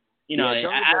 So, Jungle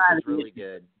Book is really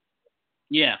good.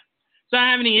 Yeah. So I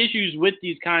don't have any issues with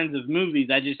these kinds of movies.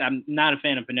 I'm not a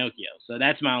fan of Pinocchio. So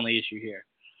that's my only issue here.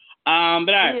 But all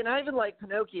right. And I even like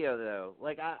Pinocchio though.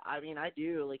 Like I mean I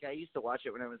do. Like I used to watch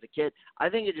it when I was a kid. I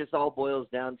think it just all boils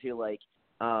down to like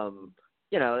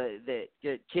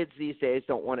the kids these days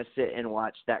don't want to sit and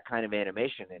watch that kind of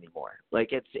animation anymore.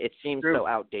 Like it seems so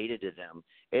outdated to them.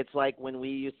 It's like when we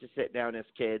used to sit down as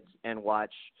kids and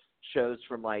watch shows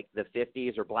from like the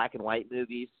 50s or black and white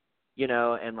movies,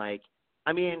 and like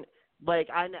I mean like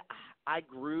I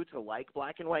grew to like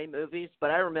black and white movies, but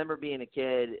I remember being a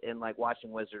kid and like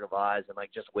watching Wizard of Oz and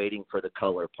like just waiting for the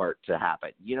color part to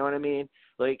happen. You know what I mean?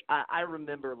 Like I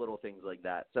remember little things like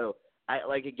that. So I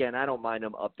don't mind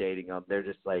them updating them. They're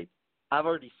just like, I've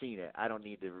already seen it. I don't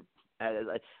need to.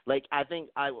 I think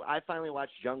I finally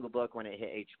watched Jungle Book when it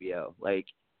hit HBO. Like,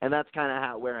 and that's kind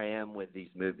of where I am with these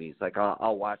movies. Like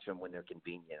I'll watch them when they're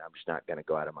convenient. I'm just not going to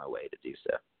go out of my way to do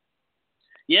so.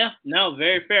 Yeah, no,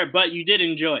 very fair. But you did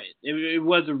enjoy it. It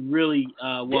was a really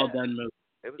well done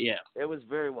movie. It was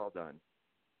very well done.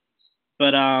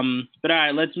 But all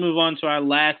right, let's move on to our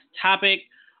last topic.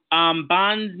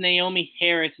 Bond's Naomi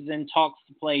Harris is in talks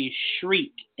to play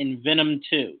Shriek in Venom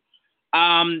 2.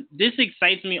 This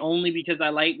excites me only because I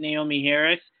like Naomi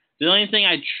Harris. The only thing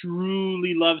I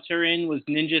truly loved her in was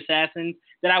Ninja Assassins,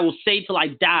 that I will say till I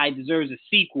die deserves a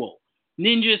sequel.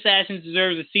 Ninja Assassins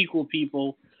deserves a sequel,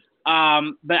 people.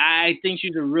 But I think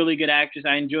she's a really good actress.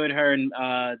 I enjoyed her in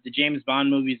the James Bond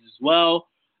movies as well.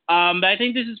 But I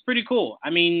think this is pretty cool. I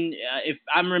mean, if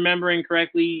I'm remembering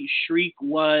correctly, Shriek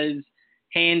was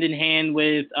hand in hand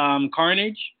with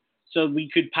Carnage. So we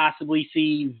could possibly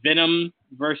see Venom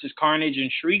versus Carnage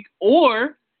and Shriek.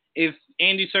 Or if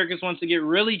Andy Serkis wants to get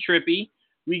really trippy,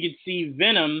 we could see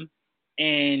Venom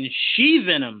and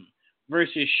She-Venom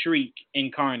versus Shriek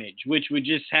and Carnage, which would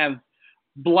just have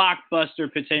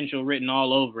blockbuster potential written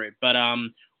all over it. But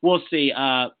we'll see.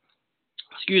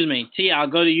 Excuse me, Tia, I'll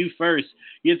go to you first.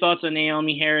 Your thoughts on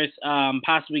Naomi Harris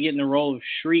possibly getting the role of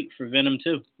Shriek for Venom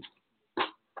 2?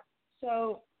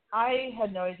 So I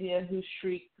had no idea who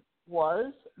Shriek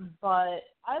was, but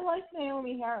I like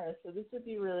Naomi Harris, so this would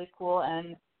be really cool.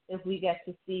 And if we get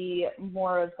to see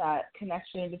more of that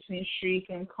connection between Shriek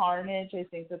and Carnage, I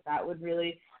think that would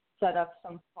really set up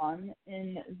some fun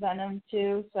in Venom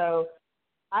 2. So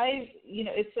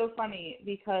it's so funny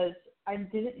because I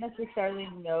didn't necessarily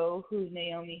know who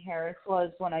Naomi Harris was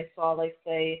when I saw, like,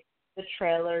 say, the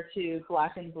trailer to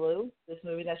Black and Blue, this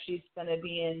movie that she's going to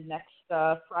be in next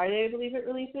Friday, I believe it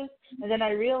releases. And then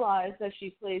I realized that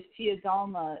she plays Tia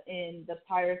Dalma in the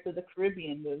Pirates of the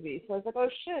Caribbean movie. So I was like, oh,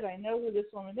 shit, I know who this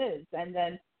woman is. And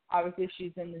then, obviously,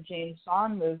 she's in the James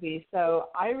Bond movie. So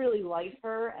I really like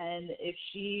her, and if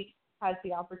she has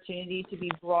the opportunity to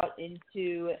be brought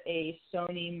into a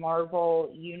Sony Marvel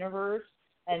universe,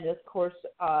 and of course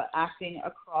acting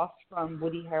across from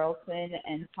Woody Harrelson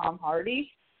and Tom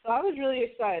Hardy. So I was really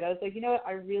excited. I was like, you know what,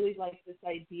 I really like this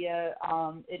idea.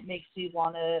 It makes me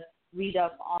want to read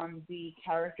up on the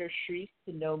character Shriek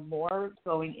to know more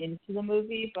going into the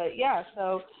movie. But yeah,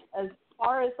 so as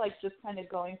far as like just kind of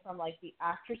going from like the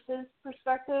actress's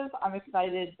perspective, I'm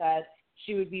excited that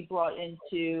she would be brought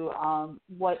into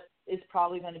what is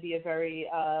probably going to be a very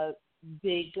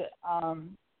big,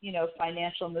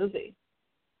 financial movie.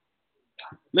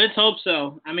 Let's hope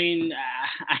so. I mean,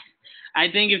 I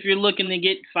think if you're looking to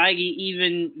get Feige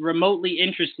even remotely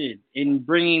interested in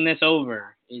bringing this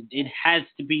over, it has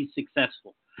to be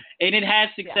successful. And it has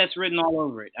success written all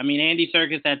over it. I mean, Andy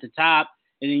Serkis at the top,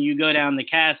 and then you go down the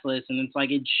cast list, and it's like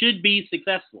it should be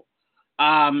successful.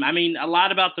 I mean, a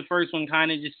lot about the first one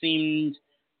kind of just seemed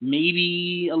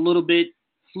maybe a little bit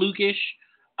flukish.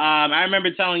 I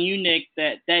remember telling you, Nick,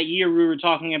 that year we were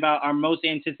talking about our most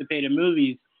anticipated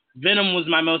movies. Venom was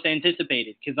my most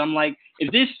anticipated because I'm like, if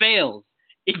this fails,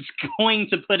 it's going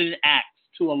to put an axe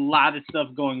to a lot of stuff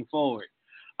going forward.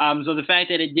 So the fact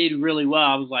that it did really well,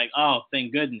 I was like, oh,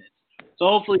 thank goodness. So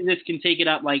hopefully this can take it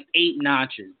up like 8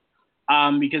 notches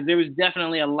because there was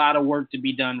definitely a lot of work to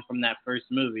be done from that first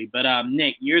movie. But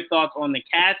Nick, your thoughts on the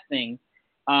casting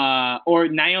or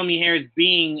Naomi Harris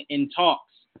being in talks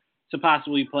to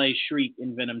possibly play Shriek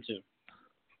in Venom 2.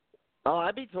 Oh,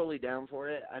 I'd be totally down for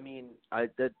it. I mean,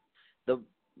 the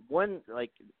one,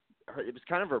 like, it was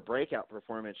kind of her breakout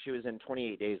performance. She was in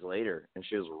 28 Days Later, and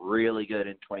she was really good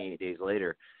in 28 Days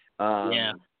Later.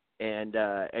 Yeah. And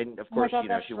of course,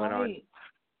 she went on. Right.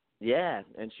 Yeah,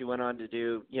 and she went on to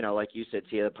do, like you said,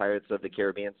 Tia, the Pirates of the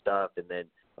Caribbean stuff, and then,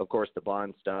 of course, the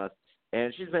Bond stuff.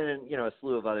 And she's been in, a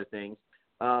slew of other things.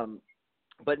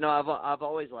 But no, I've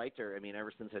always liked her. I mean,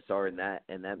 ever since I saw her in that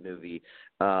movie,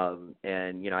 and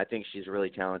I think she's a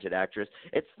really talented actress.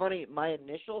 It's funny. My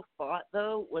initial thought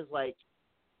though was like,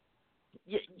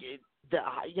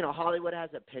 Hollywood has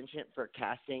a penchant for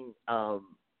casting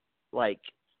like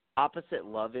opposite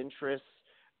love interests,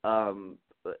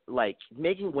 like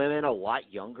making women a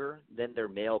lot younger than their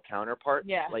male counterparts.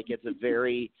 Yeah. Like it's a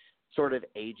very sort of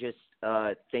ageist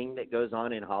thing that goes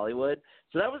on in Hollywood.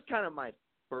 So that was kind of my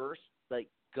first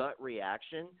gut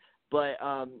reaction. But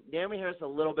Naomi Harris is a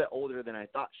little bit older than I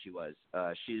thought she was.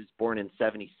 She's born in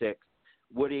 1976.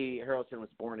 Woody Harrelson was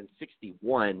born in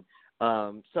 1961.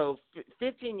 So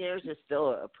 15 years is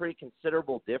still a pretty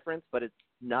considerable difference, but it's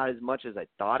not as much as I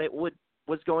thought it was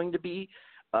going to be.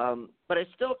 But I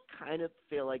still kind of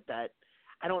feel like that.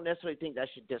 I don't necessarily think that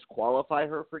should disqualify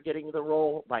her for getting the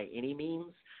role by any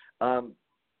means.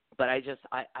 But I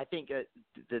think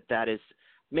that is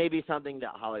maybe something that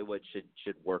Hollywood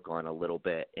should work on a little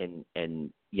bit, and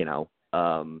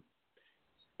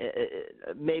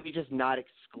maybe just not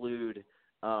exclude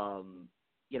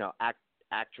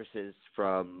actresses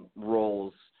from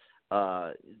roles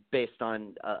based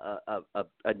on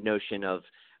a notion of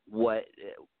what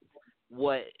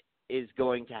is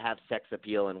going to have sex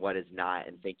appeal and what is not,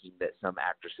 and thinking that some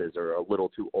actresses are a little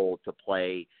too old to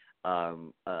play a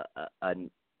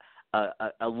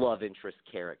love interest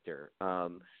character. I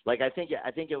think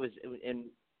it was in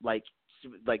like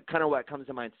kind of what comes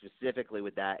to mind specifically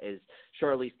with that is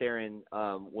Charlize Theron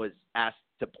was asked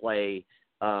to play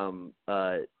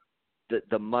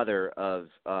the mother of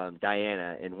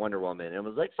Diana in Wonder Woman, and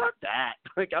was like, fuck that.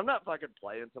 Like, I'm not fucking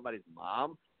playing somebody's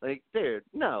mom. Like, dude,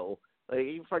 no. Like, are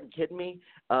you fucking kidding me?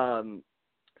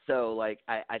 So like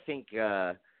I think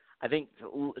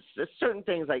certain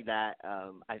things like that,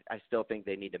 I still think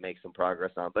they need to make some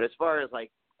progress on. But as far as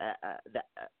like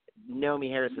Naomi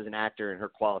Harris as an actor and her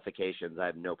qualifications, I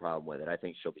have no problem with it. I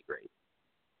think she'll be great.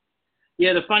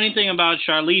 Yeah, the funny thing about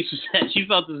Charlize was that she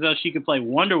felt as though she could play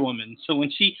Wonder Woman. So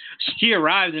when she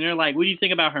arrived and they're like, what do you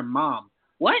think about her mom?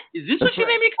 What? Is this what she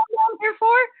made me come down here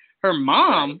for? Her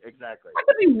mom? Right, exactly. I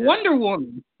could be Wonder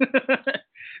Woman.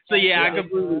 So yeah, I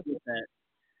completely get that.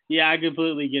 Yeah, I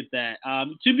completely get that.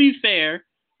 To be fair,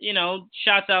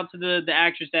 shouts out to the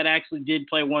actress that actually did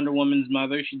play Wonder Woman's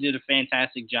mother. She did a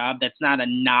fantastic job. That's not a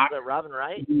knock. Is that Robin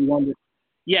Wright?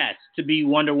 Yes, to be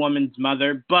Wonder Woman's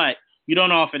mother, but you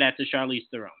don't offer that to Charlize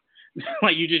Theron.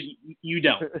 Like you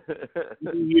don't.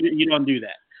 you don't do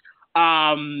that.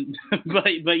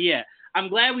 But yeah, I'm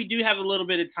glad we do have a little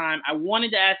bit of time. I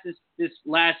wanted to ask this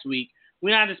last week.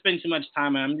 We don't have to spend too much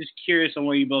time on it. I'm just curious on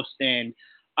where you both stand.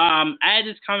 I had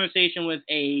this conversation with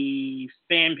a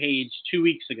fan page 2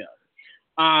 weeks ago.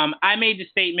 I made the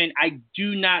statement, I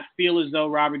do not feel as though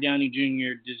Robert Downey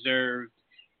Jr. deserved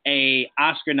a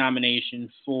Oscar nomination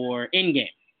for Endgame.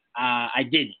 I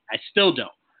didn't. I still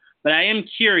don't. But I am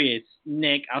curious,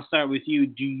 Nick, I'll start with you.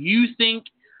 Do you think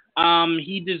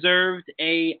he deserved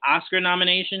a Oscar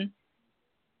nomination?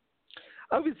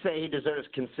 I would say he deserves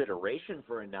consideration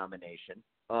for a nomination.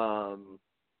 I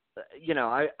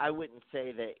wouldn't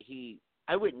say that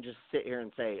I wouldn't just sit here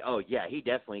and say, oh, yeah, he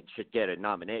definitely should get a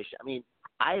nomination. I mean,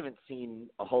 I haven't seen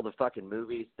a whole of fucking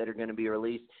movies that are going to be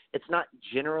released. It's not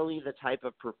generally the type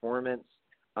of performance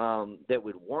that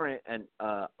would warrant an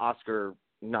Oscar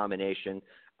nomination.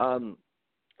 And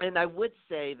I would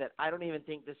say that I don't even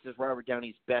think this is Robert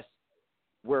Downey's best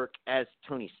work as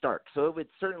Tony Stark. So it would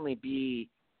certainly be,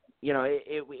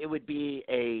 it would be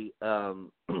a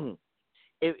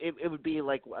it would be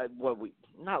like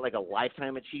not like a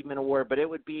lifetime achievement award, but it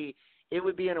would be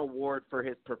an award for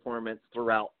his performance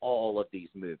throughout all of these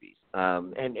movies.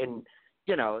 In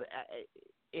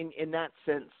that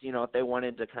sense, if they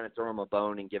wanted to kind of throw him a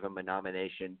bone and give him a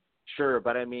nomination, sure.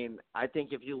 But I mean, I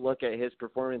think if you look at his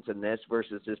performance in this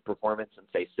versus his performance in,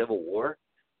 say, Civil War,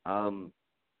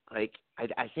 I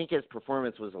think his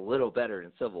performance was a little better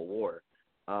in Civil War.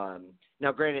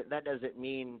 Now, granted, that doesn't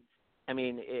mean. I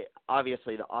mean,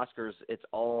 obviously the Oscars, it's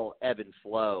all ebb and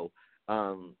flow,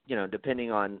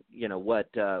 depending on, what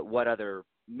other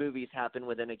movies happen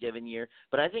within a given year.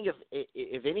 But I think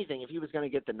if anything, if he was going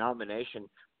to get the nomination,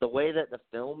 the way that the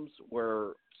films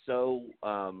were so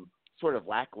sort of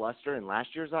lackluster in last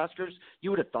year's Oscars,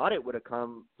 you would have thought it would have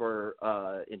come for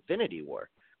Infinity War,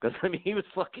 because I mean he was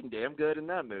fucking damn good in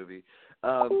that movie.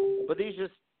 But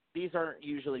these aren't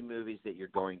usually movies that you're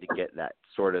going to get that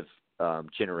sort of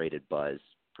generated buzz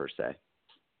per se.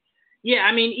 Yeah,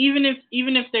 I mean, even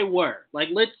if they were, like,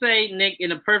 let's say, Nick,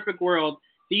 in a perfect world,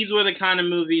 these were the kind of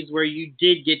movies where you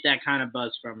did get that kind of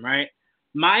buzz from, right?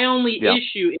 My only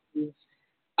issue is,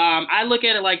 I look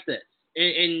at it like this,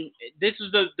 and this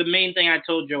is the main thing I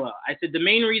told Joel. I said the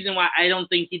main reason why I don't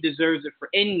think he deserves it for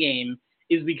Endgame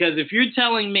is because if you're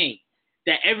telling me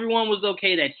that everyone was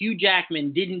okay that Hugh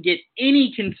Jackman didn't get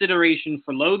any consideration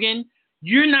for Logan,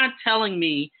 you're not telling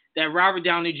me that Robert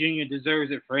Downey Jr.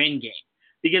 deserves it for Endgame.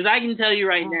 Because I can tell you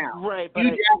right now. Right, but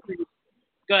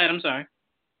go ahead, I'm sorry.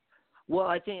 Well,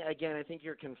 I think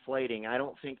you're conflating. I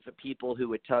don't think the people who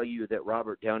would tell you that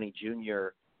Robert Downey Jr.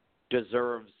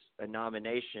 deserves a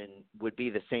nomination would be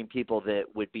the same people that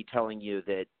would be telling you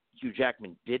that Hugh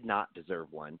Jackman did not deserve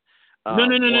one. No.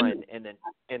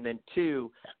 And then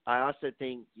two, I also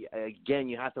think, again,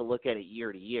 you have to look at it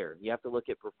year to year. You have to look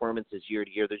at performances year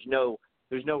to year. There's no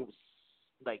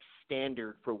like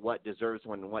standard for what deserves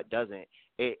one and what doesn't.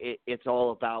 It's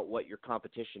all about what your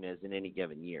competition is in any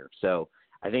given year. So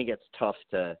I think it's tough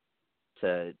to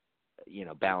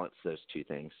balance those two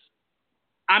things.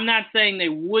 I'm not saying they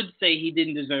would say he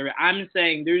didn't deserve it. I'm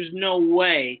saying there's no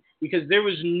way, because there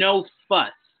was no fuss.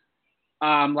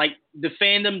 Like, the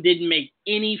fandom didn't make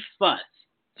any fuss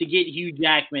to get Hugh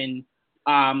Jackman.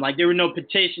 Like, there were no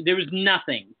petition. There was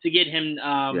nothing to get him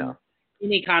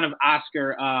any kind of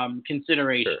Oscar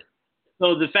consideration. Sure.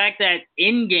 So the fact that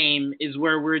Endgame is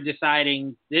where we're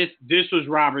deciding this was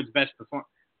Robert's best performance.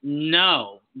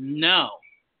 No.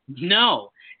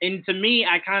 And to me,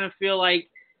 I kind of feel like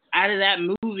out of that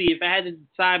movie, if I had to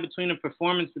decide between a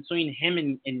performance between him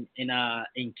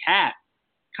and Cap,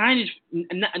 kind of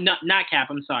not Cap,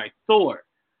 I'm sorry, Thor.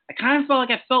 I kind of felt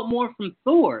like I felt more from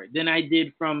Thor than I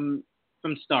did from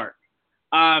Stark.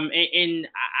 And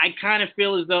I kind of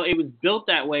feel as though it was built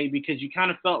that way because you kind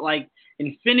of felt like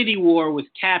Infinity War was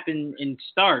Cap and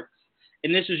Stark,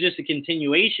 and this was just a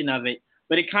continuation of it.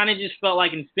 But it kind of just felt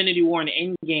like Infinity War and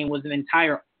Endgame was an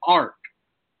entire arc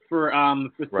for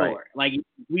Thor. Like,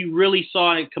 we really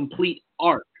saw a complete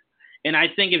arc. And I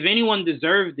think if anyone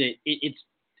deserved it, it's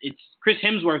Chris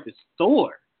Hemsworth is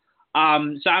Thor.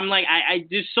 So I'm like, I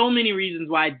there's so many reasons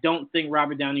why I don't think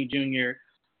Robert Downey Jr.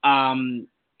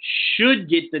 Should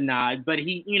get the nod, but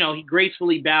he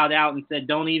gracefully bowed out and said,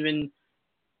 don't even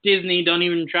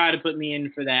try to put me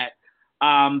in for that.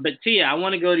 But Tia, I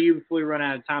want to go to you before we run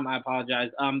out of time. I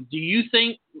apologize. Do you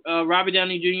think Robert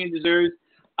Downey Jr. deserves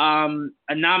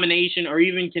a nomination or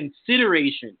even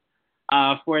consideration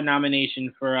for a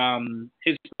nomination for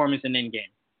his performance in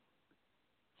Endgame?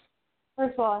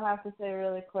 First of all, I have to say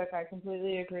really quick, I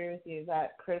completely agree with you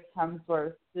that Chris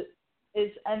Hemsworth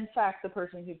is, in fact, the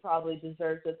person who probably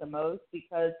deserves it the most,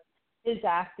 because his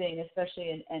acting, especially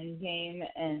in Endgame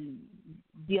and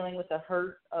dealing with the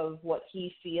hurt of what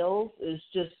he feels, is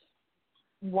just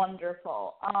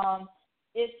wonderful.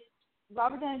 If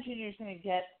Robert Downey Jr. is going to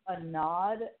get a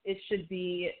nod, it should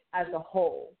be as a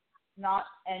whole, not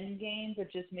Endgame,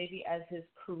 but just maybe as his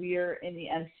career in the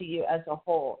MCU as a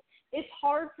whole. It's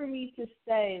hard for me to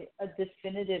say a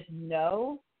definitive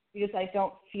no, because I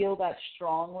don't feel that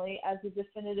strongly as a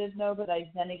definitive no, but I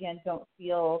then again don't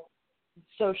feel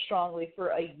so strongly for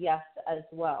a yes as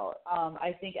well.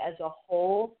 I think as a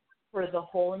whole, for the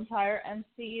whole entire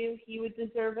MCU, he would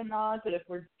deserve a nod, but if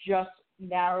we're just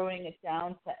narrowing it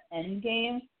down to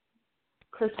Endgame,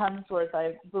 Chris Hemsworth,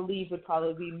 I believe, would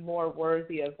probably be more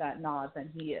worthy of that nod than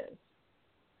he is.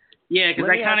 Yeah, because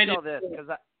I kind of this.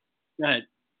 Go ahead.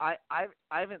 I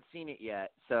haven't seen it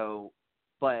yet,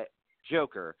 but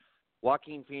Joker,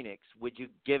 Joaquin Phoenix, would you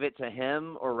give it to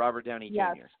him or Robert Downey Jr.?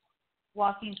 Yes.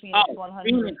 Joaquin Phoenix,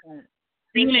 100%.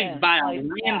 Phoenix by a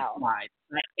landslide,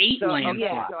 like 8 landslides.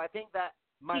 Yeah. So I think that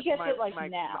he gets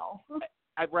it now.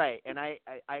 Right, and I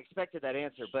expected that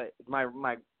answer, but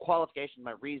my qualification,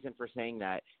 my reason for saying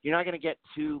that, you're not going to get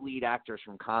 2 lead actors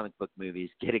from comic book movies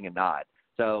getting a nod.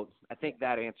 So I think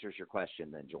that answers your question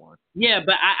then, Juwan. Yeah,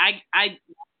 but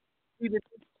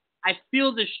I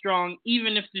feel this strong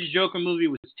even if this Joker movie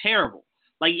was terrible.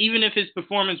 Like, even if his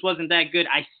performance wasn't that good,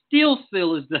 I still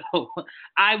feel as though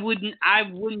I wouldn't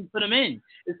put him in.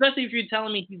 Especially if you're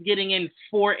telling me he's getting in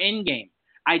for Endgame.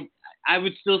 I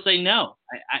would still say no.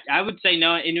 I would say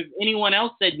no, and if anyone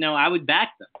else said no, I would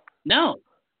back them. No.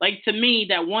 Like, to me,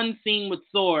 that one scene with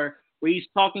Thor where he's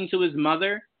talking to his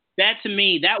mother, that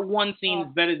one scene is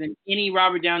better than any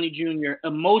Robert Downey Jr.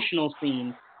 emotional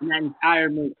scene in that entire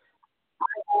movie.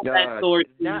 I that Thor.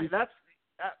 That's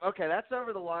okay. That's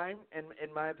over the line,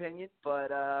 in my opinion.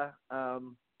 But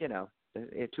you know,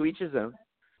 to each his own.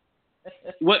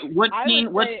 What scene?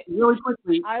 Really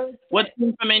quickly? What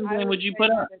scene from Endgame would you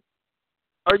put up?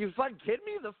 Are you fucking kidding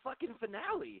me? The fucking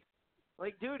finale.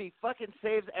 Like, dude, he fucking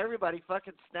saves everybody,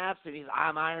 fucking snaps, and he's,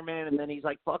 I'm Iron Man, and then he's,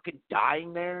 like, fucking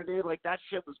dying there, dude. Like, that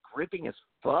shit was gripping as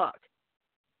fuck.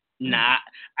 Nah,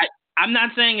 I'm not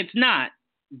saying it's not,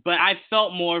 but I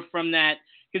felt more from that,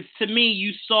 because to me,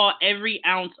 you saw every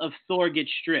ounce of Thor get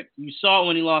stripped. You saw it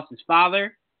when he lost his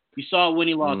father. You saw it when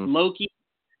he lost Loki.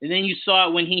 And then you saw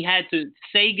it when he had to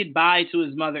say goodbye to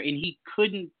his mother, and he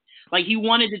couldn't, like, he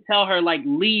wanted to tell her, like,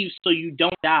 leave so you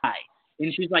don't die.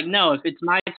 And she's like, no, if it's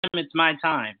my time, it's my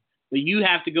time. But you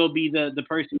have to go be the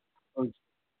person.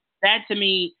 That, to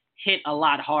me, hit a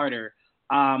lot harder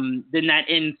than that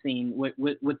end scene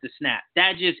with the snap.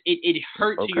 That just, it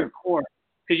hurt to your core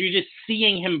because you're just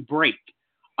seeing him break.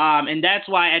 And that's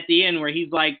why at the end where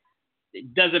he's like,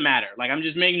 it doesn't matter. Like, I'm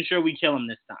just making sure we kill him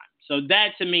this time. So that,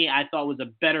 to me, I thought was a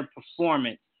better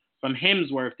performance from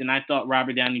Hemsworth than I thought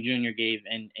Robert Downey Jr. gave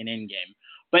in Endgame.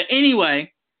 But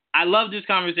anyway, I love this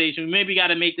conversation. We maybe got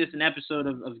to make this an episode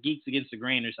of Geeks Against the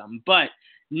Grain or something. But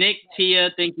Nick, Tia,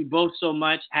 thank you both so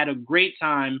much. Had a great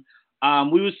time.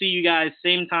 We will see you guys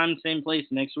same time, same place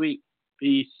next week.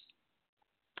 Peace.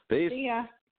 See ya.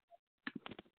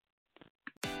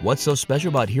 What's so special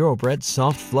about Hero Bread's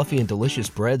soft, fluffy, and delicious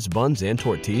breads, buns, and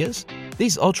tortillas?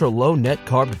 These ultra-low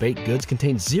net-carb baked goods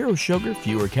contain zero sugar,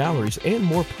 fewer calories, and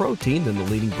more protein than the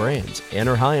leading brands, and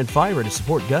are high in fiber to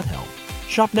support gut health.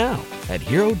 Shop now at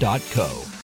Hero.co.